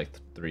get, like,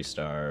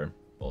 3-star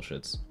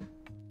bullshits.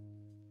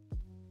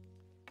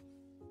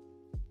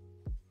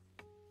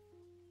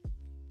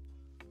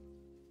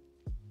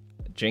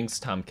 Jinx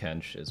Tom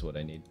Kench is what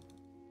I need.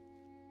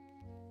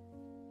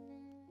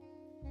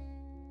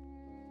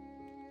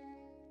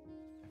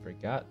 I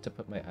forgot to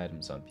put my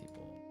items on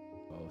people.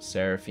 Oh,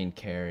 Seraphine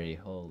carry.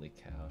 Holy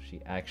cow,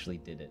 she actually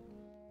did it.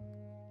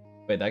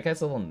 Wait, that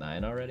guy's level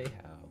 9 already?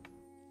 How?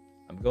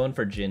 I'm going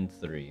for Jin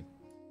 3.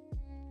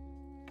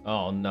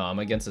 Oh no, I'm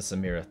against a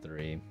Samira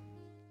 3.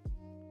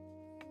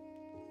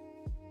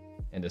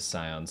 And a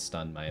Scion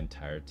stunned my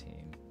entire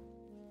team.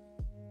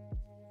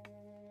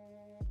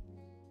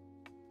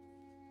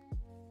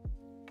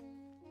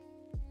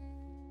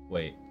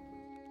 Wait,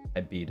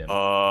 I beat him.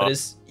 But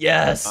it's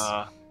yes.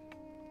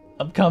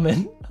 I'm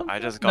coming. I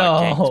just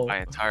got ganked by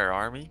entire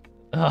army.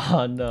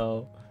 Oh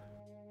no.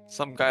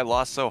 Some guy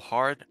lost so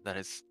hard that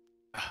his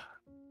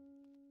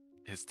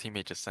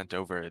teammate just sent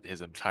over his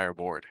entire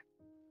board.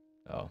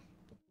 Oh.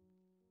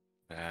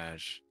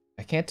 Ash.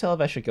 I can't tell if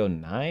I should go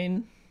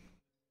 9.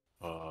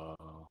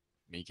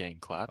 Me getting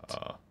clapped.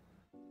 Oh,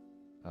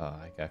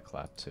 I got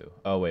clapped too.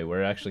 Oh wait,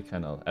 we're actually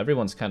kind of.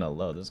 Everyone's kind of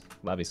low. This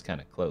lobby's kind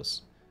of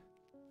close.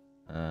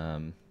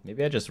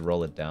 Maybe I just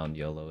roll it down,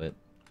 YOLO it.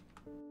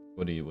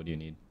 What do you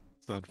need?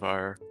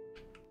 Sunfire.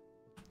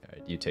 Alright,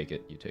 Alright, you take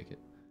it, you take it.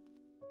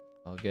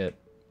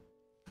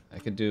 I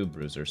could do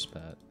Bruiser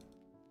Spat.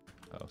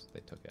 Oh, they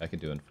took it. I could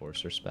do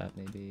Enforcer Spat,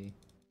 maybe.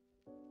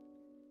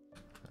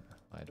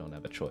 I don't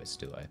have a choice,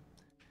 do I?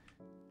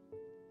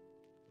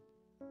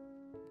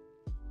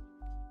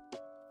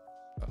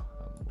 Oh,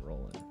 I'm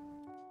rolling.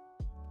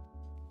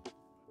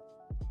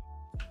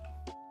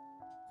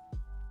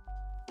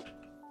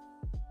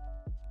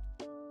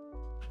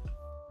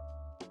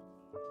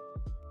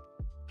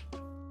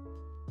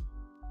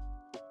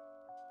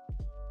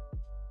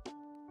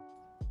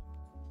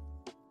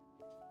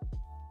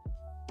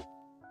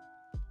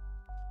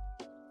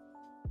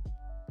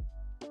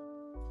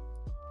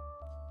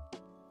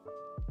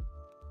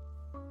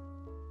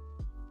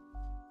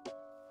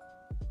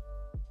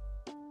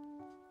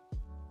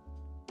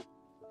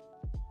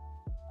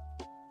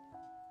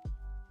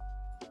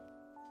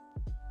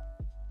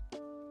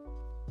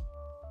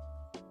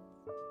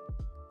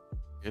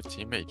 You have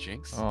teammate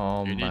Jinx?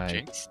 Oh You need my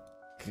Jinx?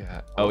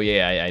 god. Oh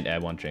yeah, I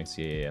want Jinx.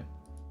 Yeah.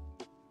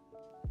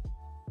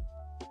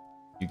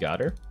 You got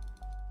her?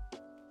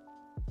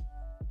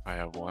 I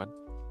have one.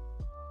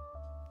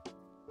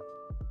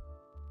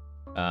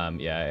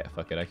 Yeah,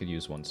 fuck it. I could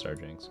use 1-star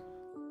Jinx.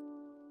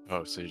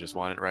 Oh, so you just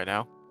want it right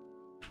now?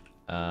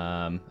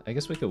 I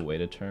guess we could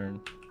wait a turn.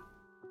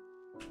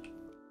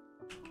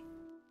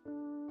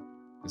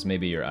 Because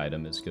maybe your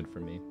item is good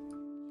for me.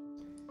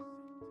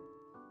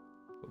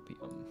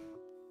 Opium.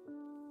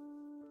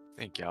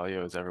 Think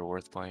Galio is ever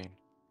worth playing?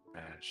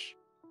 Smash.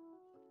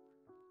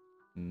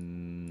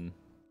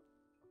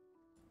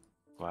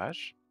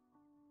 Flash?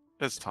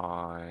 It's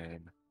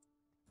time.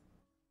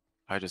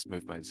 I just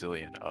moved my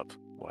Zillion up.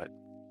 What?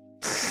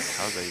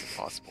 How is that even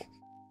possible?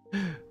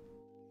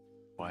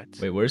 What?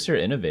 Wait, where's your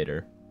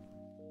innovator?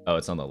 Oh,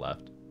 it's on the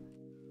left.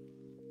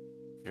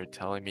 You're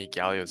telling me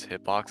Galio's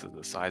hitbox is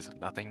the size of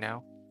nothing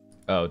now?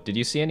 Oh, did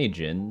you see any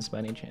Jins by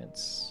any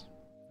chance?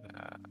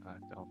 I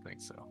don't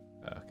think so.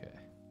 Okay.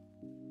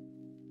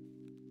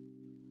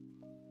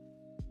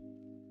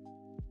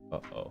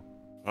 Uh-oh.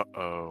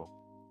 Uh-oh.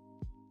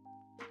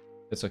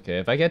 It's okay.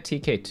 If I get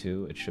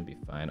TK2, it should be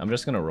fine. I'm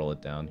just gonna roll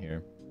it down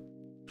here.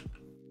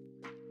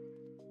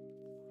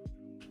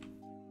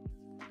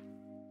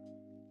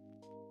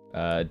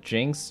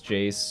 Jinx,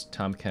 Jace,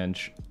 Tahm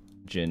Kench,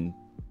 Jhin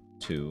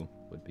 2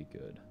 would be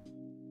good.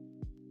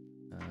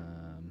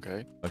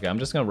 Okay. Okay, I'm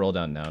just gonna roll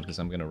down now because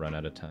I'm gonna run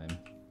out of time.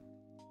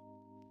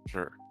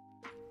 Sure.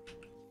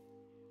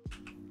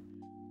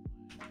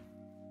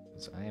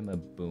 Because I am a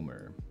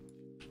boomer.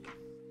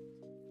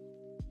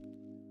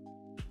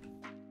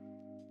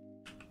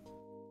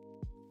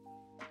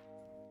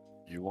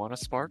 You want a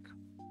spark?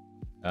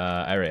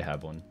 I already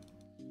have one.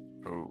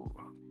 Oh.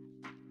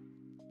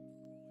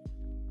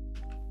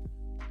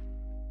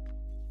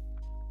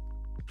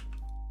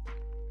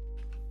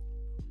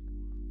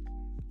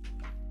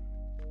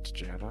 It's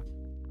Janna.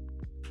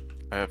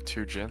 I have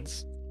 2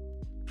 Jins.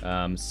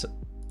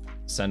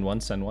 Send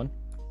one, send one.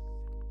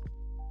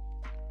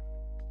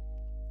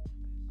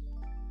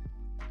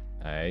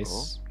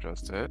 Nice. Oh,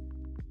 just it.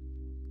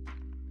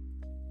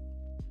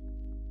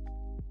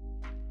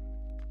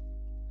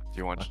 Do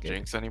you want Okay.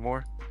 Jinx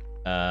anymore?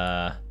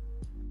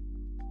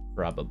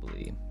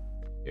 Probably.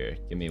 Here,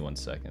 give me 1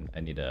 second. I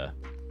need to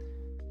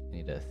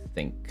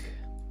think.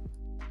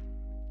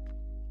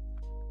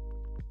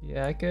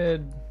 Yeah, I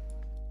could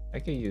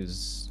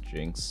use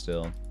Jinx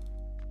still.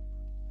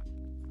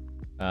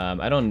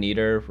 I don't need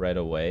her right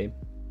away.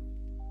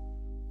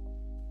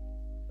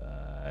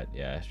 But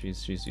yeah,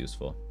 she's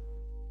useful.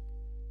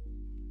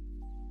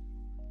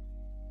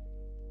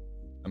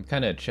 I'm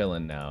kind of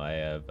chilling now.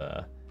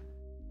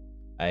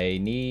 I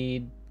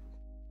need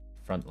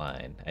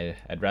frontline.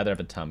 I'd rather have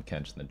a Tahm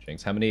Kench than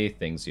Jinx. How many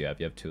things do you have?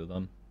 You have 2 of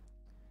them?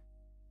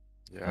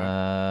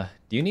 Yeah.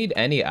 Do you need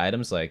any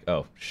items like,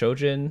 oh,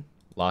 Shojin,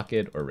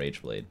 Locket, or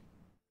Rageblade?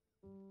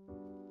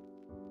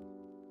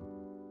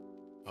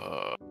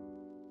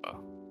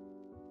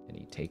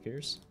 Any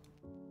takers?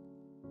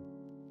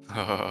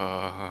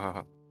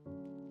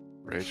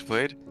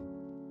 Rageblade?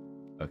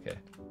 Okay.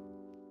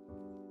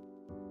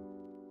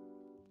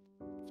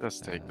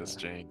 Just take this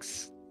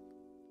Jinx.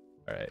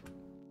 Alright.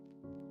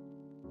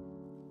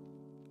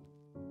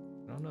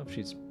 I don't know if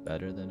she's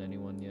better than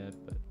anyone yet,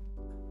 but...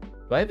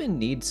 Do I even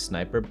need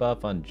sniper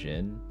buff on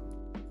Jhin?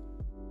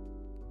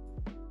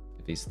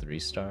 If he's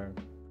 3-star?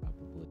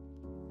 Probably.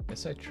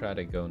 Guess I try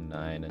to go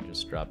 9 and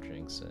just drop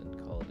Jinx and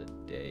call it a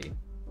day.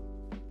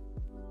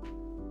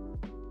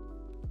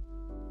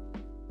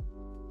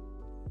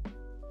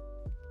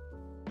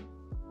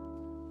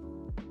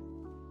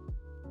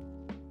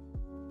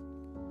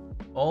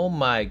 Oh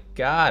my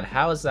god,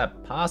 how is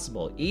that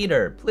possible?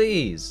 Eater,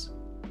 please!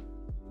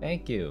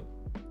 Thank you.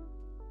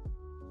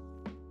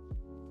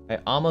 I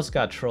almost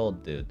got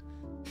trolled, dude.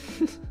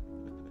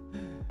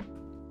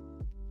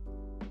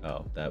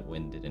 Oh, that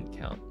win didn't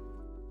count.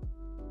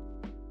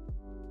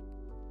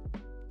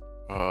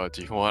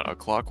 Do you want a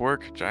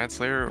Clockwork, Giant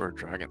Slayer, or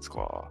Dragon's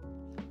Claw?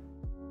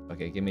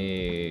 Okay, give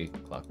me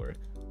Clockwork.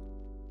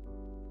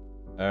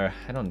 I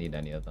don't need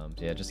any of them.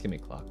 Yeah, just give me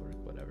Clockwork,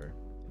 whatever.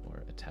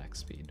 attack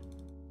speed.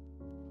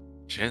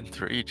 Gen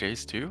 3,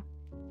 Jace 2?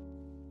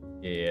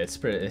 Yeah, it's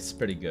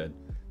pretty good.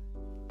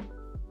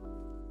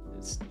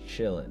 It's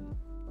chillin'.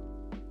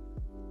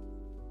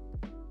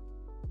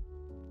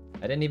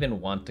 I didn't even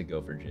want to go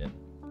for Jin,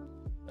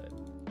 but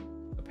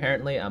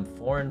apparently I'm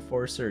 4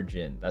 Enforcer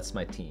Jin. That's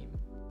my team.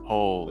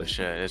 Holy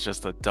shit, it's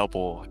just a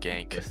double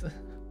gank.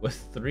 With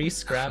 3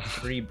 Scrap,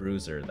 3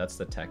 Bruiser. That's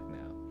the tech now.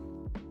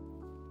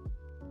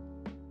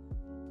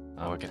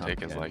 All I can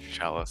take is like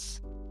Chalice.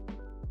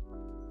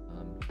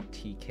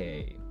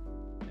 TK.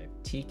 I have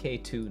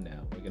TK2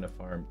 now. We're gonna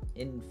farm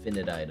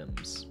infinite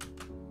items.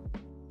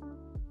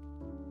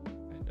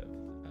 Kind of.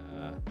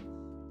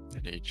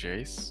 Any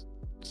Jace?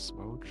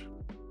 Smooch?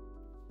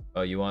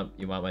 Oh, you want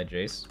my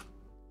Jace?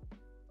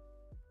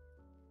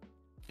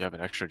 You have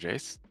an extra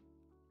Jace?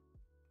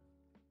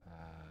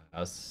 I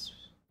was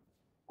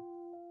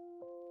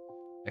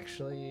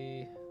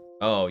actually.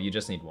 Oh, you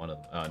just need one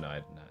of them. Oh no,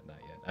 not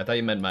yet. I thought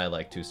you meant my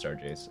like 2-star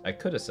Jace. I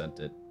could have sent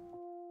it,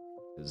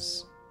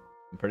 because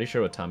I'm pretty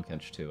sure with Tom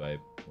Kench 2 I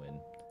win.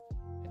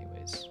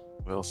 Anyways,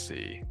 We'll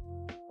see.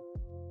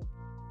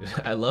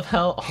 I love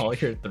how all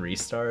your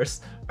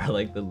 3-stars are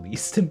like the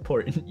least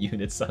important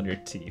units on your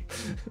team.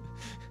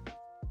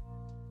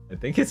 I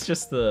think it's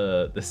just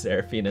the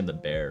Seraphine and the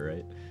Bear,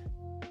 right?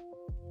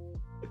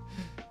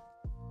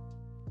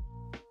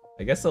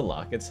 I guess the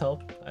Lockets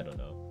help? I don't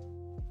know.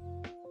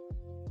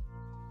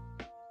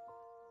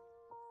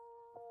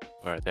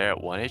 Alright, they're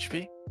at 1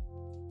 HP?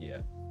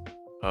 Yeah.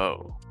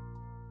 Oh.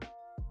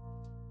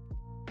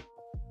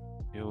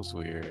 Feels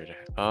weird.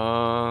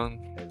 I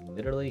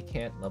literally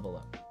can't level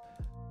up.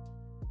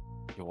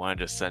 You want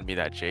to just send me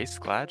that Jace,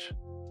 Cladge?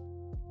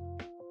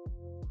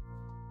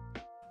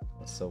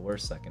 What's the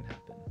worst that can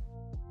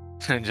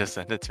happen? Just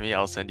send it to me,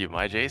 I'll send you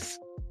my Jace.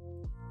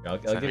 I'll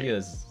give you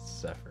a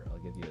Zephyr. I'll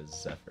give you a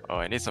Zephyr. Oh,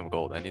 I need some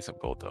gold. I need some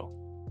gold though.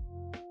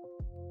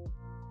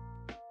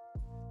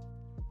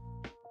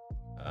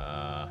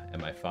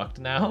 Am I fucked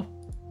now?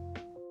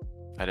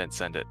 I didn't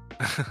send it.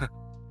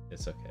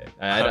 It's okay.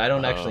 I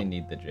don't actually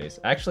need the Jace.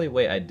 Actually,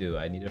 wait, I do.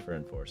 I need it for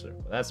Enforcer.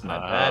 Well, that's my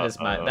that is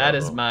my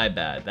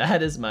bad.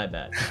 That is my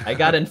bad. I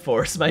got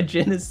Enforce. My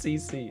Jin is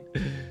CC.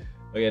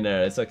 Okay,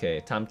 no, it's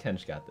okay. Tom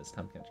Kench got this.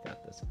 Tom Kench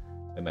got this.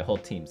 And my whole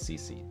team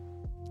CC.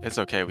 It's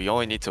okay. We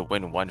only need to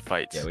win 1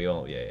 fight. Yeah, we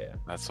all. Yeah.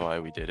 That's why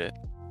we did it.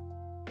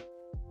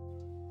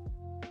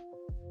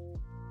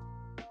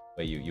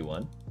 Wait, you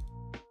won?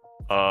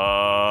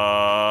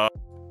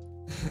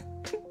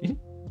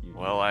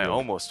 Well, I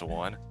almost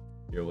won.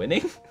 You're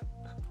winning?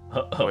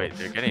 Uh-oh. Wait,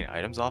 they're getting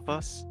items off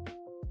us?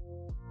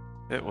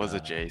 It was a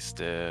J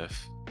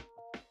stiff.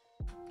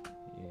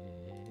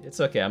 Yeah, it's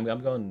okay. I'm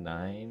going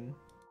 9.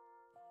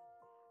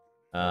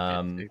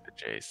 Okay, take the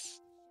Jace.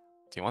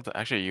 Do you want the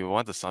actually you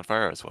want the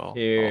Sunfire as well?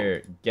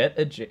 Here, get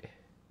a J.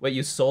 Wait,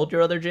 you sold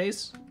your other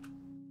Jace?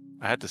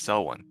 I had to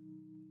sell one.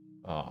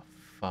 Oh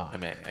fuck. I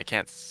mean, I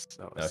can't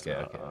sell.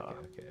 Okay.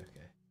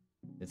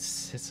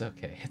 It's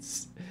okay.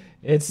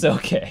 It's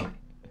okay.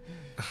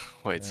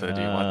 Wait, so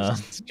do you want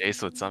this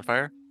Jace with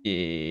Sunfire?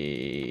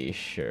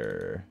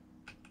 Sure.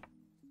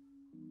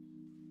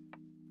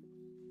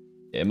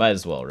 Yeah, might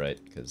as well, right?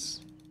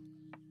 Because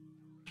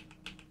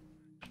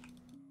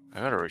I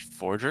got a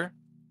Reforger.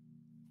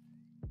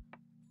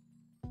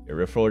 you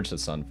reforge the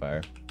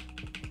Sunfire.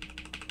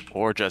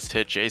 Or just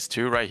hit Jace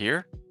 2 right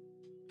here?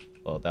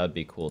 Well, that would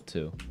be cool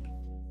too.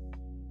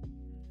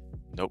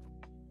 Nope.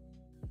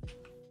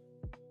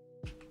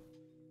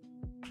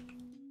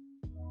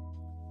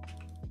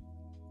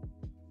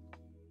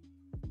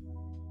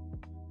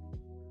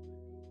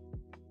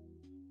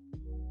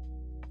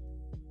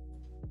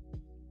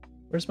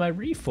 Where's my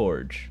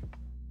reforge?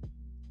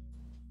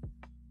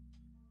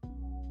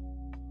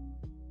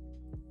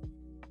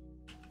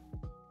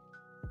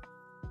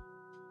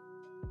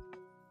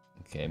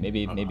 Okay,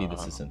 maybe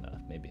this is enough.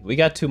 Maybe we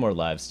got 2 more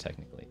lives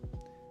technically.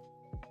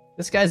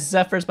 This guy's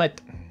Zephyr's my.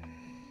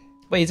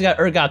 Wait, he's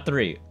got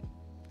 3.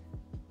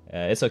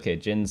 It's okay.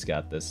 Jin's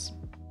got this.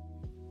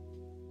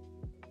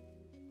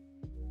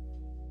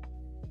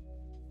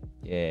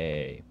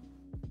 Yay.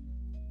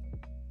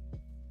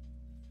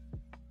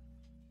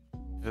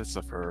 It's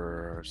the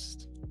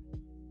first.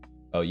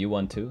 Oh, you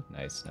won too?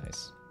 Nice.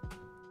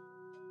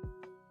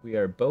 We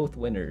are both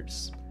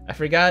winners. I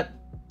forgot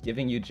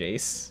giving you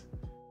Jace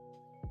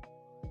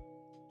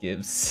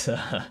gives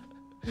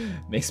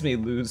makes me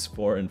lose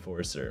 4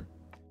 Enforcer.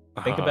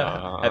 Think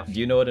about do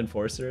you know what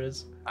Enforcer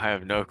is? I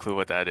have no clue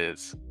what that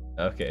is.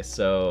 Okay,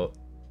 so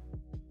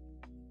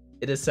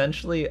it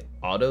essentially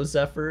auto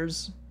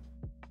Zephyrs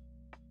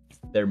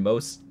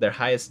their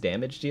highest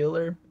damage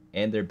dealer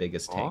and their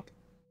biggest tank.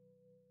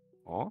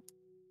 Oh.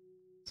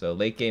 So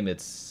late game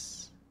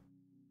it's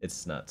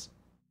nuts.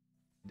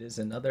 It is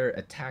another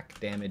attack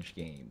damage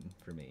game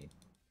for me.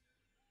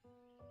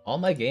 All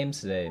my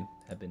games today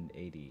have been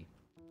 80.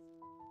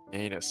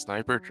 Gain a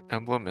sniper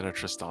emblem and a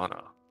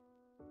Tristana.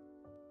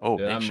 Oh,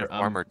 Dude, makeshift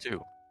armor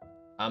too.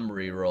 I'm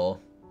reroll.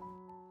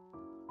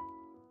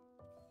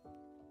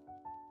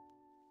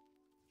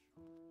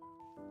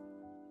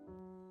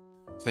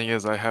 Thing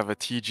is, I have a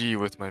TG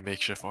with my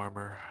makeshift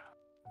armor.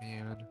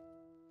 Man.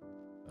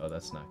 Oh,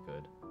 that's not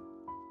good.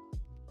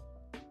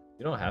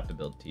 You don't have to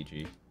build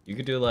TG. You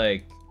could do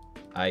like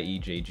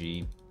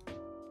IEJG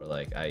or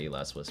like IE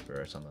Last Whisper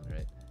or something,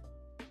 right?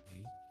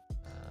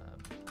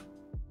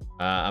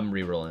 I'm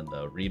rerolling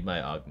though. Read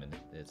my augment.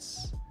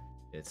 It's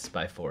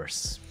by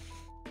force.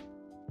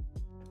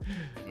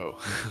 Oh.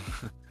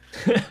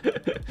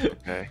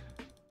 Okay.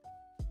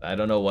 I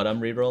don't know what I'm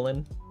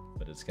rerolling,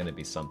 but it's gonna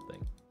be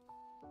something.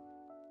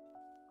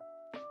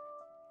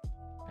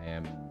 I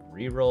am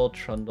reroll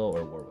Trundle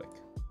or Warwick.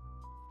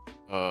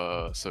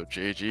 So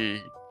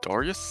JG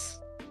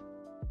Darius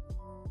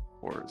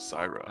or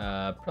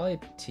Zyra? Probably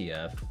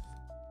TF.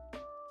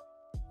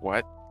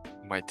 What?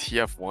 My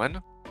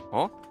TF1?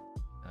 Huh?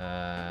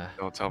 Uh,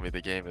 Don't tell me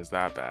the game is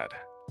that bad.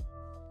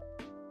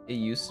 it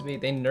used to be.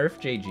 They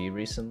nerfed JG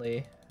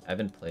recently. I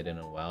haven't played it in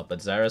a while, but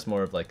Zyra's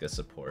more of like a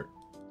support.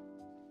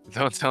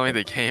 Don't tell me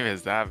the game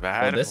is that Well,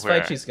 bad. this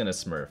fight she's gonna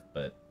smurf,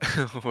 but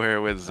where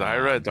with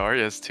Zyra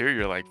Darius too,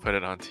 you're like put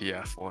it on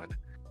TF1.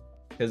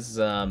 because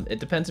it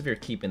depends if you're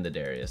keeping the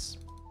Darius.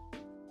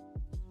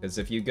 Because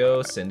if you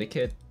go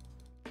Syndicate,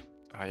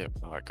 I am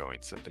not going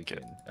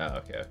Syndicate.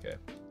 oh, okay.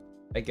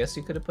 I guess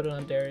you could have put it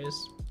on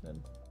Darius. Then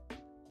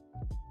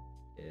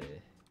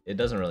it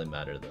doesn't really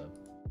matter though.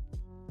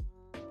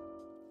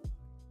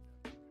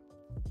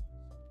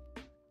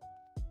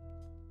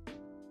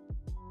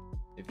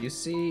 If you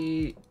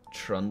see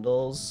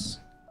Trundles,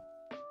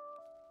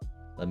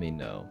 let me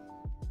know.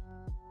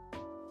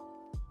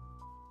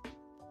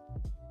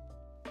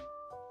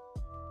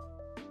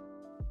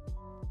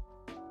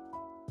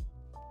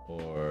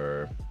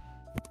 Or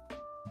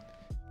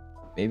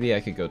maybe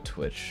I could go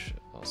Twitch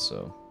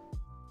also.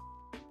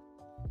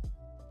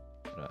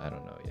 I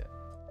don't know yet.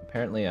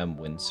 Apparently I'm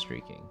win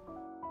streaking.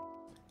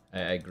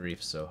 I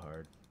grief so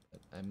hard.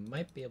 But I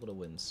might be able to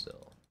win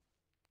still.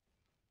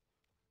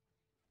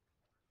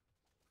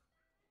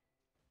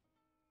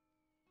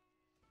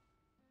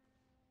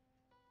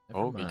 Never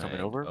Oh, me coming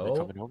mind. over? Me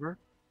coming over?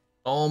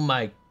 Oh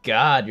my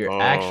god,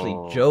 you're actually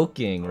Oh.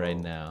 joking right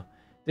now.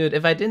 Dude,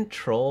 if I didn't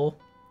troll,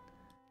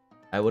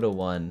 I would have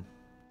won.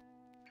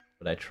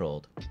 But I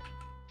trolled.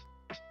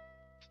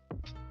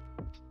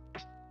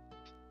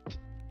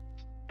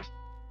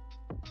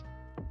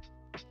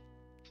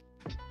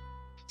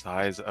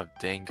 Size of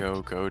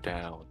Dango go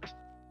down.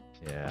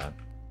 Yeah.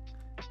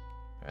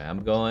 Alright,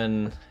 I'm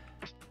going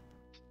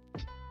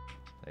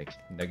like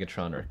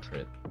Negatron or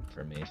Crit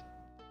for me.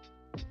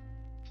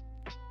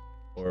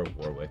 Or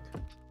Warwick.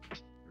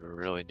 You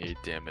really need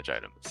damage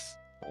items.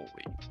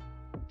 Holy.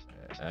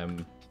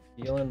 I'm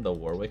feeling the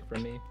Warwick for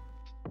me.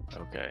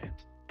 Okay.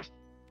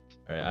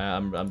 Alright,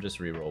 I'm just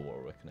reroll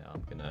Warwick now.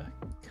 I'm gonna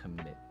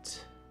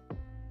commit.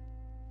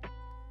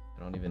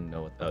 I don't even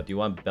know what. Oh, do you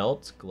want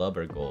belt, glove,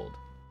 or gold?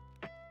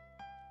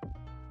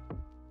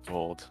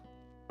 Gold.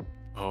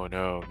 Oh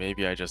no,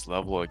 maybe I just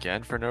level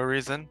again for no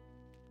reason?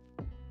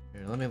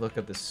 Here, let me look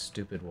up this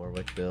stupid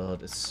Warwick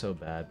build. It's so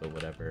bad, but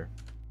whatever.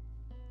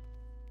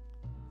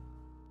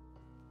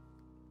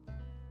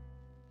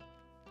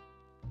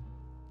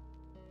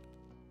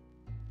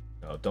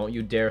 Oh, don't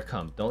you dare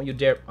come. Don't you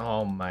dare.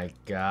 Oh my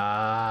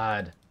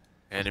god.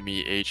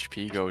 Enemy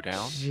HP go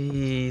down?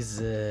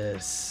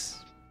 Jesus.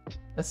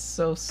 That's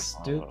so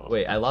stupid. Oh.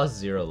 Wait, I lost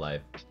 0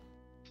 life.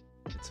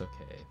 It's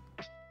okay.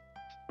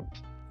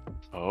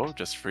 Oh,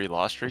 just free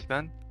loss streak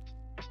then?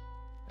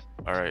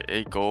 Alright,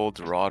 8 gold,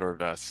 rod or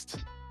vest.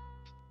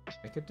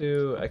 I could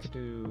do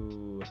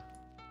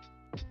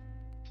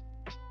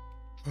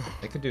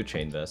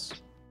chain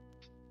vest.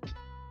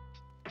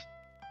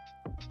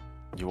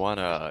 You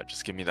wanna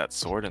just give me that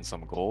sword and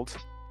some gold?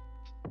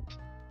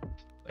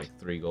 Like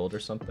 3 gold or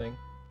something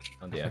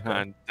on the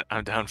echo.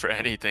 I'm down for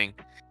anything.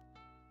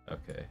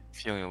 Okay.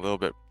 Feeling a little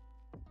bit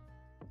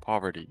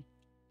poverty.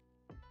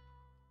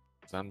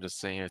 So I'm just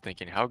sitting here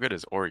thinking, how good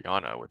is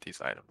Oriana with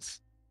these items?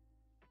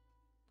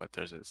 But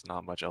there's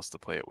not much else to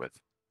play it with.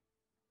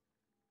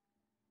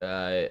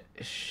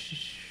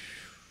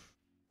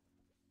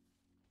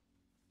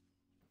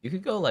 You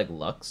could go like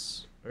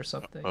Lux or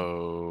something.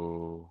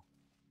 Oh.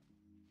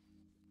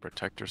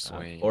 Protector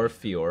Swain. Or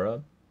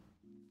Fiora.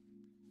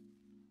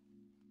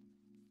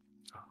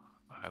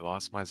 I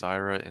lost my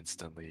Zyra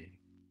instantly.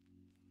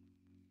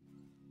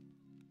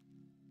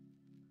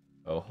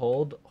 Oh,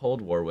 hold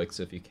Warwicks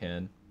if you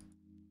can.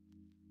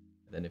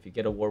 And then if you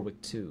get a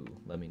Warwick 2,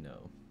 let me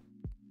know.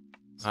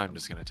 I'm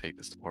just gonna take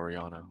this to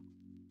Oriana.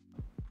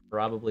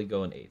 Probably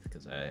go in 8th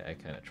because I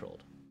kind of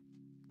trolled.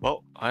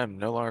 Well, I am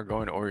no longer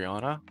going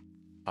Oriana.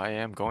 I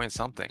am going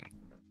something.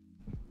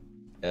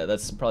 Yeah,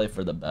 that's probably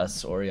for the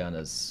best.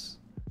 Oriana's...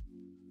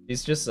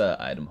 He's just an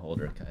item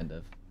holder, kind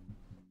of.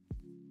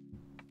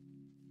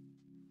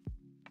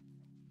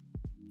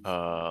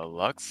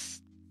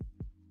 Lux?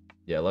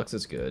 Yeah, Lux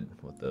is good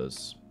with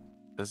those.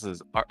 This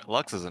is...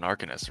 Lux is an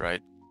Arcanist,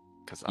 right?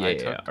 Because Yeah, I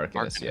yeah, took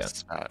Arcanist, yeah.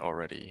 spat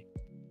already.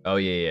 Oh,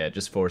 yeah,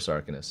 just force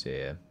Arcanist,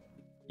 yeah.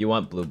 You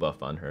want blue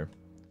buff on her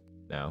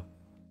now.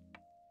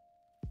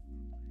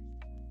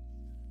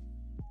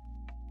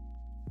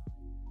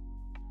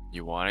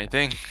 You want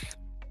anything?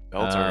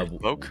 Belt or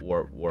cloak?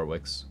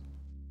 Warwick's.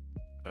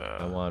 I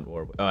Uh, want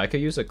Warwick. Oh, I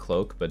could use a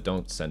cloak, but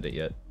don't send it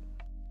yet.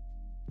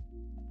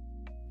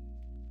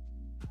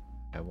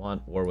 I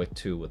want Warwick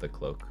 2 with a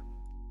cloak.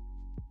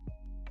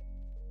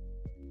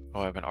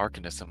 oh, I have an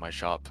Arcanist in my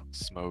shop.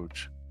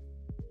 Smoge.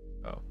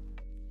 Oh.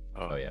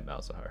 Oh, Oh yeah,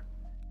 Malzahar.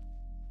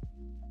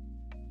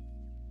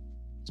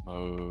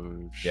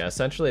 Smoge. Yeah,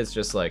 essentially it's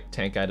just like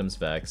tank items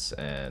Vex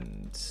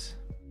and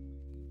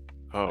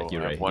Oh, like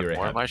I have one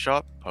more in my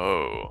shop?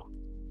 Oh.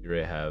 you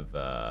already have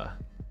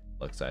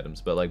Lux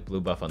items, but like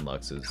blue buff on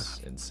Lux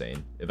is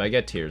insane. If I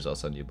get tiers, I'll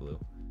send you blue.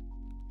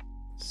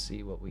 Let's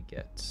see what we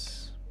get.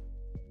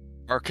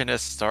 Arcanists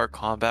start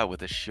combat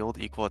with a shield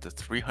equal to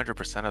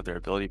 300% of their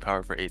ability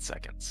power for 8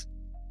 seconds.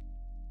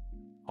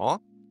 Huh?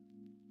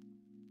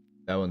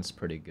 That one's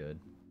pretty good.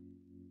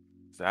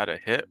 Is that a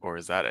hit or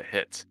is that a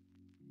hit?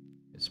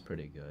 It's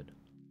pretty good.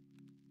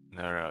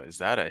 No, no, no. Is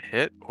that a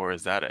hit or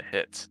is that a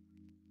hit?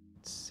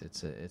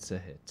 It's a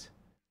hit.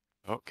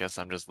 Oh, guess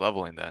I'm just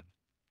leveling then.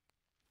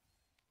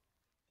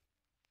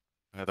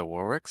 The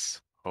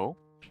Warwicks? Oh?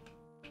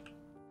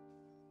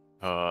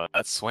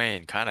 That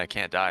Swain kinda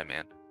can't die,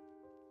 man.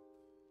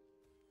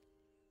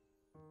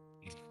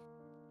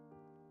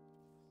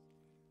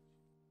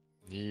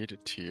 Need a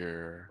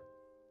tier.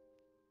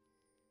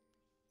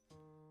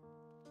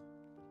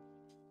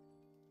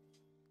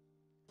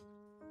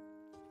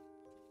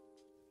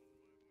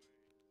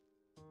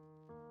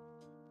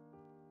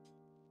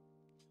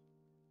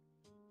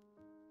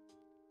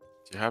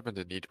 Do you happen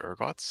to need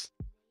Urgots?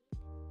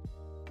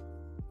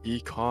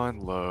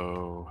 Econ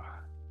low.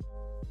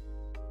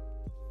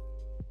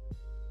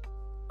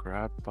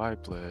 Grabbed by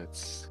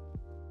Blitz.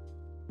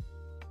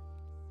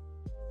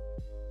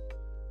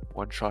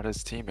 One shot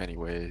his team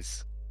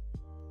anyways.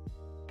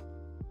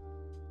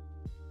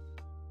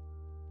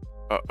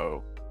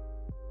 Uh-oh.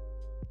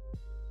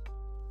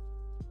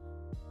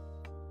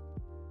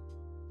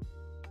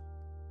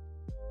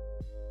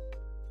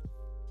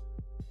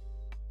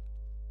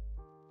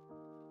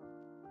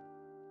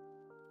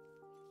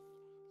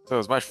 So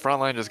is my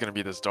front line just gonna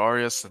be this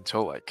Darius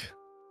until like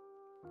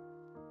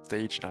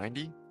stage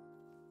 90?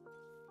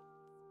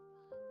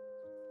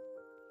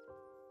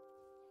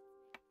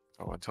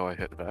 Oh, until I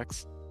hit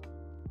Vex.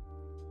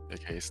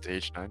 Okay,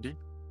 stage 90.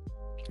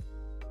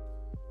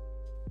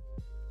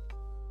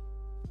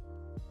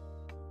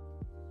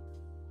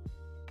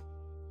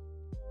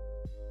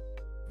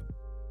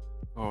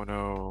 Oh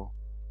no.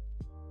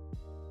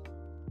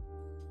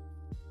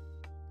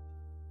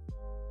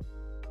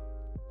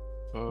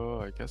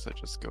 I guess I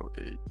just go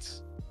 8.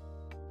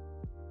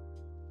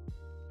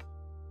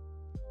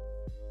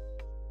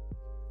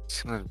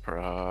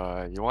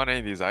 Bruh, you want any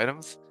of these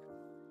items?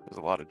 There's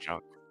a lot of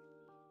junk.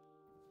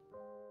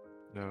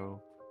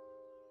 No.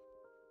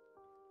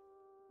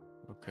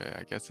 Okay,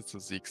 I guess it's a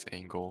Zeke's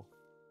angle.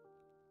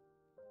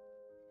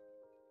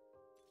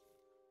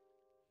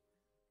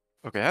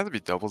 Okay, it has to be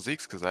double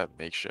Zeke's because I have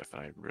makeshift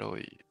and I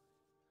really...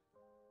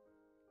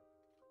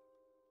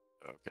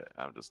 Okay,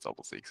 I'm just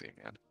double Zeke'ing,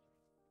 man.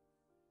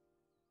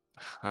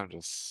 I'm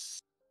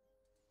just...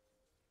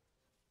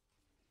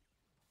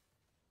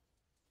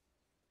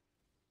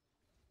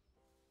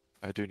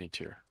 I do need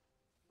tier.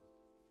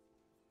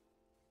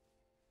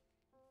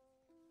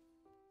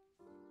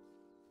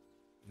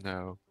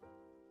 No.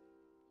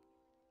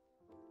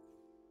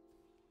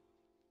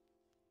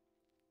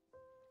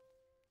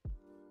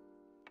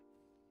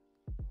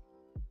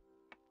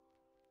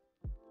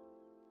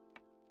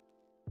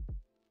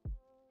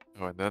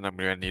 Oh, and then I'm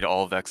gonna need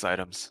all Vex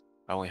items.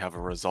 I only have a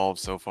resolve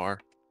so far.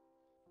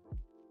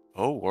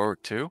 Oh,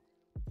 Warwick 2?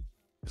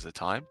 Is it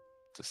time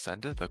to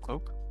send it, the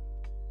cloak?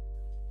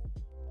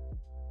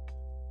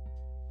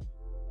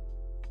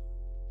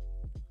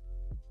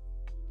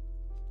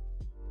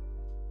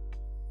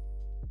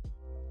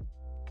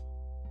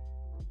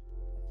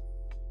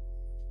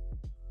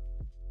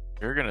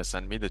 If you're gonna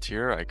send me the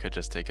tier, I could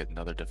just take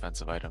another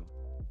defensive item.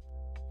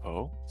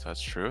 Oh, so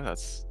that's true.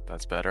 That's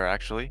better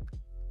actually.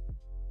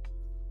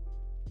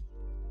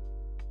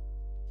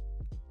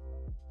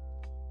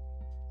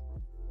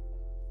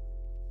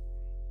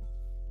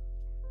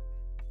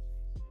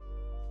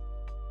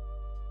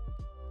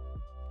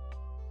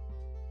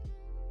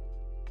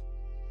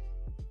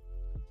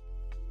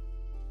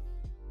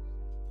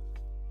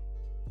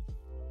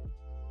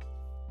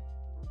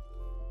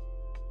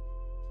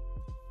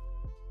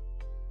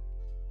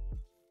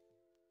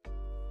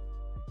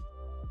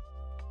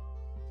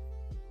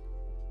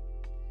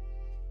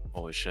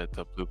 Holy shit,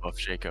 the blue buff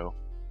Shaco.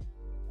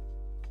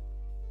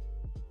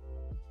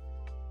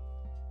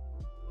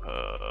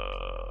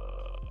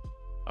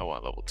 I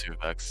want level 2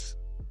 Vex.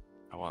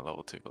 I want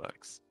level 2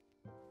 Vex.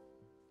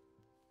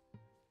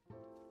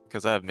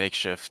 Because I have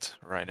makeshift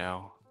right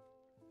now.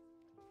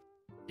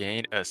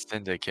 Gain a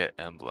syndicate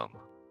emblem.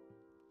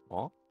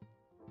 Well,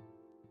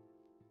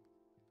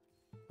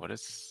 what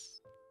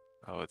is...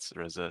 Oh, it's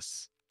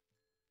resist.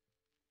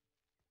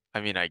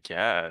 I mean, I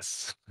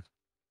guess.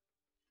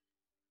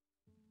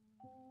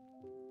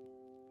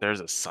 There's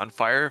a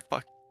Sunfire?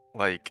 Fuck.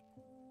 Like,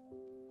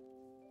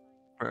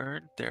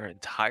 Burn their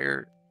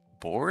entire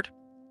board?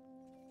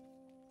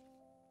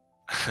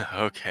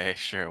 Okay,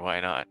 sure, why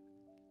not?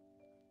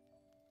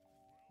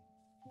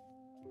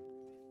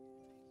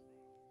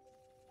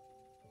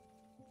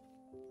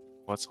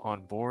 What's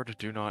on board?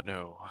 Do not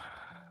know.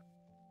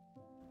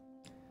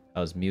 I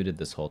was muted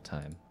this whole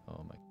time.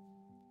 Oh my.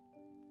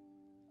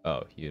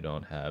 Oh, you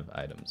don't have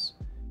items.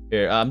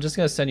 Here, I'm just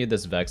gonna send you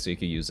this Vex so you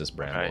can use this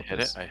Bramble. I hit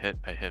it.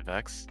 I hit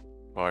Vex.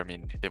 Well, I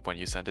mean, when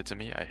you sent it to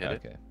me, I hit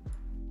it. Okay.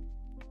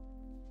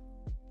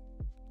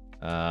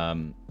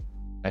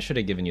 I should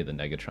have given you the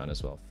Negatron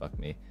as well. Fuck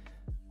me.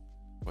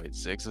 Wait,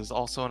 Ziggs is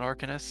also an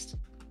Arcanist?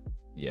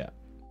 Yeah,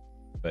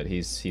 but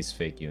he's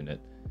fake unit.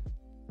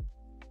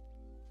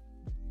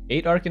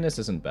 8 Arcanist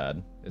isn't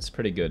bad. It's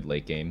pretty good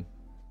late game.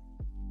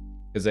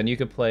 Because then you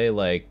could play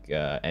like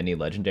any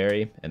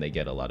legendary and they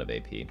get a lot of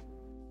AP.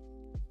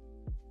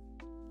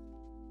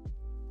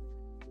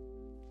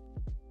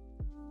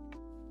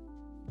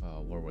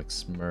 Oh, Warwick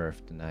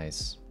smurfed.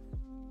 Nice.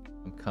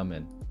 I'm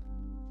coming.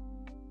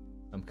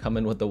 I'm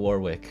coming with the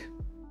Warwick.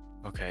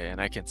 Okay,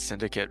 and I can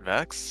Syndicate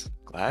Vex?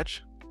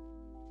 Gladge?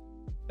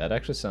 That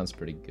actually sounds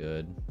pretty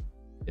good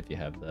if you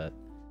have that.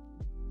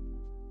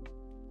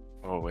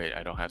 Oh wait,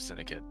 I don't have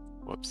Syndicate.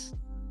 Whoops.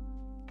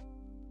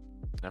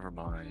 Never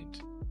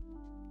mind.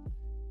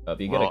 Oh, if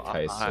you get a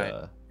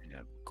Kaisa... Yeah,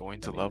 going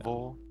to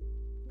level.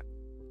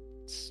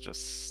 Let's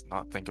just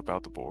not think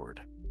about the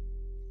board.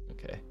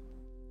 Okay.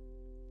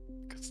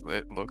 Because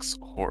it looks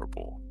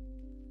horrible.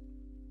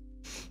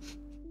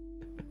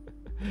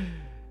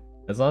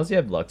 As long as you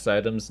have Lux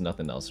items,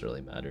 nothing else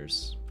really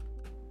matters.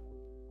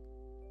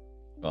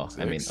 Well,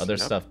 I mean, other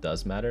stuff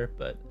does matter,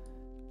 but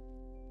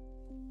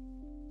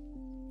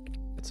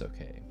it's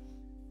okay.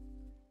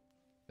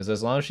 Because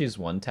as long as she's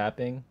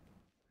one-tapping,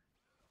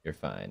 you're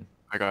fine.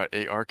 I got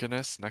 8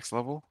 Arcanists next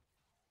level.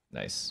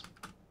 Nice.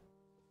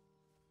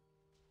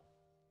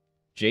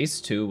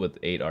 Jace 2 with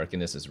 8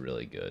 Arcanists is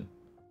really good.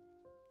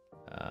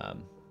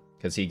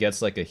 Because he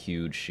gets like a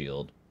huge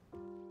shield.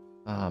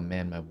 Oh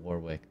man, my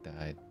Warwick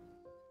died.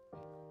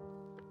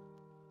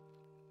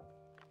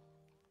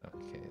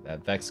 Okay,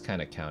 that Vex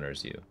kind of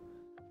counters you.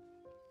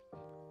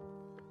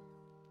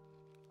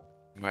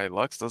 My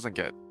Lux doesn't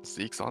get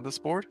Zeeks on this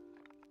board?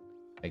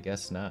 I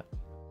guess not.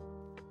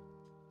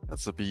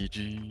 That's a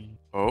BG.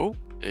 Oh,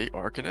 8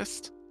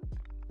 Arcanist?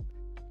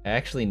 I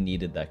actually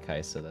needed that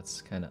Kaisa.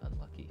 That's kind of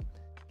unlucky.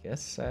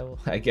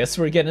 I guess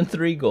we're getting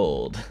 3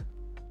 gold.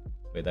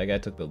 Wait, that guy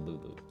took the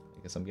Lulu.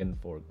 I guess I'm getting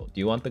 4 gold. Do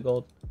you want the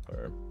gold?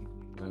 Or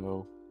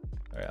no?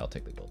 Alright, I'll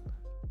take the gold.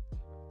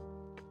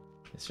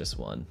 It's just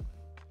 1.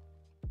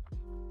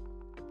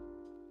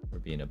 We're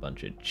being a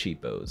bunch of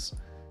cheapos.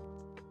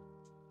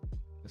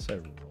 Guess I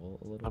roll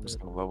a little I'm bit. just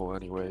gonna level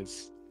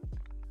anyways.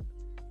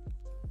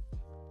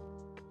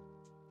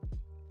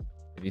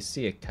 If you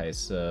see a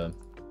Kaisa,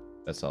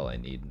 that's all I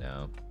need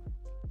now.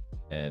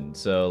 And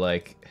so,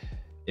 like,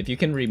 if you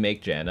can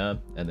remake Janna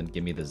and then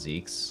give me the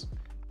Zeeks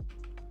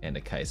and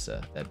a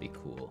Kaisa, that'd be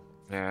cool.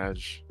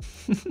 Madge.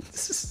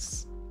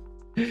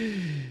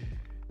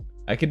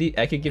 I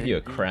could give you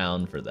a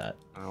crown for that.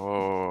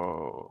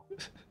 Oh.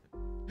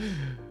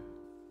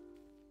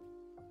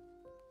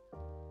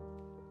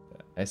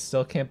 I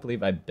still can't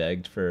believe I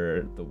begged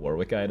for the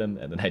Warwick item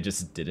and then I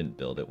just didn't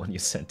build it when you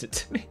sent it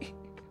to me.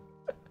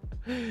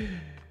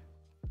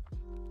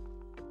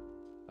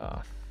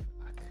 Oh,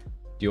 fuck.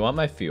 Do you want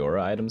my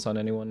Fiora items on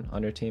anyone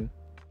on your team?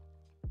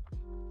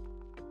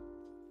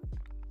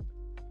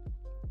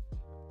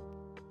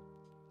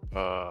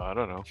 I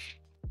don't know.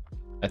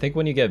 I think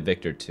when you get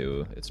Victor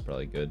 2, it's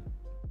probably good.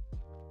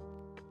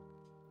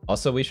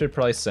 Also, we should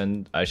probably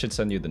I should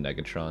send you the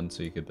Negatron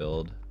so you could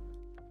build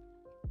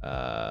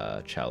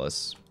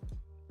Chalice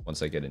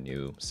once I get a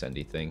new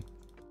Sendy thing.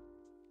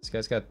 This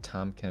guy's got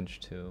Tom Kench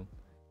too.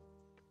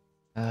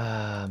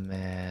 Ah,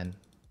 man.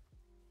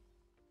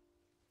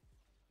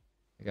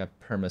 I got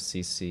Perma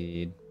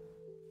CC'd.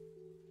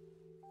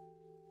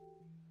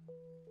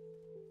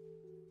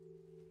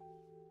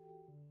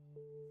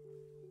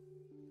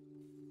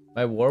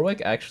 My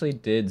Warwick actually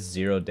did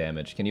 0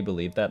 damage. Can you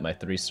believe that? My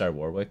 3-star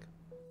Warwick?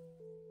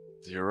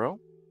 0?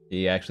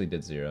 He actually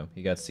did 0.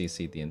 He got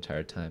CC'd the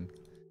entire time.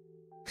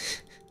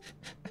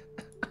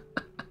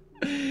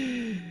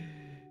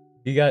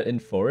 He got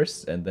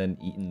enforced and then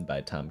eaten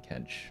by Tom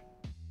Kench.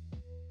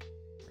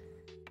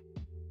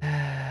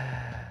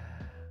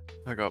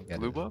 I got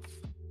blue buff.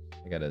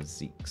 I got a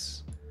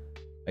Zeeks.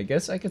 I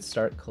guess I could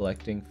start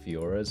collecting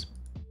Fioras.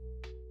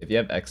 If you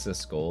have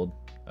excess gold.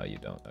 Oh, you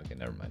don't. Okay,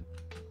 never mind.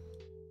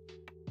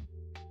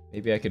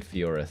 Maybe I could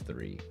Fiora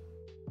 3.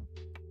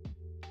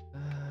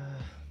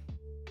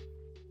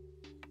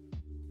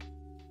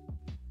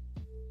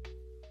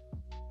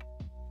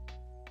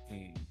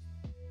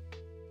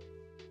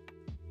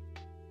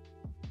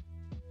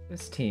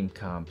 This team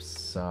comp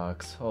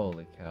sucks.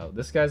 Holy cow.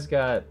 This guy's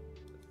got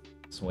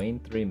Swain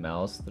 3,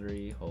 Malice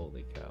 3.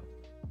 Holy cow.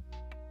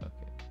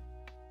 Okay.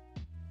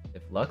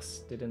 If Lux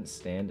didn't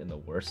stand in the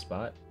worst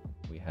spot,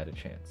 we had a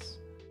chance.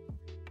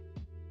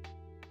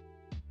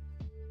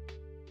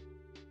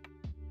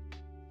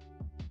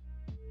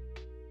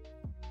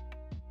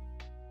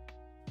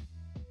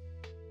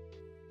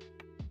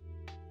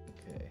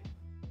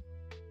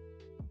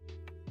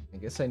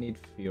 guess I need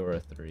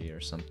Fiora 3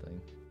 or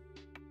something.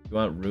 You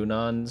want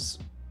Runons,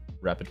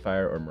 Rapid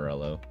Fire, or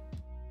Morello?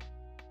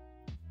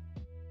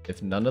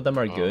 If none of them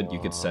are good, you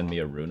could send me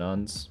a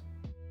Runons.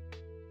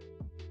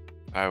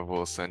 I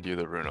will send you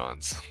the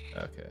Runons.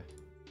 Okay.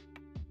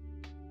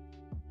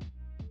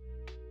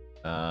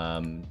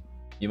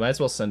 You might as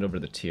well send over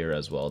the tier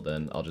as well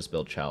then. I'll just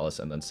build Chalice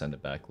and then send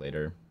it back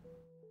later.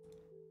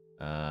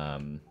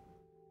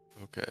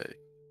 Okay.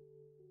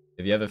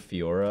 If you have a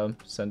Fiora,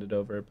 send it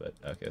over, but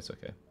okay, it's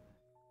okay.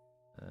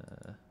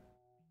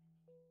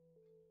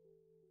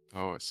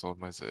 Oh, I sold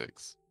my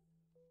Ziggs.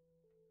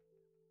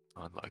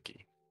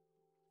 Unlucky.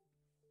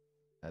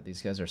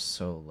 These guys are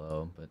so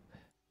low, but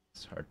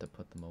it's hard to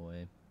put them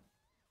away.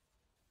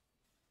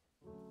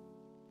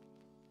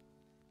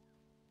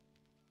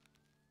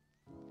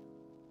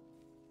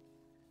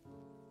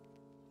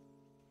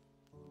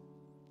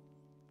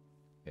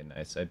 Okay,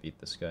 nice. I beat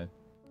this guy.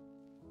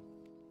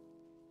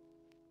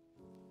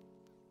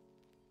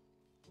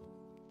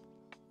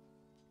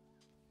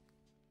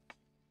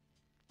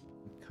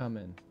 I'm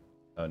coming.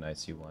 Oh,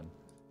 nice. You won.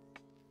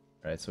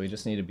 Alright, so we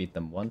just need to beat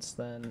them once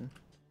then.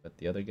 But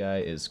the other guy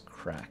is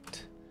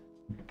cracked.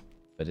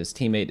 But his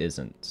teammate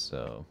isn't,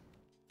 so...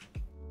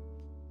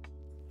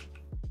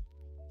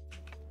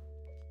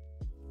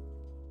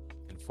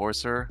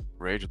 Enforcer,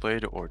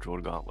 Rageblade, or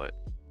Jeweled Gauntlet?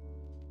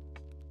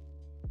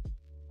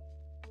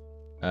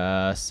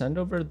 Send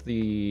over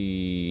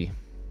the...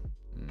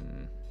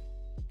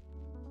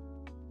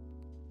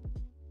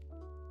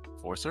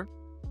 Enforcer?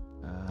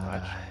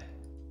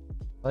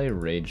 Probably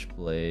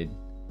Rageblade.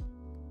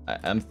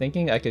 I'm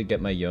thinking I could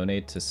get my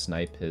Yone to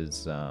snipe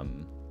his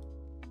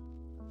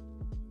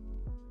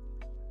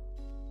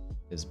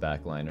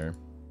backliner.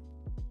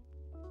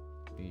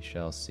 We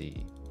shall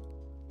see.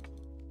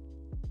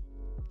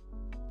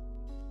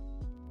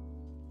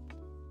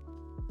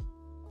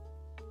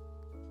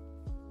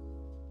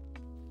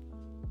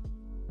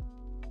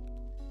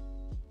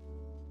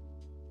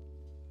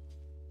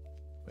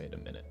 Wait a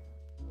minute.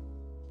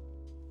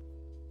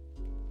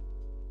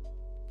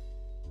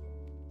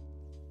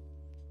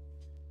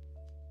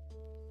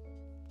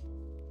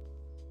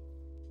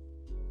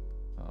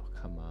 Oh,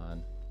 come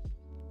on.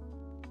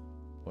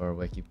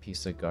 Warwick, you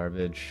piece of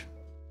garbage.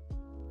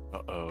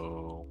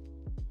 Uh-oh.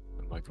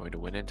 Am I going to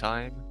win in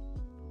time?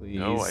 Please.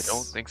 No, I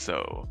don't think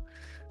so.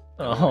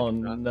 Oh,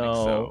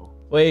 no.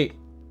 Wait.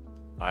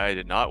 I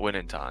did not win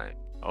in time.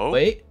 Oh,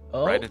 wait.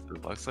 Oh. Right into the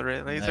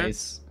Luxray laser?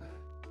 Nice.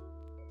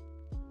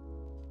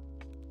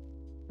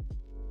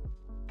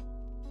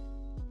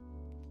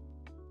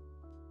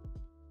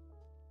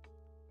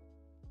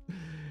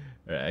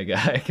 Alright,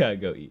 I gotta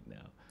go eat now.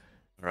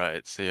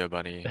 Alright, see ya,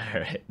 Bunny.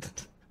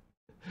 Alright.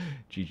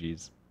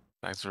 GG's.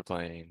 Thanks for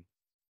playing.